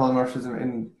 ad hoc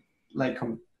polymorphism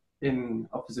in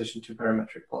opposition to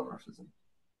parametric polymorphism.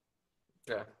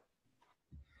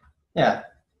 Yeah.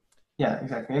 Yeah,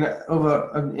 exactly.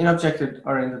 In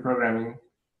object-oriented programming,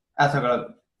 ad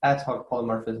hoc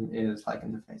polymorphism is like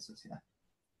interfaces. Yeah.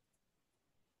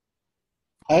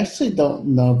 I actually don't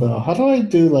know though. How do I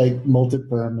do like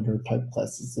multi-parameter type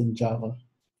classes in Java?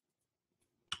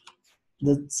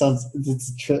 It's a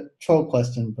troll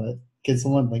question, but can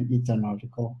someone link me to an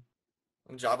article?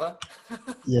 In Java?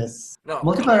 Yes. No.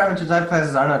 Multi-parameter type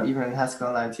classes are not even in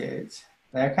Haskell 98.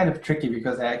 They're kind of tricky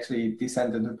because they actually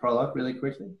descend into Prolog really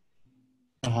quickly.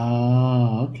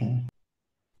 Ah, okay.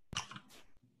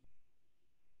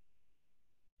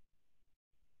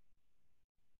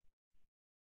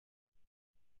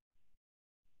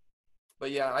 But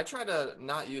yeah, I try to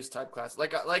not use type class.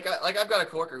 Like I've got a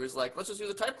coworker who's like, let's just use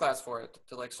a type class for it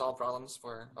to like solve problems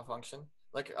for a function.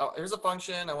 Like, here's a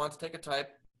function. I want to take a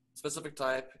type, specific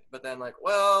type, but then like,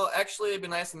 well, actually, it'd be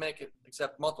nice to make it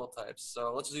accept multiple types.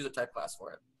 So let's just use a type class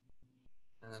for it.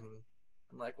 And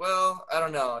I'm like, well, I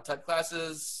don't know. Type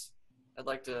classes, I'd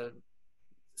like to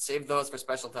save those for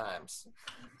special times.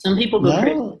 Some people go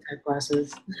crazy with type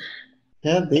classes.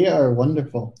 Yeah, they are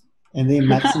wonderful, and they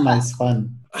maximize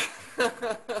fun.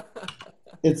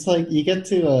 It's like you get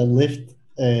to lift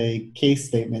a case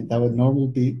statement that would normally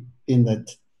be in the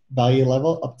value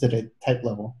level up to the type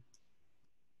level.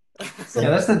 So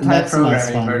yeah, that's the type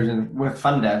programming version with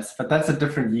fun depths, but that's a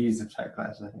different use of type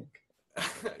class, I think.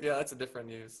 Yeah, that's a different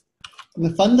use. The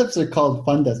fun depths are called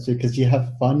fun depths because you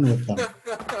have fun with them.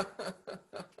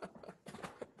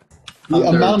 The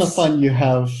amount of fun you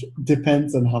have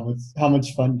depends on how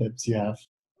much fun depths you have.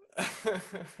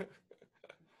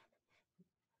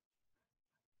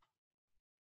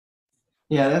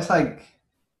 Yeah, there's like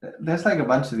a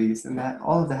bunch of these, and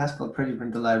all of the Haskell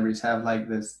pretty-printer libraries have like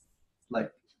this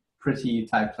like pretty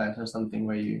type class or something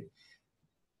which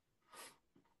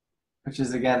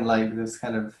is again like this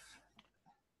kind of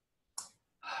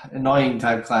annoying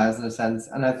type class in a sense.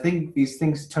 And I think these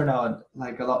things turn out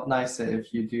like a lot nicer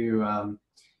if you do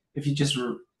if you just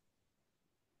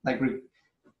in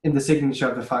the signature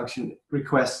of the function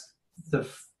request the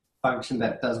function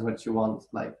that does what you want.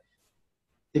 Like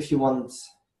if you want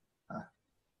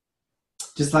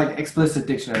just like explicit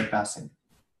dictionary passing.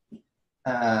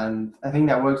 And I think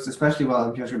that works especially well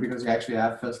in PureScript because you actually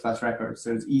have first-class records,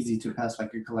 so it's easy to pass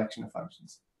like a collection of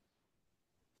functions.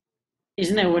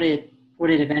 Isn't that what what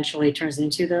it eventually turns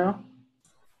into, though?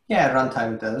 Yeah, at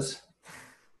runtime it does.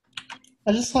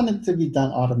 I just want it to be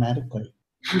done automatically.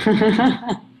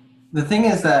 The thing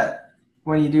is that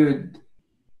when you do it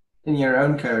in your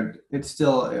own code, it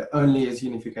still only is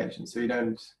unification. So you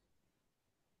don't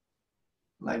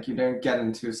get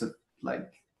into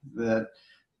like the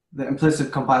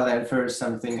implicit compiler infers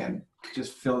something and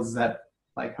just fills that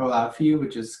like hole out for you,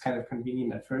 which is kind of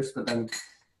convenient at first, but then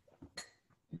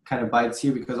it kind of bites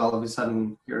you because all of a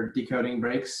sudden your decoding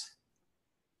breaks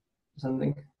or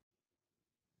something.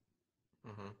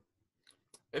 Mm-hmm.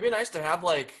 It'd be nice to have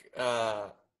like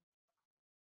a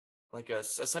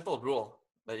simple rule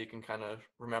that you can kind of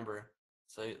remember,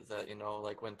 so that you know,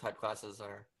 like when type classes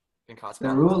can cause The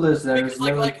problems. rule is there's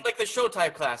Because like the show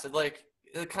type class,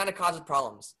 it kind of causes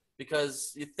problems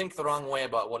because you think the wrong way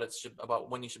about about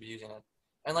when you should be using it,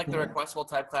 and like the requestable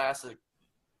type class.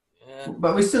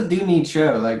 But we still do need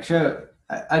show. Like show,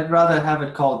 I'd rather have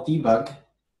it called debug,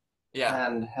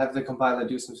 and have the compiler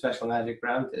do some special magic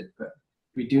around it. But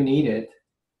we do need it.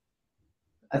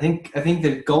 I think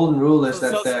the golden rule is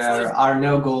that there are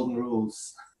no golden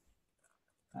rules.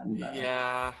 And,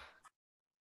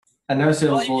 and no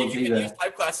silver bullets you either. can use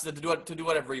type classes to do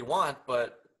whatever you want,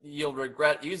 but you'll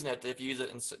regret using it if you use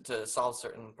it to solve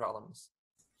certain problems.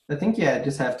 I think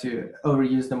just have to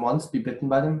overuse them once, be bitten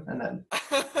by them, and then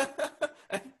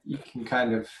you can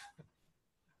kind of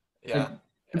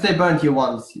if they burnt you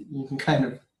once, you can kind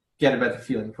of get a better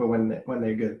feeling for when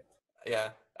they're good.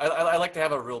 Yeah, I like to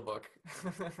have a rule book,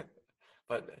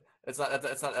 but that's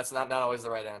not always the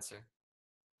right answer.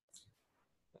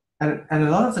 And a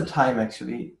lot of the time,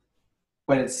 actually,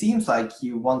 when it seems like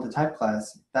you want the type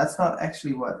class, that's not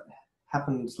actually what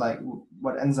happens. Like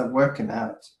what ends up working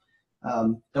out.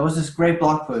 There was this great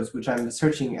blog post which I'm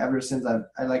searching ever since I've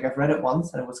read it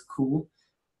once and it was cool,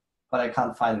 but I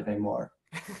can't find it anymore.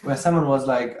 Where someone was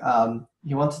like,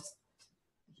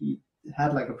 he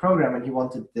had like a program and he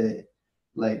wanted he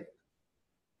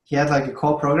had like a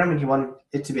core program and he wanted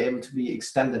it to be able to be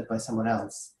extended by someone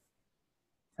else.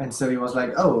 And so he was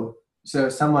like, oh, so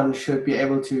someone should be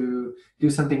able to do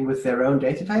something with their own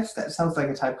data types? That sounds like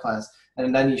a type class.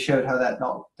 And then he showed how that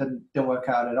didn't work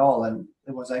out at all. And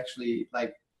it was actually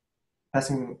like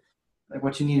passing, like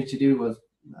what you needed to do was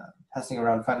passing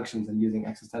around functions and using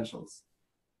existentials.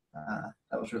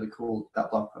 That was really cool,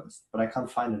 that blog post, but I can't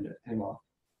find it anymore.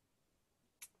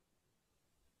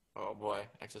 Oh boy,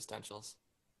 existentials.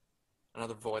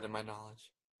 Another void in my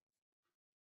knowledge.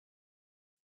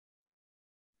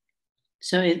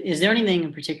 So is there anything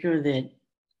in particular that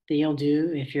you'll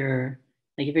do if you're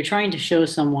trying to show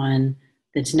someone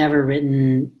that's never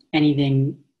written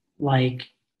anything like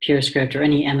PureScript or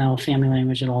any ML family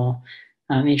language at all,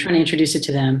 and you're trying to introduce it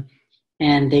to them,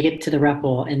 and they get to the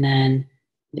REPL, and then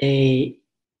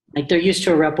they're used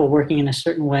to a REPL working in a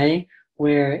certain way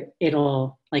where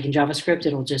it'll, like in JavaScript,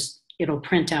 it'll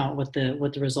print out what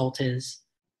the result is.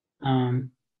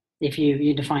 If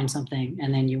you define something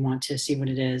and then you want to see what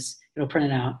it is, it'll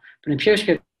print it out. But in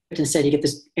PureScript, instead, you get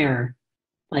this error.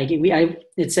 Like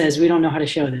it says, we don't know how to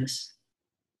show this.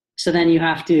 So then you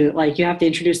have to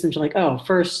introduce them to like, oh,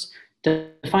 first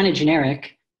define a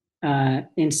generic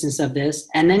instance of this,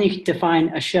 and then you define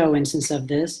a show instance of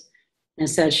this, and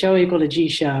it says show equal to G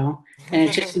show, and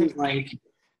it just seems like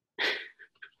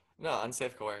no,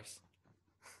 unsafe coerce.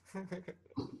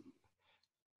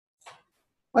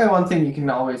 Well, one thing you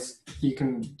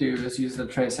can do is use the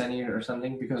trace any or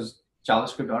something, because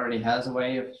JavaScript already has a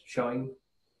way of showing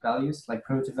values, like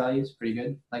primitive values, pretty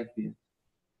good. Like you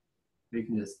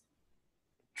can just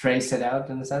trace it out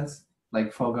in a sense,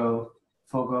 like forgo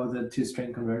the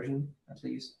to-string conversion at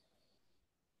least.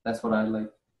 That's what I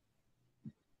like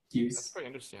use. That's pretty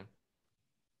interesting.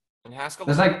 And Haskell.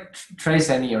 There's like trace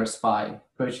any or spy.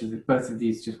 Both of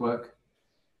these just work.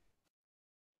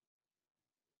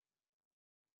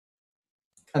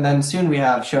 And then soon we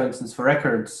have show instance for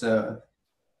records. So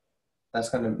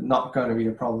that's not going to be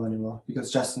a problem anymore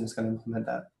because Justin is going to implement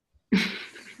that.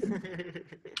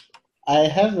 I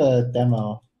have a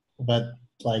demo, but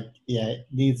it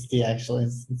needs the actual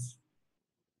instance.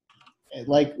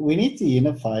 Like we need to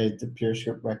unify the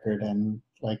PureScript record and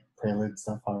like Prelude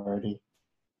stuff already.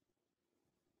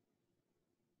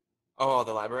 Oh,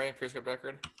 the library, PureScript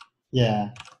record?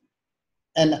 Yeah.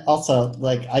 And also,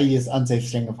 like, I use unsafe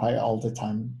stringify all the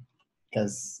time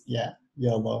because,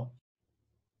 YOLO.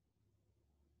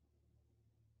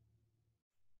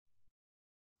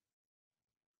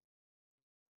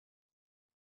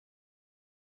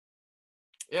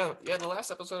 Yeah, the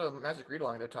last episode of Magic Read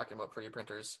Along, they're talking about pretty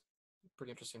printers.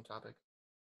 Pretty interesting topic.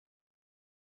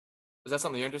 Is that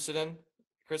something you're interested in,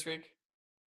 Chris Greek?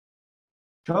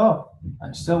 Sure.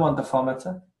 I still want the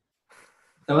formatter.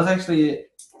 That was actually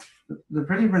the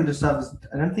pretty printer stuff.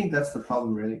 I don't think that's the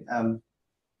problem really.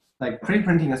 Like pretty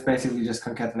printing is basically just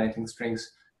concatenating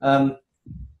strings. The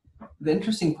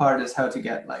interesting part is how to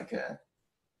get like a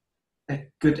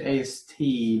good AST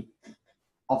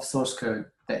of source code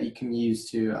that you can use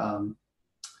to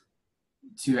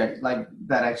like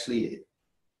that actually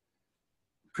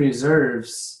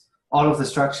preserves all of the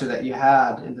structure that you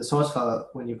had in the source file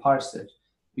when you parsed it.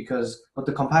 Because what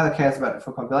the compiler cares about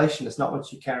for compilation is not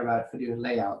what you care about for doing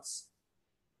layouts.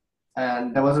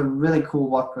 And there was a really cool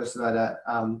blog post about that,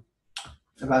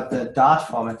 about the Dart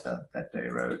formatter that they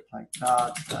wrote, like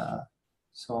Dart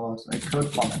source, like code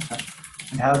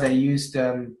formatter, and how they used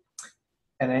an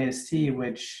AST,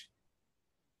 which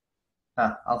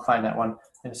I'll find that one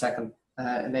in a second.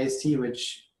 An AST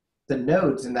which the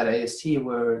nodes in that AST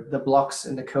were the blocks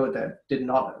in the code that did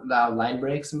not allow line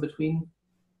breaks in between.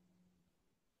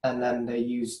 And then they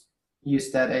used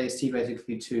that AST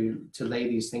basically to lay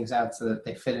these things out so that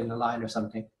they fit in a line or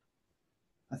something.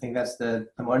 I think that's the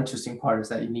more interesting part, is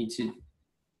that you need to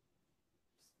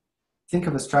think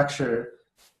of a structure,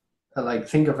 like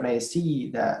think of an AST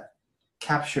that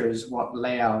captures what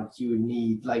layout you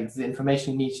need, like the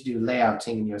information you need to do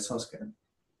layouting in your source code.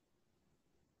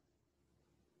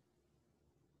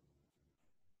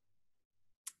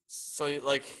 So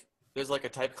like there's like a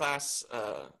type class,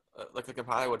 like the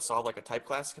compiler would solve like a type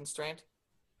class constraint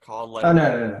called like. Oh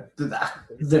no.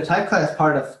 The type class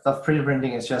part of pretty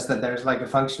printing is just that there's like a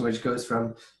function which goes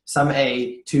from some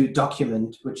A to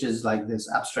document, which is like this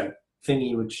abstract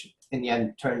thingy, which in the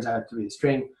end turns out to be a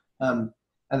string. And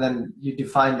then you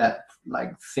define that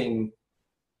like thing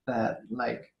that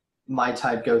like my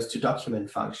type goes to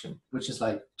document function, which is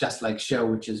like just like show,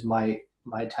 which is my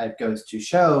type goes to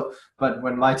show. But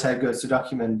when my type goes to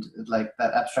document, like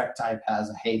that abstract type has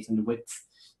a height and width,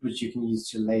 which you can use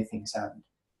to lay things out.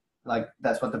 Like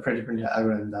that's what the pretty printer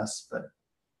algorithm does. But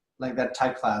like that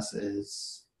type class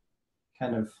is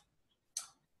kind of,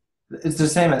 it's the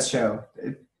same as show.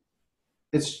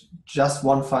 It's just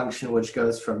one function which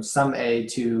goes from some A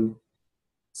to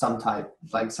some type,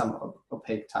 like some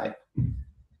opaque type,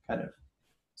 kind of.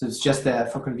 So it's just there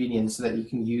for convenience so that you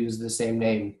can use the same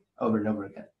name over and over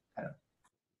again, kind of.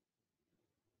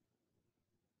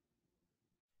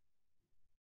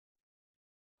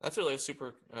 That's really a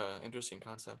super interesting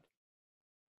concept.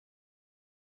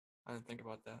 I didn't think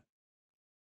about that.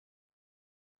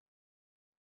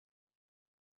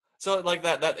 So like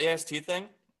that AST thing.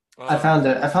 I found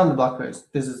it. I found the blog post.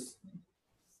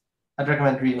 I'd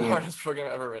recommend reading The it. hardest program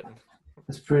ever written.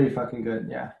 It's pretty fucking good,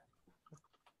 yeah.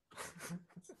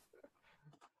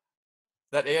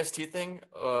 That AST thing,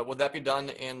 would that be done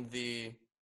in the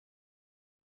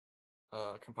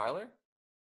compiler?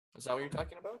 Is that what you're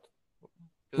talking about?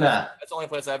 Nah. That's the only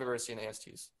place I've ever seen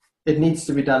ASTs. It needs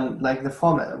to be done like the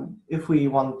format. If we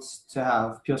want to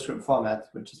have PureScript format,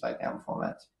 which is like M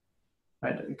format,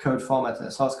 right? A code formatter,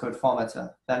 a source code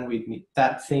formatter, then we'd need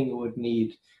that thing would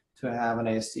need to have an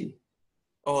AST.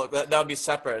 Oh, that would be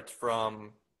separate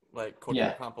from like code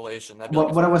compilation.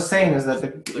 What I was saying is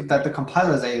that the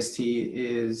compiler's AST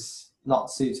is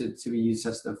not suited to be used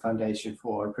as the foundation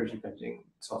for pretty printing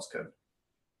source code.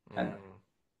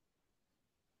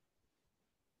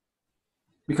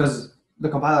 Because the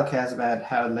compiler cares about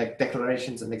how like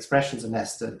declarations and expressions are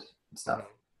nested and stuff.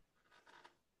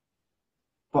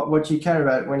 But what you care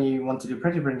about when you want to do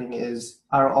pretty printing is,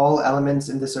 are all elements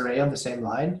in this array on the same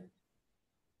line?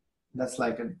 That's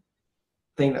like a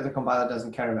thing that the compiler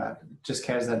doesn't care about. It just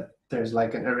cares that there's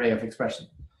like an array of expressions.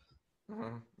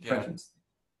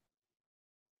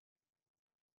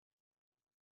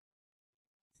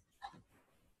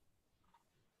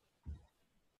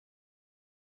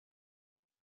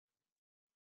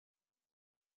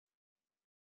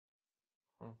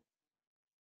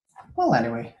 Well,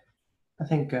 anyway, I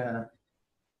think I'm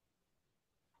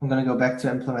going to go back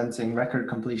to implementing record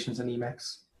completions in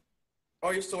Emacs.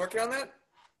 Oh, you're still working on that?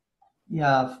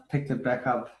 Yeah, I've picked it back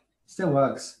up. Still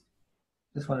works.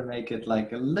 Just want to make it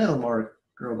like a little more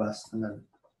robust, and then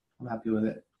I'm happy with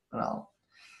it, and I'll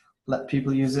let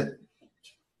people use it.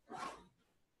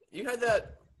 You had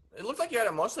that. It looked like you had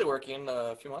it mostly working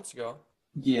a few months ago.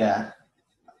 Yeah,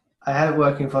 I had it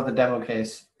working for the demo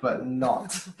case, but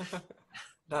not.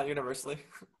 Not universally.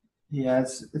 Yeah,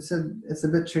 it's a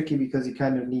bit tricky because you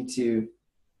kind of need to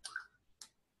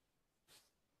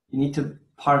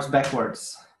parse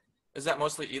backwards. Is that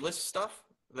mostly ELIS stuff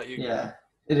that you? Yeah,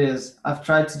 it is. I've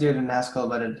tried to do it in Haskell,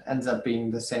 but it ends up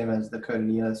being the same as the code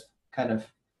in ELIS, kind of.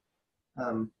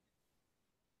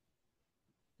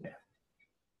 Yeah.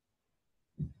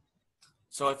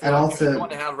 So if And if you also-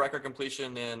 want to have record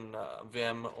completion in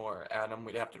Vim or Atom,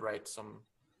 we'd have to write some.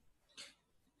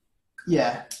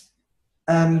 Yeah,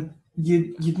 and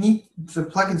you'd need, the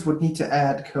plugins would need to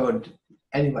add code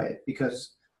anyway,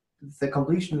 because the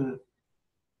completion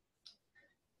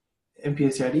in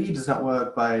PSCID does not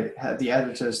work by the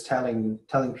editors telling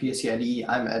PSCID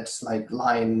I'm at like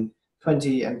line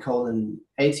 20 and colon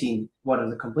 18. What are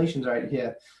the completions right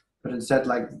here? But instead,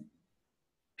 like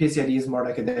PSCID is more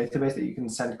like a database that you can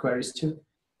send queries to.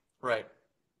 Right.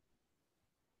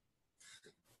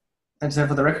 And so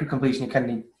for the record completion, you kind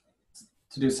of need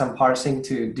to do some parsing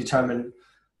to determine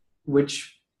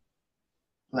which,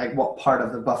 like what part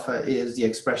of the buffer is the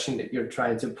expression that you're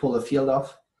trying to pull a field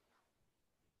off.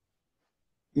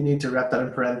 You need to wrap that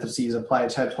in parentheses, apply a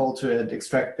type hole to it,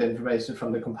 extract the information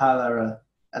from the compiler,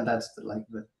 and that's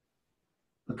the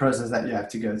process that you have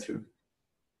to go through.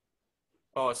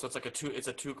 Oh, so it's like a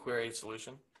two query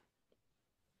solution.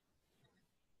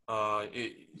 You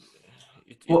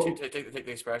take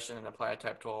the expression and apply a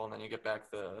type tool, and then you get back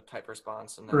the type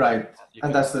response. And then right,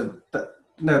 and that's the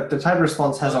type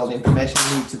response has all the information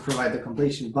you need to provide the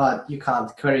completion, but you can't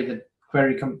query the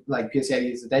like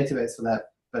PSCID is a database for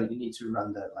that, but you need to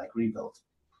run the like rebuild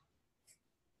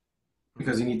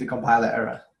because you need the compiler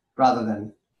error rather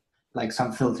than like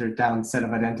some filtered down set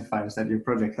of identifiers that your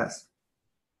project has.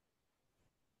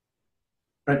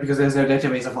 Right, because there's no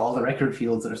database of all the record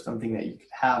fields or something that you could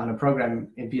have in a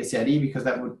program in PSCID, because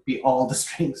that would be all the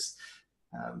strings.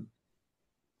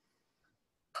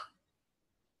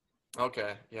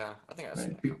 Okay, yeah, I think that's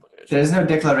right. There's no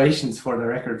declarations for the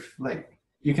record. Like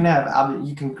you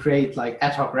can create like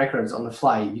ad hoc records on the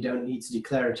fly. You don't need to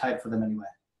declare a type for them anyway.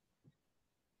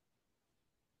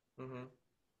 Mm-hmm.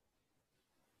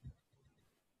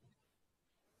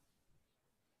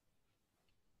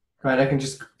 Right, I can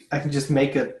just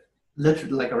make it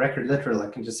literal, like a record literal. I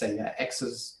can just say, yeah, X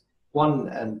is 1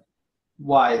 and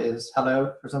Y is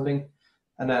hello or something.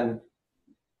 And then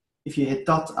if you hit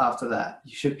dot after that,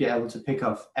 you should be able to pick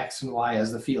off X and Y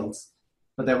as the fields.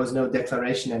 But there was no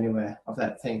declaration anywhere of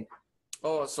that thing.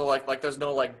 Oh, so like there's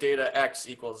no like data X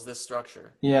equals this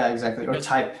structure. Yeah, exactly. Because or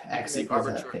type X equals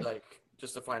that thing. Like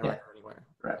just define record anywhere.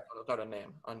 Right. Without a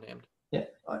name, unnamed. Yeah,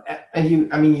 and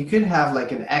you could have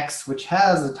like an X which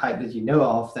has a type that you know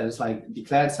of that is like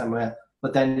declared somewhere,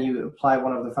 but then you apply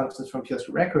one of the functions from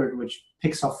PureScript record which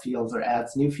picks off fields or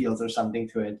adds new fields or something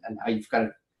to it, and now you've got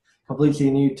a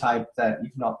completely new type that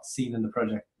you've not seen in the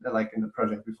project,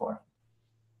 before.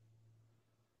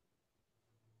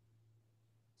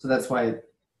 So that's why,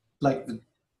 like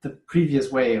the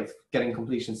previous way of getting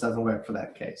completions doesn't work for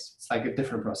that case. It's like a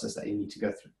different process that you need to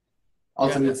go through.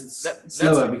 Also, yeah, it's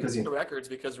slower like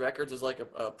because records is like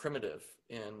a primitive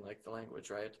in like the language,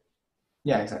 right?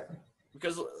 Yeah, exactly.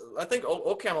 Because I think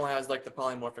OCaml has like the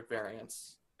polymorphic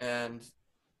variants, and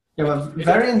yeah, well,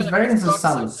 variants are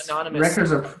sums.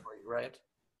 Records are right.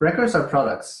 Records are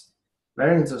products.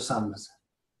 Variants are sums.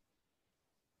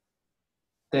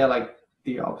 They are like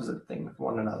the opposite thing of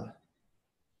one another.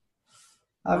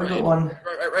 I've got one.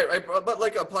 Right. But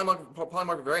like a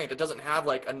polymorphic variant, it doesn't have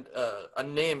like a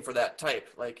name for that type.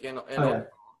 Like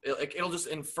it'll just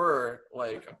infer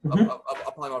like a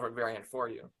polymorphic variant for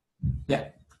you. Yeah.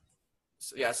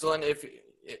 So, yeah. So then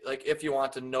if you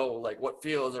want to know like what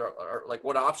fields or like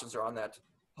what options are on that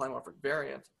polymorphic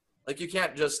variant, like you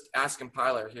can't just ask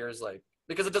compiler. Here's like,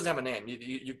 because it doesn't have a name.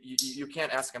 You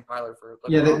can't ask compiler for.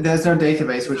 Like, there's no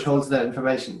database which holds that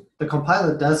information. The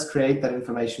compiler does create that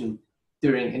information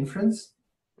during inference.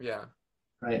 Yeah.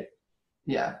 Right.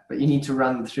 Yeah, but you need to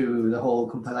run through the whole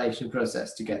compilation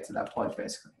process to get to that point,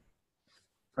 basically,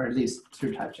 or at least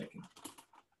through type checking.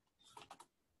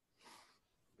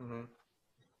 Mm-hmm.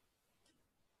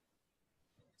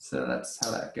 So that's how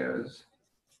that goes.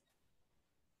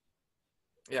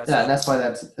 Yeah. Yeah, and that's why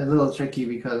that's a little tricky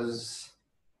because.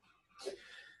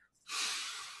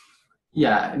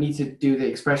 Yeah, I need to do the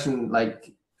expression,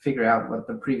 like figure out what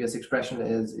the previous expression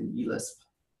is in eLisp,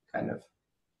 kind of.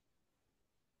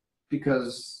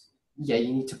 Because, yeah,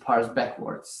 you need to parse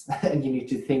backwards and you need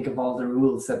to think of all the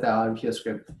rules that there are in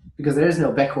PureScript. Because there is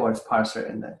no backwards parser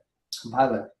in the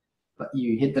compiler. But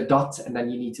you hit the dot and then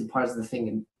you need to parse the thing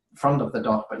in front of the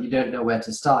dot, but you don't know where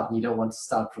to start and you don't want to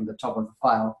start from the top of the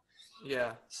file.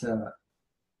 Yeah. So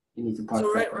you need to parse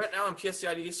So backwards. right now in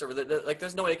PSCID server, like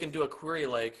there's no way you can do a query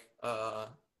like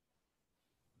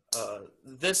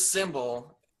this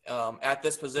symbol at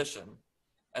this position,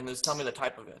 and just tell me the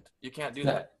type of it. You can't do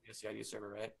that in PSCID server,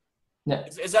 right? No.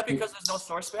 Is that because there's no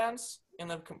source spans in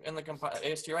the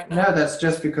AST right now? No, that's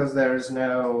just because there's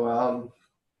no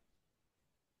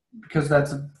because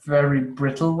that's a very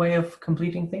brittle way of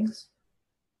completing things.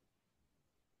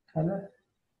 kind of.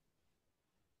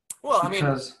 Well, I mean,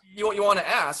 Because you want to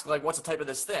ask like, what's the type of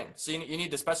this thing? So you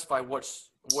need to specify which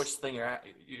thing you're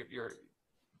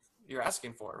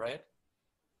asking for, right?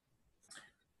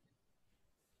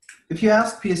 if you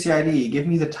ask PSCID, give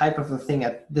me the type of the thing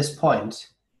at this point,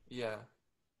 Yeah.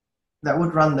 that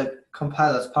would run the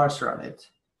compiler's parser on it.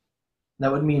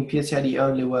 That would mean PSCID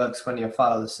only works when your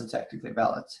file is syntactically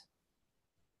valid,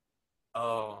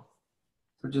 Oh.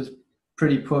 which is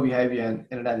pretty poor behavior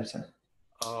in an editor.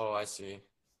 Oh, I see.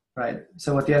 Right.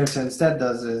 So what the editor instead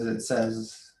does is it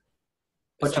says,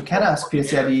 what you that can poor ask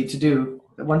PSCID to do,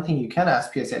 the one thing you can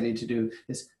ask PSCID to do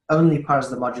is only parse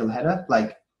the module header.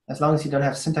 Like, as long as you don't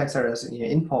have syntax errors in your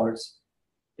imports,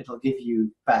 it'll give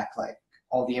you back like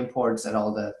all the imports and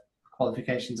all the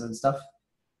qualifications and stuff.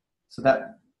 So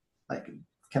that like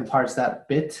can parse that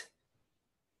bit.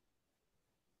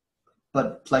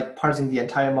 But like parsing the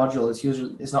entire module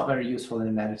is not very useful in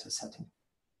an editor setting.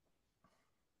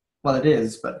 Well, it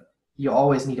is, but you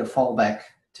always need a fallback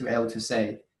to be able to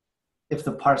say, if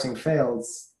the parsing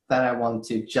fails, then I want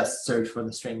to just search for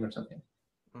the string or something.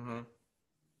 Mm-hmm.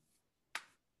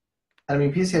 I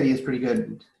mean, PCID is pretty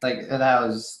good. Like, it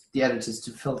allows the editors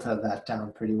to filter that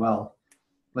down pretty well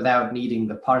without needing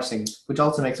the parsing, which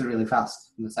also makes it really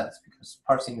fast in a sense, because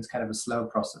parsing is kind of a slow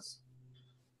process.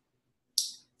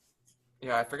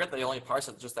 Yeah, I forget that you only parse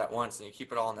it just that once, and you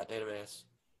keep it all in that database.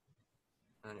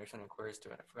 And then you're sending queries to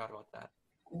it. I forgot about that.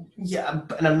 Yeah,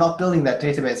 and I'm not building that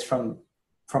database from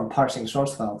parsing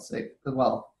source files as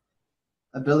well.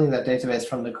 I'm building that database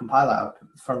from the compiler output,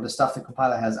 from the stuff the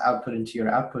compiler has output into your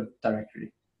output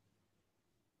directory.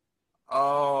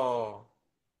 Oh,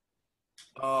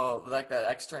 like that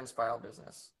externs file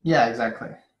business. Yeah, exactly.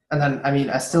 And then, I mean,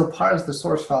 I still parse the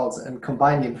source files and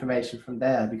combine the information from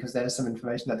there because there is some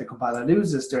information that the compiler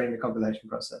loses during the compilation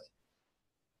process.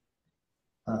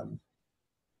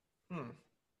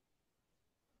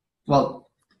 Well,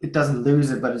 it doesn't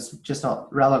lose it, but it's just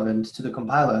not relevant to the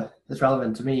compiler. It's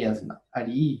relevant to me as an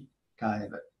IDE guy.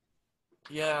 But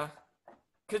Yeah.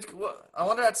 I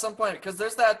wonder at some point, because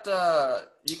there's that,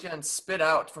 you can spit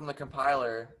out from the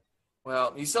compiler.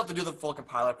 Well, you still have to do the full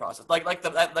compiler process, like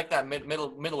that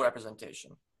middle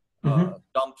representation,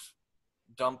 dump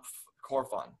core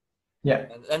fun. Yeah.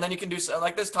 And then you can do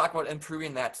like this. Talk about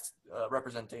improving that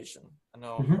representation. I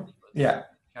know. Yeah.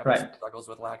 Right. Struggles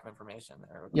with lack of information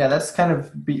there. Yeah, that's kind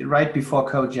of right before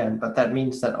CodeGen, but that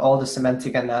means that all the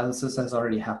semantic analysis has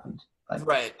already happened. Like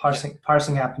right.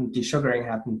 Parsing happened, desugaring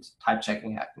happened, type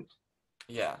checking happened.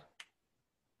 Yeah.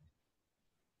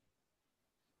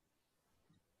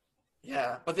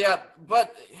 Yeah, but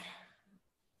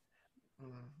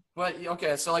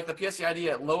okay. So like the PSCID,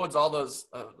 it loads all those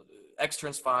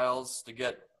externs files to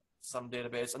get some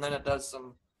database, and then it does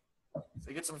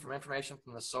it gets some information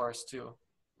from the source too.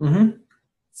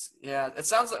 Yeah, it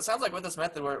sounds like with this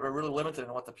method we're really limited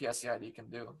in what the PSCID can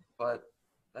do, but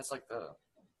that's like is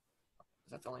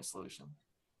that the only solution?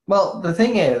 Well, the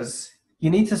thing is,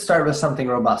 you need to start with something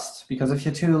robust, because if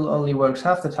your tool only works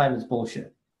half the time, it's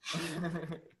bullshit.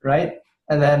 Right?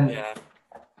 And then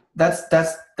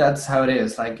that's how it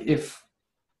is. Like, if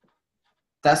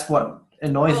that's what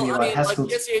annoys me about Haskell.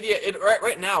 Like PSCID,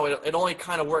 right now it only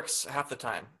kind of works half the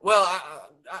time. Well,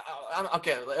 I'm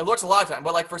okay. It works a lot of time,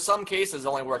 but like for some cases, it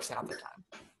only works half the time.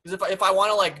 Because if I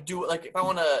want to if I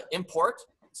want to import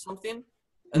something,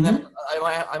 and then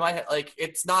I might like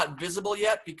it's not visible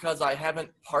yet because I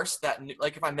haven't parsed that.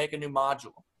 Like if I make a new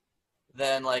module,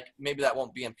 then like maybe that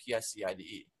won't be in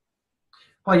PSCID.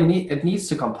 Well, it needs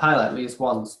to compile at least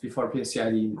once before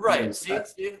PSCID. Right.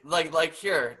 See, like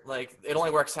here, like it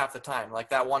only works half the time. Like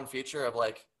that one feature of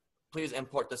like, please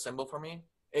import the symbol for me.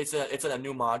 It's in a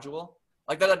new module.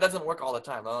 Like that doesn't work all the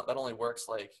time. That only works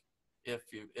like if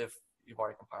you've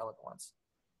already compiled it once.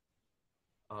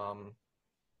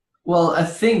 Well, I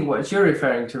think what you're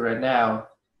referring to right now,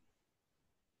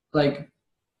 like,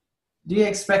 do you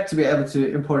expect to be able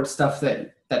to import stuff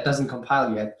that doesn't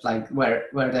compile yet, like where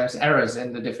there's errors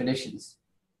in the definitions?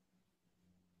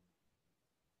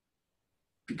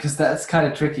 Because that's kind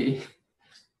of tricky.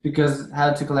 Because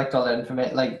how to collect all that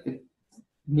information, like it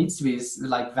needs to be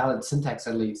like valid syntax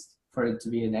at least for it to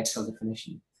be an actual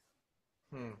definition.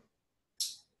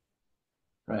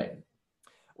 Right.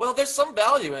 Well, there's some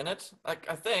value in it,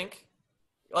 I think.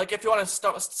 Like if you want to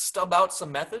stub out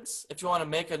some methods, if you want to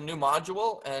make a new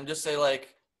module and just say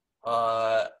like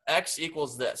x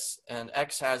equals this and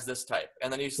x has this type,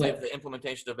 and then you leave the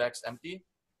implementation of x empty.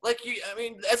 Like I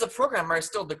mean, as a programmer, I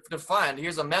still define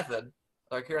here's a method,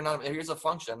 like here's a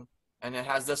function, and it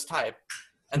has this type.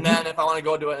 And then if I want to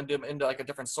go into like a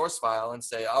different source file and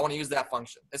say I want to use that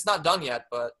function, it's not done yet,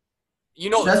 but You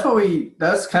know,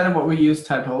 that's kind of what we use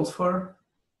type holds for.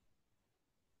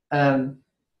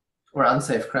 Or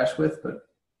unsafe crash with, but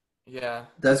yeah.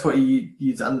 that's what you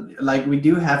use. Like we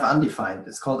do have undefined.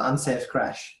 It's called unsafe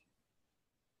crash.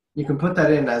 You can put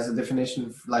that in as a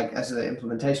definition, like as an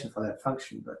implementation for that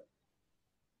function, but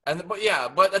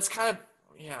that's kind of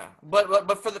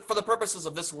but for the purposes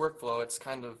of this workflow, it's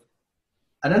kind of.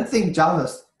 I don't think Java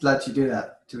lets you do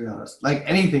that, to be honest. Like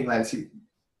anything lets you.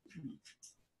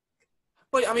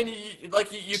 But I mean,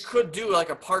 you could do like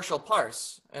a partial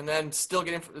parse and then still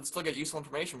get useful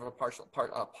information from a partial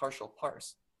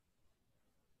parse.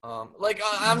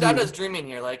 I'm just dreaming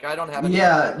here. Like I don't have.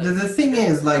 Yeah, the thing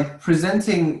is, like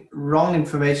presenting wrong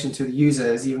information to the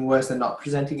user is even worse than not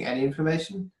presenting any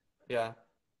information. Yeah.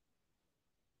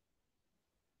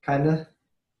 Kinda.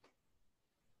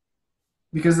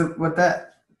 Because of what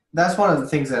that's one of the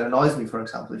things that annoys me. For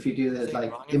example, if you do this,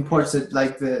 like imports it,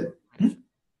 like the.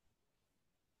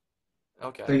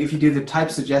 Okay. Like if you do the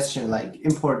type suggestion, like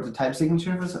import the type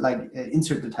signature for, like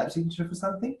insert the type signature for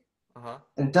something,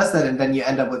 and it does that, and then you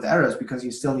end up with errors because you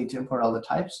still need to import all the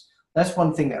types. That's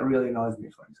one thing that really annoys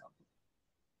me, for example.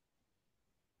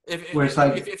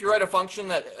 If you write a function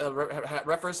that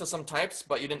refers to some types,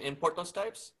 but you didn't import those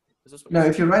types, is this what no?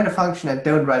 If you write a function and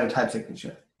don't write a type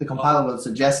signature, the compiler will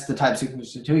suggest the type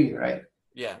signature to you, right?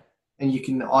 Yeah. And you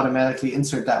can automatically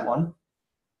insert that one.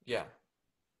 Yeah.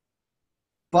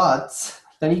 But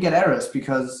then you get errors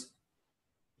because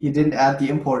you didn't add the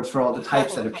imports for all the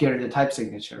types that appear in the type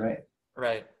signature, right?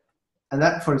 Right. And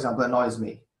that, for example, annoys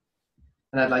me.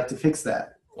 And I'd like to fix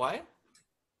that. Why?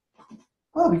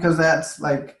 Well, because that's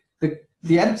like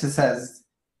the editor says,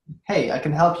 hey, I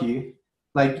can help you.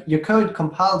 Like your code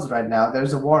compiles right now.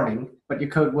 There's a warning, but your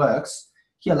code works.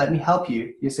 Here, let me help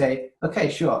you. You say, okay,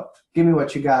 sure. Give me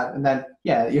what you got. And then,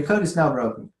 yeah, your code is now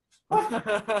broken.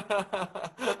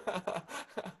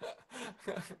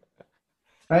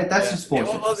 Right, that's just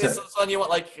bullshit. So you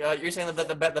want you're saying that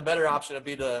the better option would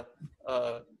be to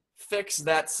fix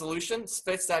that solution,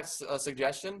 fix that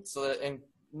suggestion, so that in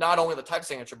not only the type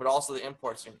signature but also the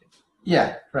import signature.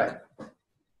 Yeah, right.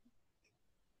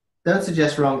 Don't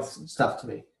suggest wrong stuff to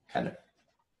me, kind of.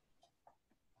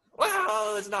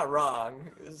 Well, it's not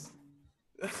wrong.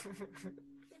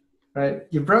 Right,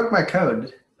 you broke my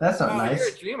code. That's not nice. You're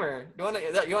a dreamer. You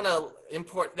wanna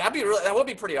import? That would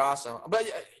be pretty awesome. But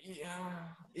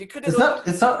you could. It's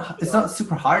not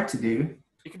super hard to do.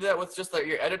 You could do that with just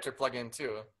your editor plugin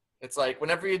too. It's like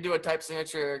whenever you do a type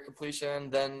signature completion,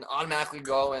 then automatically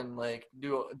go and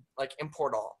do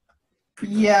import all.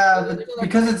 Yeah, but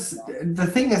because the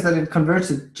thing is that it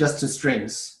converts it just to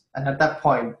strings, and at that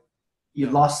point you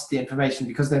lost the information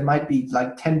because there might be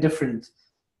 10 different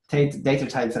data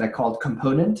types that are called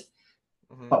component.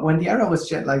 But when the error was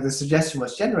the suggestion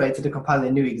was generated, the compiler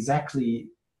knew exactly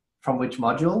from which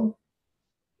module.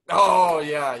 Oh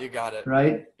yeah, you got it.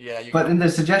 Right? Yeah. But in the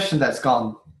suggestion, that's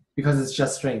gone because it's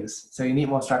just strings. So you need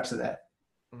more structure there.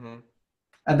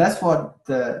 And that's what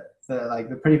the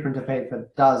pretty printer paper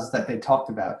does that they talked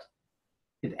about.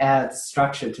 It adds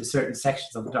structure to certain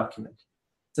sections of the document.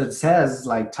 So it says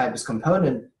type is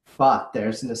component, but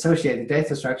there's an associated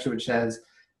data structure which says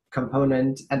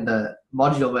component and the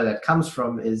module where that comes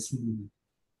from is,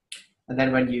 and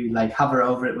then when you hover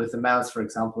over it with the mouse, for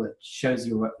example, it shows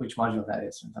you which module that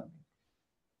is or something.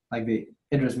 Like the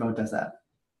interest mode does that.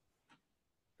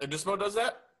 Interest mode does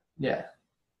that? Yeah.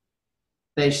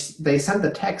 They send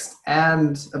the text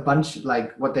and a bunch,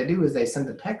 what they do is they send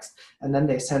the text and then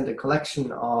they send a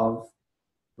collection of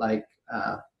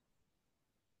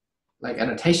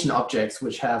annotation objects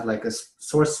which have a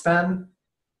source span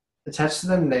attached to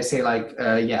them. And they say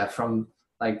from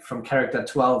character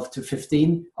 12 to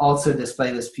 15 also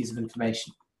display this piece of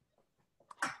information.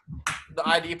 The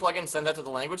IDE plugin send that to the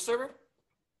language server?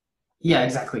 Yeah,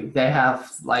 exactly. They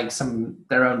have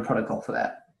their own protocol for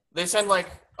that. They send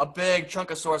a big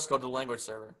chunk of source code to the language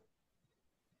server.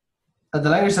 The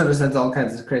language server sends all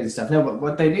kinds of crazy stuff. No, but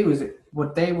what they do is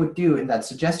what they would do in that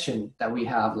suggestion that we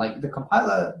have, the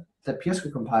compiler, the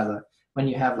PureScript compiler, when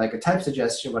you have a type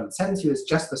suggestion, what it sends you is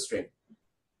just the string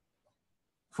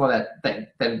for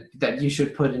that you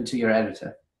should put into your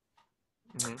editor.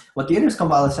 What the interest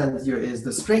compiler sends you is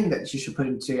the string that you should put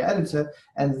into your editor,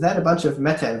 and then a bunch of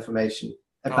meta information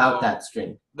about that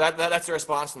string. That's the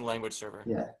response from the language server.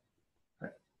 Yeah.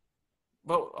 Right.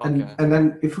 Well, okay. And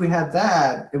then if we had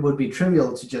that, it would be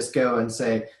trivial to just go and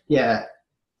say, yeah,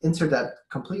 insert that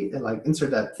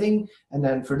insert that thing, and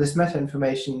then for this meta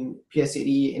information,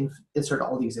 PSCD insert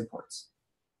all these imports.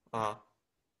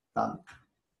 Done.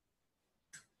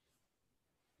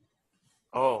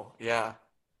 Oh yeah.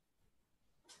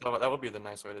 That would be the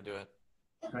nice way to do it.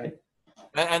 right?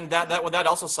 And that would that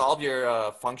also solve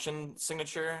your function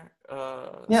signature?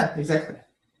 Yeah, exactly.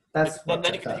 That's what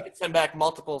then I you thought. can send back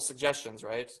multiple suggestions,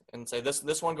 right? And say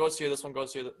this one goes here, this one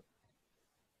goes here,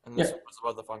 and this Yeah. one goes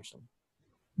above the function.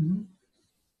 Mhm.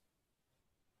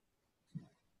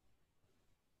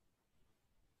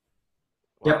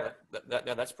 Wow,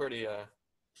 Yep. that's pretty.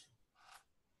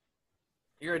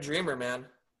 You're a dreamer, man.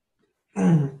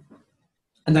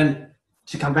 And then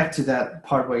to come back to that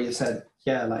part where you said,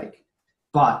 yeah, like,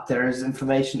 but there is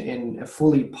information in a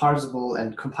fully parsable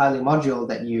and compiling module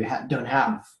that you don't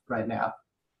have right now.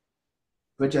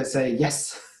 Which I say,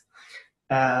 yes.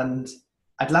 And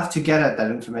I'd love to get at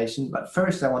that information, but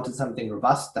first I wanted something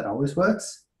robust that always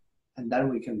works. And then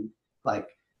we can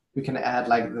add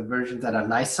like the versions that are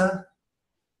nicer.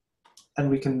 And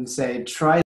we can say, try